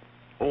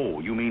 Oh,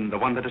 you mean the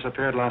one that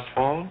disappeared last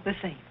fall? The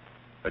same.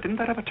 Didn't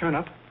that ever turn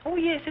up? Oh,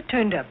 yes, it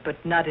turned up,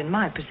 but not in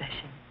my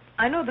possession.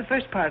 I know the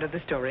first part of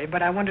the story,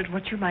 but I wondered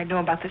what you might know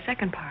about the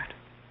second part.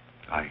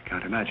 I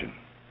can't imagine.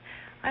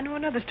 I know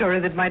another story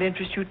that might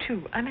interest you,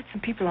 too. I met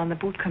some people on the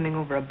boat coming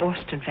over, a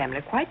Boston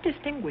family, quite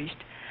distinguished.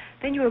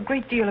 They knew a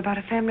great deal about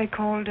a family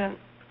called,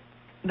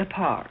 the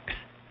Parks.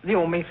 The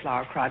old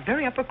Mayflower crowd.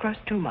 Very upper crust,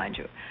 too, mind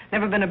you.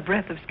 Never been a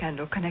breath of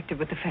scandal connected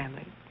with the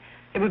family.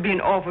 It would be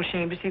an awful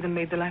shame to see them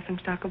made the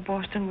laughingstock of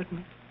Boston,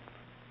 wouldn't it?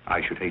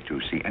 I should hate to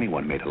see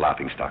anyone made a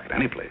laughingstock at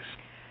any place.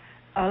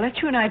 I'll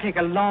let you and I take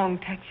a long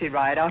taxi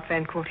ride out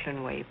Van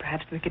Cortlandt way.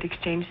 Perhaps we could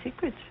exchange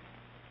secrets.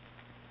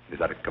 Is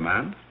that a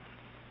command?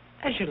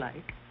 As you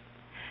like.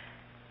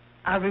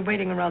 I'll be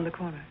waiting around the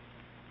corner.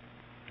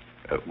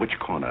 Which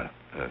corner?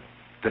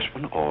 This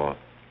one or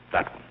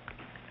that one?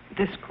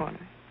 This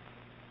corner.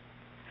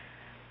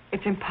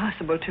 It's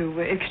impossible to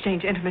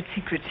exchange intimate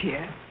secrets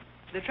here.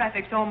 The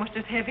traffic's almost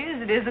as heavy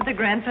as it is at the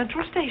Grand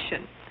Central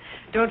Station.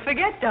 Don't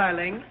forget,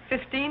 darling,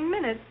 15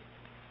 minutes.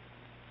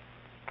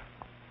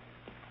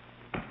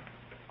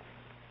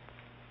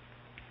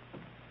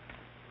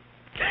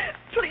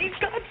 Please,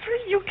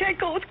 Godfrey, you can't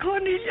go with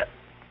Cornelia.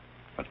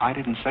 But I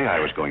didn't say I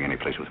was going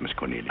anyplace with Miss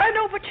Cornelia. I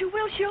know, but you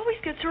will. She always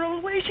gets her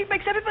own way. She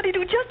makes everybody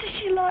do just as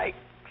she likes.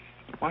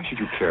 Why should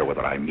you care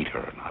whether I meet her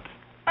or not?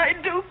 I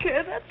do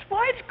care. That's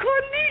why. It's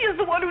Cornelia's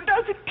the one who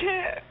doesn't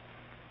care.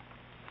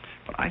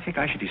 But I think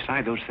I should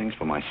decide those things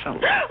for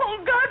myself. Oh,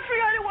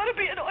 Godfrey, I don't want to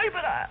be annoyed,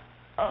 but I...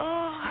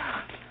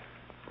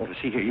 Oh,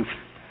 see here,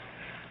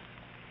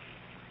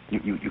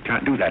 you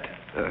can't do that.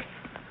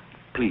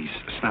 Please,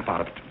 snap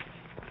out of it.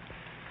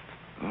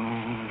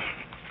 Oh,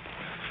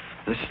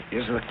 this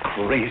is the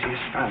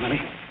craziest family.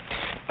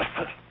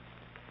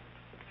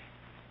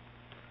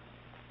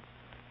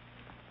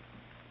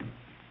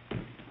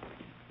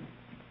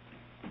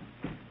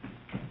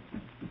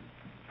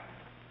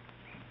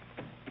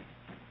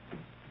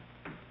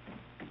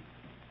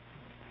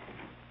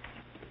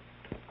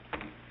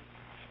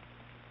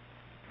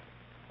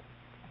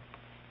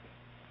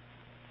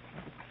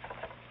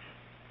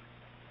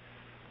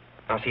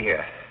 Now, see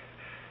here.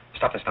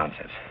 Stop this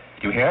nonsense.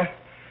 Do you hear?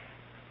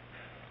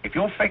 If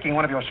you're faking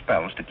one of your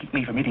spells to keep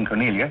me from meeting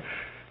Cornelia,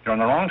 you're on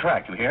the wrong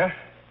track, you hear?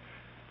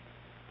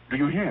 Do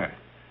you hear?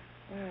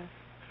 Yeah.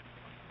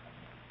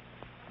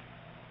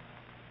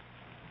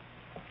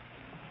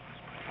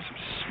 Some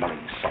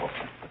smelling salt.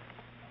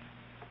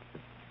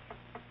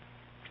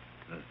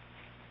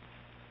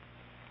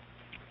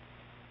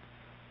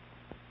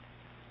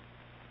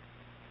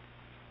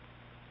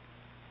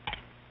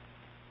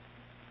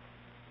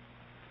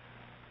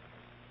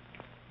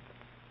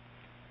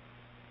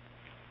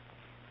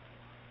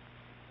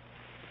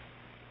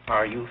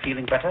 Are you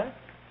feeling better?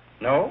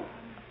 No?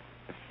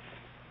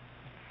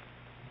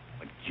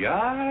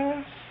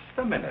 Just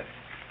a minute.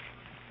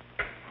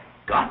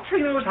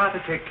 Godfrey knows how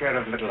to take care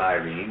of little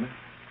Irene.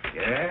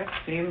 Yes,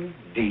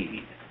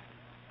 indeed.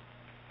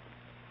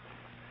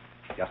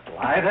 Just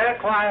lie there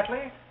quietly,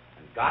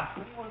 and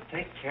Godfrey will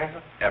take care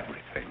of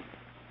everything.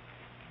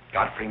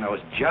 Godfrey knows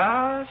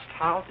just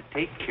how to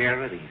take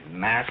care of these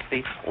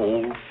nasty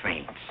old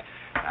faints.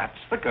 That's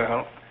the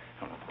girl.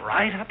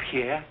 Right up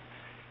here.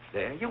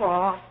 There you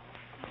are.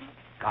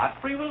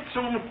 Godfrey will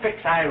soon fix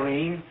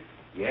Irene.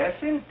 Yes,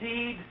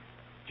 indeed.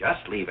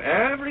 Just leave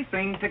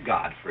everything to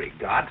Godfrey.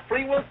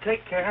 Godfrey will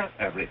take care of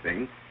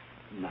everything.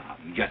 Now,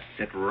 you just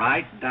sit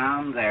right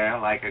down there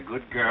like a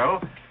good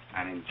girl,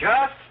 and in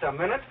just a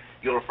minute,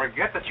 you'll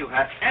forget that you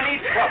had any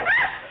trouble.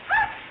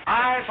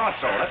 I thought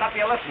so. Let that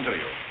be a lesson to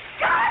you.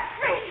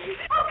 Godfrey!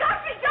 Oh,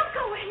 Godfrey, don't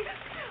go away.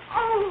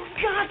 Oh,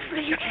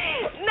 Godfrey.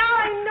 Now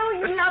I know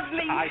you love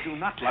me. I do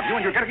not love you,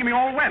 and you're getting me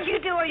all wet.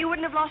 You do, or you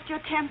wouldn't have lost your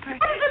temper.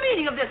 What is the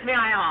meaning of this, may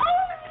I ask? Oh,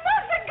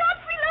 Mother,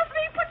 Godfrey loves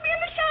me. Put me in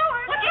the shower.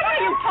 What are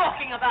you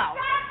talking about?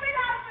 Godfrey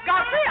loves me.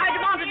 Godfrey, I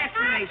demand an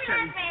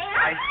explanation.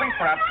 I think,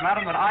 perhaps,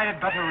 madam, that I had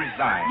better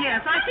resign.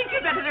 Yes, I think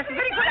you'd better. That's a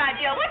very good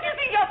idea. What do you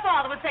think your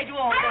father would say to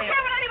all I this? don't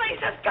care what anybody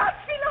says.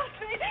 Godfrey loves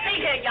me.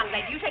 See here, young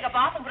lady. You take a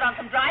bath and put on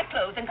some dry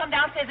clothes and come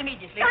downstairs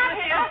immediately.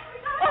 Godfrey loves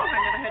me. Oh, I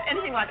never heard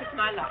anything like it in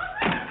my life.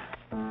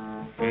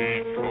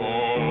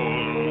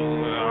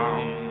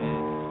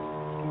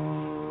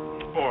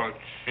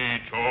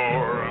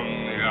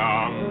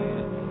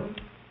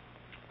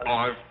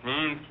 I've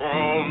been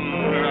told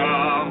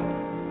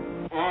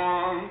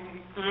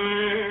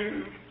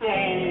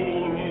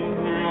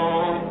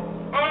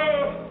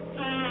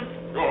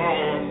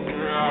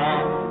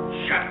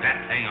Shut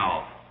that thing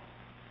off.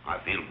 I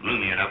feel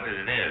gloomy enough as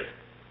it is.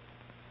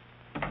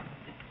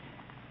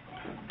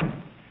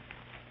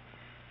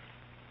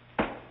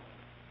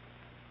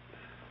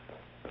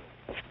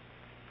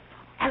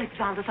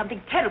 Alexander,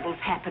 something terrible's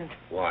happened.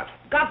 What?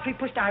 Godfrey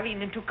pushed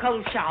Irene into a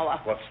cold shower.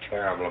 What's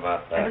terrible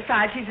about that? And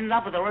besides, he's in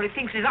love with her, or he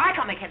thinks it is. I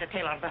can't make head or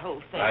tail out of the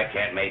whole thing. I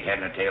can't make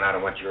head and tail out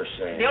of what you're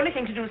saying. The only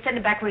thing to do is send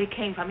him back where he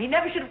came from. He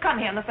never should have come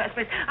here in the first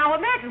place. Now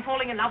imagine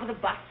falling in love with a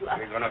butler.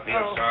 You're going to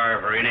feel sorry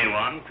for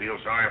anyone. Feel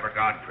sorry for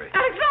Godfrey.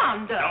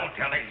 Alexander! Don't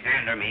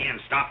Alexander me and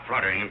stop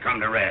fluttering and come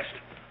to rest.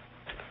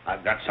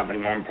 I've got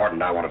something more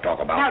important I want to talk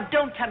about. Now,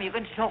 don't tell me you're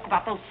going to talk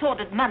about those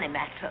sordid money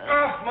matters.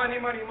 Oh, money.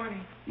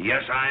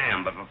 Yes, I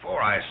am, but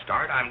before I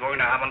start, I'm going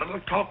to have a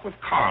little talk with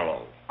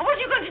Carole. What are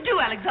you going to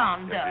do,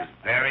 Alexander? This is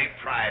very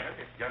private.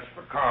 It's just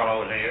for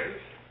Carlo's ears.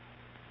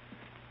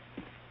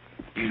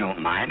 You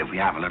don't mind if we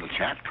have a little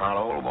chat,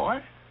 Carlo, old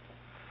boy?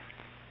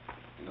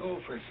 You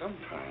know, for some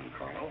time,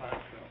 Carlo, I've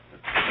felt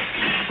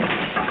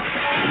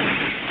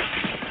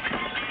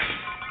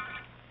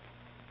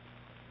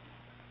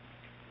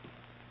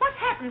What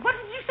happened? What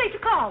did you say to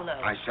Carlo?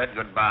 I said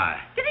goodbye.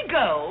 Did he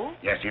go?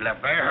 Yes, he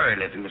left very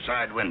hurriedly through the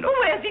side window. Well,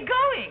 where's he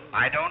going?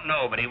 I don't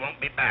know, but he won't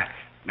be back.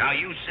 Now,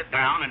 you sit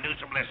down and do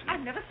some listening.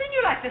 I've never seen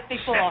you like this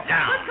before. Sit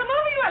down. What's come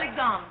over you,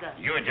 Alexander?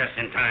 You're just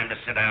in time to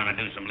sit down and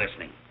do some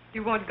listening.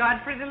 You want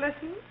Godfrey to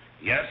listen?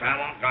 Yes, I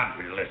want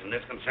Godfrey to listen.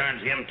 This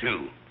concerns him,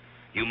 too.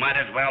 You might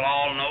as well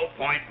all know,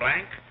 point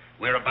blank,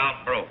 we're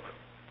about broke.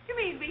 You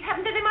mean we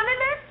haven't any money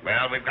left?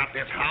 Well, we've got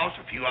this house,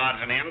 a few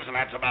odds and ends, and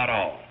that's about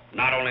all.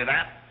 Not only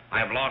that,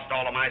 I've lost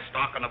all of my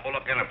stock in the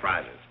Bullock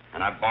Enterprises,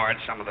 and I've borrowed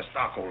some of the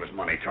stockholders'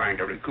 money trying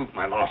to recoup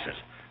my losses.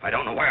 I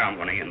don't know where I'm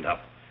going to end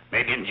up.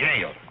 Maybe in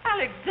jail.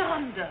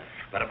 Alexander!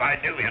 But if I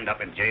do end up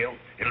in jail,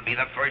 it'll be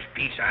the first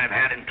peace I've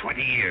had in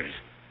 20 years.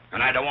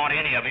 And I don't want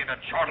any of you to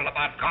chortle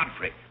about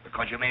Godfrey,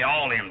 because you may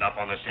all end up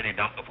on the city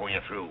dump before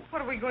you're through.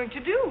 What are we going to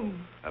do?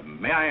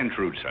 May I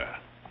intrude, sir?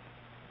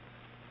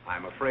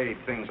 I'm afraid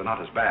things are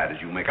not as bad as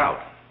you make out.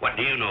 What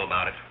do you know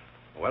about it?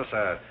 Well,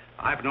 sir,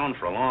 I've known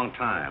for a long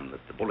time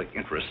that the Bullock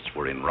interests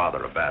were in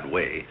rather a bad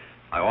way.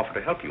 I offered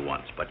to help you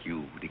once, but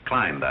you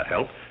declined that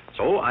help,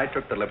 so I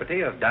took the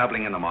liberty of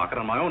dabbling in the market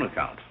on my own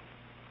account.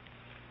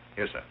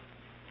 Here, sir.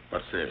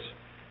 What's this?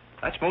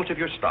 That's most of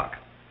your stock.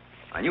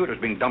 I knew it was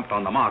being dumped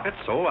on the market,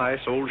 so I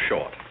sold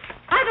short.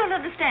 I don't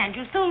understand.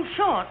 You sold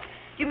short.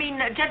 You mean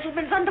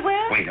gentlemen's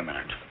underwear? Wait a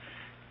minute.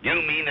 You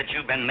mean that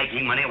you've been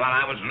making money while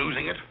I was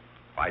losing it?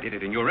 I did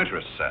it in your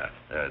interest, sir.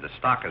 The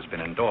stock has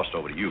been endorsed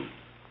over to you.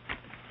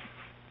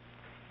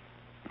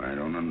 I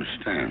don't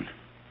understand.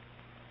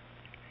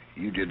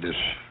 You did this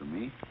for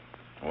me?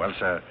 Well,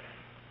 sir,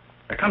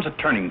 there comes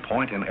a turning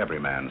point in every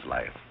man's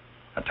life.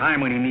 A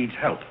time when he needs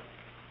help.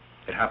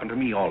 It happened to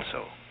me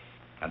also.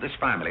 And this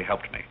family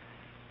helped me.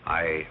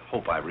 I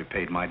hope I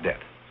repaid my debt.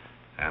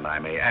 And I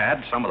may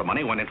add, some of the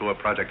money went into a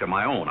project of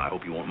my own. I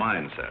hope you won't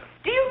mind, sir.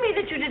 Do you mean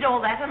that you did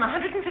all that on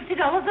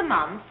 $150 a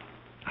month?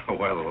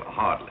 Well,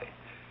 hardly.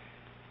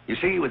 You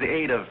see, with the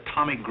aid of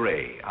Tommy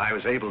Gray, I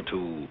was able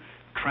to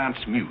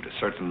transmute a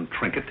certain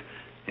trinket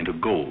into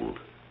gold,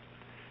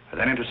 and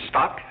then into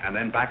stock, and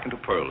then back into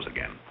pearls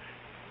again.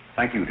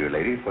 Thank you, dear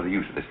lady, for the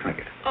use of this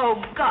trinket.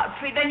 Oh,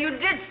 Godfrey, then you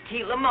did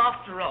steal them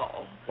after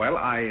all. Well,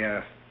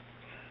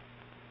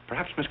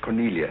 perhaps Miss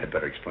Cornelia had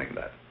better explain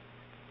that.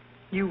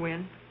 You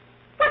win.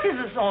 What is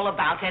this all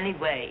about,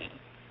 anyway?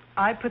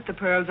 I put the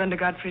pearls under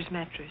Godfrey's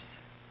mattress.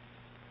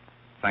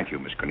 Thank you,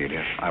 Miss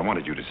Cornelia. I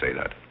wanted you to say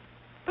that.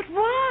 But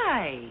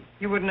why?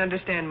 You wouldn't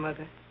understand,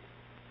 Mother.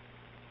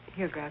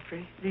 Here,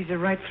 Godfrey. These are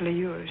rightfully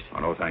yours. Oh,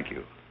 no, thank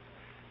you.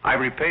 I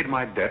repaid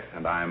my debt,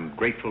 and I'm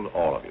grateful to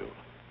all of you.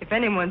 If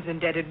anyone's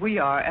indebted, we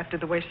are, after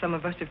the way some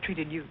of us have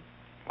treated you.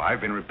 I've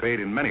been repaid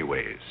in many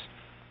ways.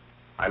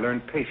 I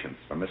learned patience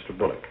from Mr.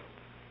 Bullock.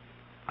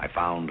 I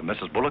found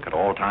Mrs. Bullock at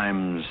all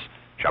times,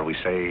 shall we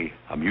say,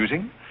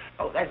 amusing.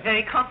 Oh, that's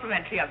very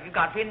complimentary of you,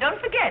 Godfrey. And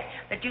don't forget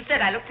that you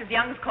said I looked as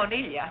young as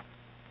Cornelia.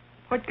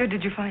 What good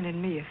did you find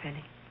in me, if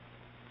any?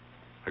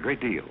 A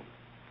great deal.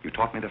 You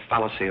taught me the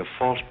fallacy of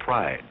false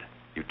pride.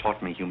 You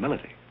taught me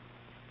humility.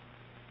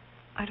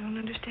 I don't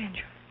understand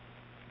you.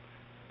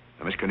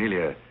 Now, Miss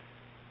Cornelia,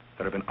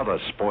 there have been other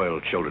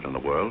spoiled children in the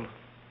world.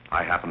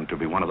 I happen to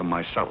be one of them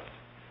myself.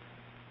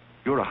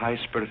 You're a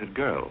high-spirited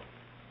girl.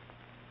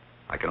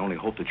 I can only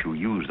hope that you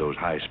use those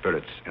high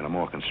spirits in a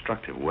more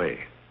constructive way.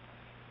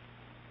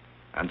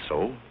 And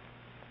so,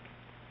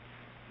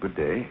 good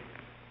day.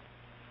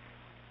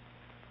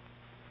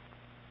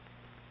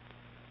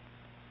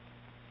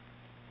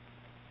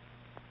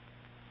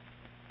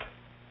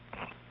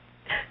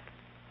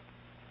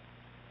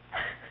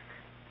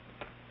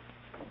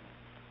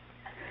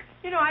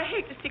 You know, I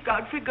hate to see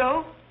Godfrey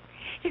go.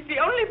 He's the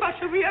only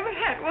butler we ever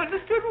had who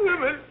understood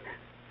women.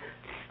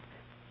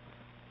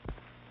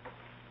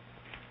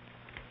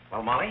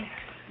 Well, Molly,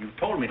 you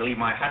told me to leave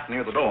my hat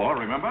near the door,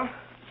 remember?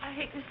 I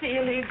hate to see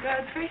you leave,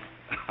 Godfrey.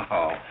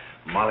 Oh,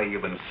 Molly,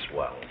 you've been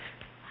swell.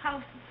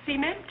 House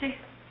seem empty.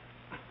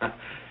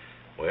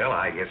 Well,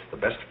 I guess the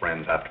best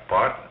friends have to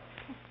part.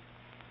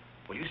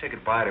 Will you say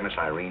goodbye to Miss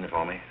Irene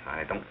for me?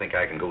 I don't think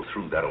I can go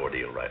through that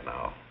ordeal right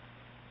now.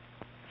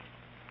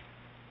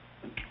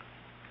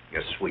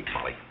 You're sweet,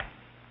 Molly.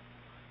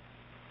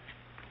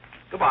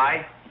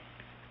 Goodbye.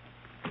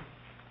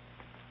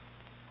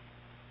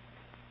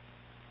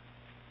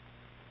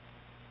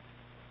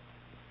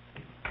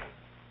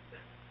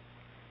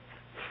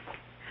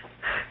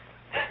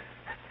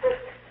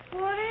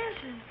 What is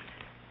it?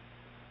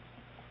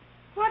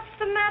 What's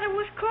the matter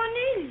with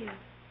Cornelia?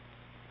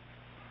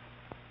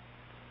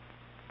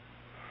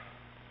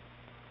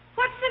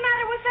 What's the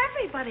matter with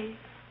everybody?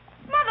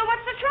 Mother,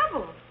 what's the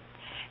trouble?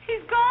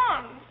 He's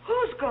gone.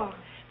 Who's gone?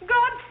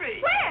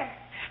 Godfrey. Where?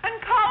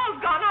 And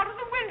Carl's gone out of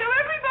the window.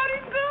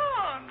 Everybody's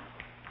gone.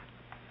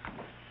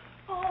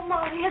 Oh,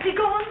 Molly, has he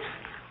gone?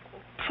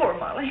 Poor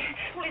Molly.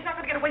 Well, he's not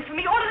going to get away from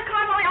me. Order the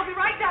car, Molly. I'll be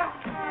right down.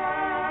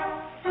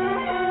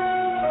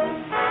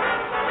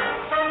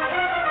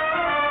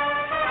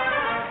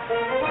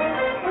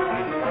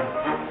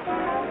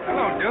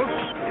 Hello, Duke.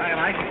 Hi,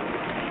 Mike.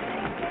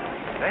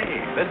 Hey,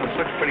 business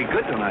looks pretty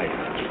good tonight.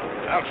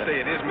 I'll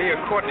say it is. Me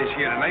and Courtney's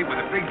here tonight with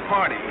a big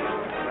party.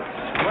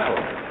 Well,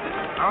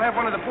 I'll have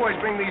one of the boys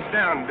bring these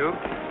down, Duke.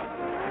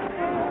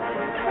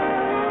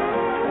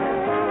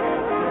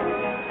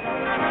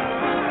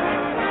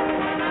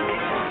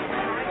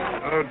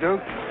 Hello,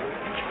 Duke.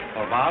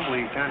 well, Bob,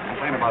 we can't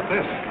complain about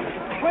this.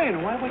 Complain?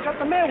 Why, we got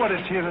the mayor with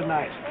us here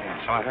tonight.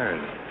 Yeah, so I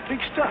heard. Big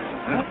stuff.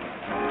 Huh?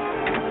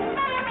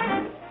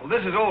 Well,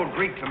 this is all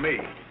Greek to me.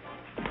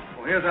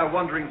 Well, here's our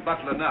wandering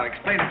butler now.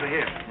 Explain it to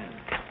him.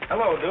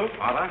 Hello, Duke.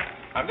 Father?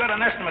 I've got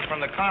an estimate from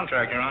the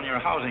contractor on your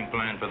housing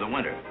plan for the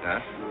winter.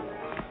 Yes?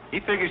 He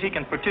figures he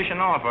can partition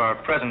off our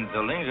present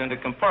buildings into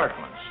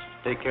compartments,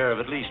 take care of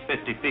at least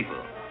 50 people.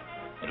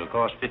 It'll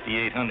cost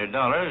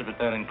 $5,800, but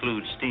that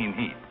includes steam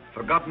heat.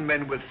 Forgotten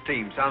men with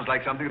steam. Sounds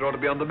like something that ought to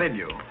be on the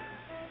menu.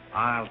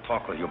 I'll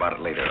talk with you about it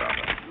later,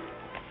 Arthur.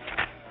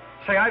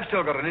 Say, I've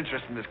still got an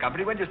interest in this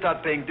company. When do you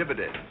start paying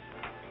dividends?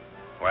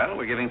 Well,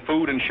 we're giving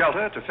food and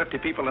shelter to 50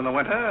 people in the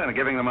winter and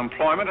giving them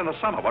employment in the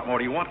summer. What more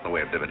do you want in the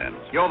way of dividends?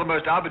 You're the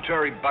most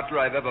arbitrary butler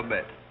I've ever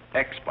met.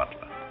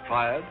 Ex-butler.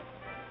 Fired?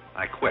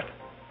 I quit.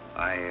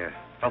 I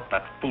felt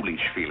that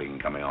foolish feeling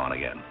coming on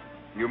again.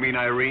 You mean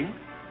Irene?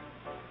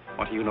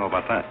 What do you know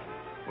about that?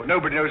 Well,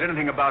 nobody knows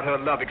anything about her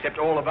love except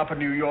all of Upper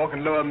New York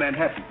and Lower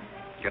Manhattan.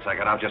 Guess I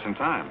got out just in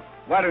time.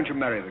 Why don't you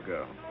marry the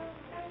girl?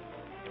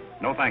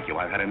 No, thank you.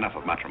 I've had enough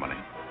of matrimony.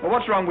 Well,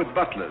 what's wrong with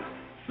butlers?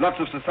 Lots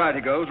of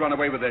society girls run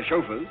away with their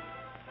chauffeurs.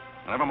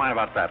 Well, never mind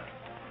about that.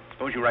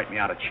 Suppose you write me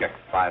out a check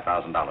for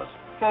 $5,000.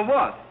 For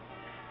what?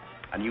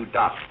 A new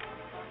dock.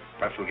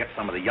 Perhaps we'll get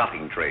some of the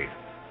yachting trade.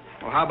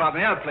 Well, how about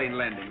an airplane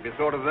landing? Have you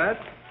thought of that?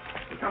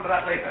 We'll come to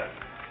that later.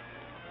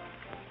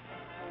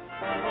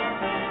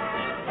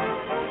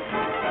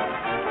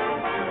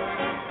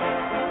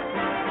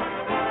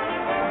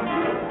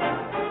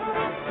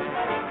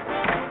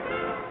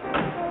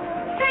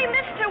 Say,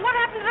 mister, what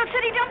happened to the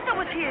city dump that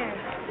was here?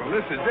 Well,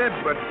 this is it,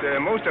 but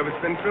most of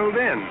it's been filled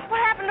in. What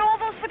happened to all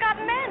those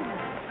forgotten men?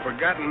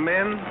 Forgotten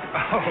men?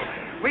 Oh,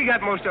 we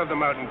got most of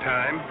them out in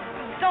time.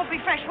 Don't be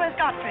fresh. Where's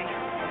Godfrey?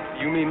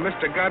 You mean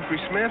Mr. Godfrey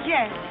Smith?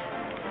 Yes.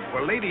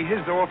 Well, lady,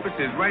 his office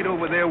is right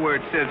over there where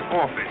it says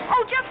office.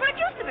 Oh, just where it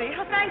used to be.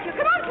 Oh, thank you.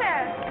 Come on,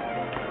 Claire.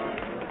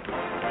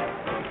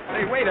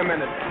 Hey, wait a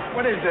minute.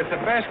 What is this, a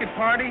basket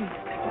party?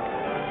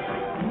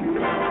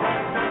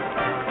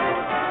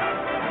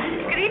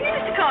 Good evening,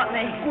 Mr.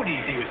 Courtney. Good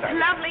evening, sir.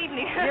 Lovely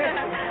evening. Yes.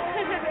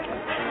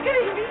 Good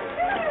evening.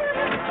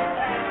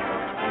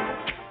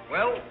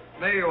 Well,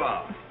 there you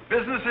are.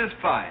 Business is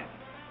fine.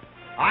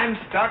 I'm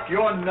stuck,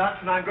 you're nuts,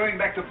 and I'm going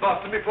back to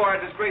Boston before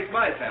I disgrace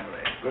my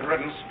family. Good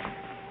riddance.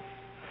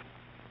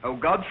 Oh,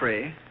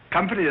 Godfrey,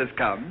 company has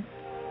come.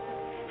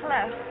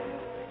 Hello.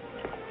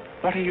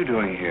 What are you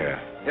doing here?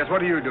 Yes,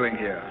 what are you doing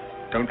here?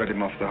 Don't let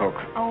him off the hook.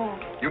 Oh.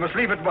 You must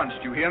leave at once,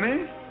 do you hear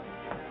me?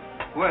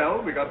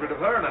 Well, we got rid of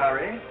her in a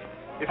hurry.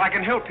 If I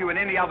can help you in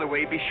any other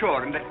way, be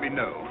sure and let me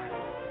know.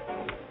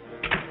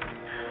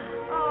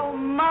 Oh,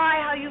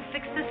 my, how you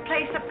fixed this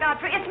place up,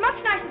 Godfrey. It's much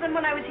nicer than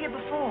when I was here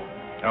before.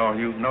 Oh,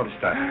 you've noticed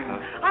that, huh?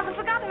 Are the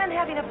forgotten men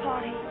having a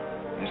party?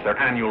 It's their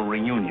annual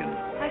reunion.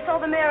 I saw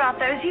the mayor out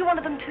there. Is he one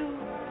of them, too?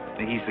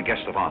 He's the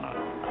guest of honor.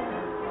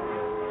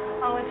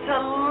 Oh, it's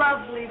a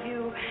lovely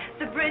view.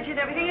 The bridge and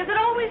everything. Is it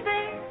always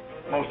there?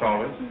 Most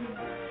always.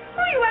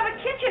 Oh, you have a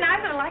kitchen.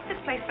 I'm going to like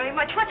this place very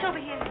much. What's over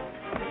here?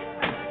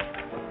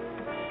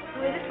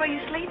 Oh, is this where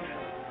you sleep?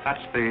 That's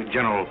the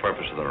general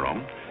purpose of the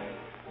room.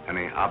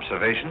 Any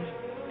observations?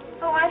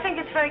 Oh, I think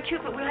it's very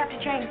cute, but we'll have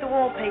to change the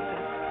wallpaper.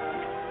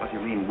 What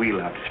do you mean we'll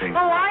have to change?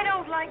 Oh, I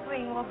don't like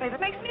green wallpaper.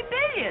 It makes me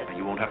bilious.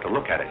 You won't have to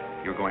look at it.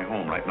 You're going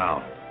home right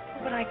now.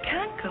 But I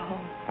can't go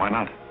home. Why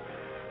not?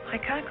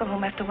 I can't go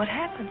home after what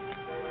happened.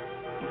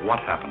 What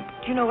happened?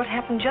 You know what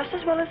happened just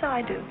as well as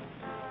I do.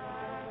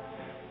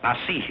 Now,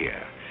 see here.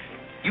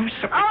 You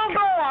simply... Oh,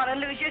 go on and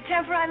lose your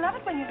temper. I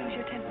love it when you lose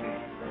your temper.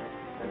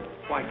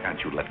 Why can't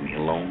you let me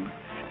alone?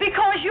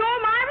 Because you're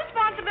my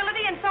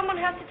responsibility and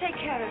someone has to take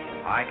care of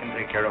you. I can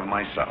take care of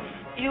myself.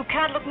 You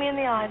can't look me in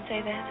the eye and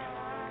say that.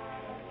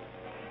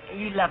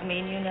 You love me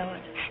and you know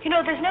it. You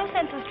know, there's no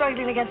sense in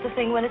struggling against the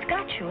thing when it's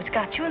got you. It's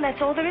got you, and that's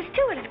all there is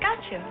to it. It's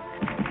got you.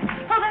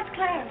 Oh, that's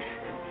Clarence.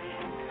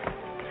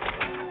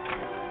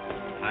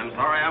 I'm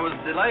sorry I was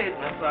delayed,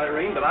 Miss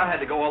Irene, but I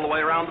had to go all the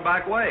way around the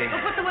back way.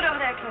 Well, put the wood over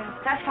there,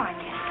 Clarence. That's fine,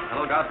 yes.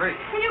 Hello, Godfrey.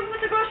 Can you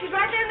put the groceries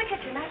right there in the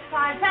kitchen? That's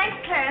fine. Thanks,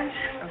 Clarence.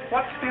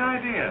 What's the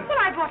idea?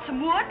 Well, I brought some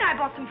wood, and I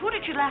bought some food.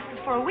 It should last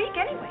us for a week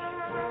anyway.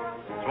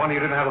 It's wonder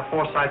you didn't have the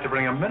foresight to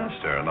bring a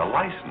minister and a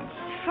license.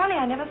 It's funny,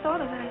 I never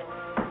thought of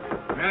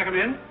that. May I come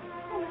in?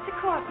 Oh, Mr.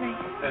 Courtney.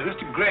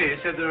 Mr. Gray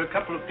said there are a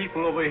couple of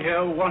people over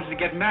here who wanted to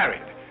get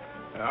married.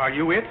 Are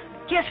you it?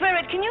 Yes, we're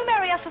it. Can you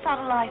marry us without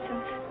a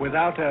license?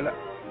 Without a...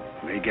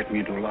 May get me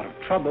into a lot of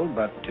trouble,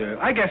 but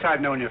I guess I've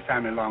known your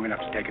family long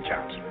enough to take a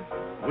chance.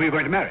 Who are you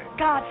going to marry?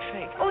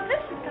 Godfrey. Oh, this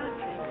is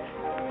Godfrey.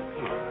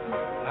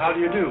 How do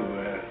you do,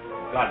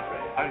 Godfrey?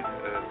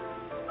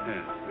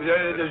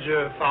 Does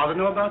your father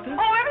know about this?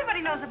 Oh, everybody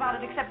knows about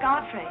it except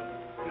Godfrey.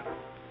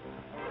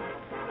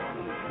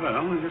 Well,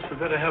 I guess we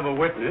better have a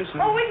witness.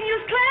 Oh, we can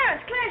use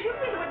Clarence. Clarence, you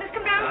can be the witness.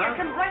 Come down here.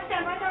 Come right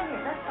stand right down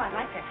here. That's fine,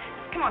 right there.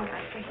 Come on,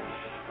 Godfrey.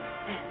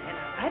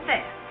 Right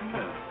there.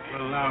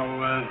 Well, now,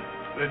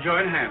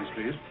 join hands,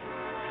 please.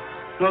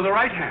 No, the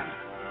right hand.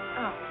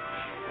 Oh.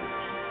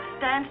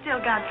 Stand still,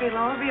 Godfrey. It'll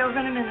all be over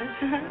in a minute.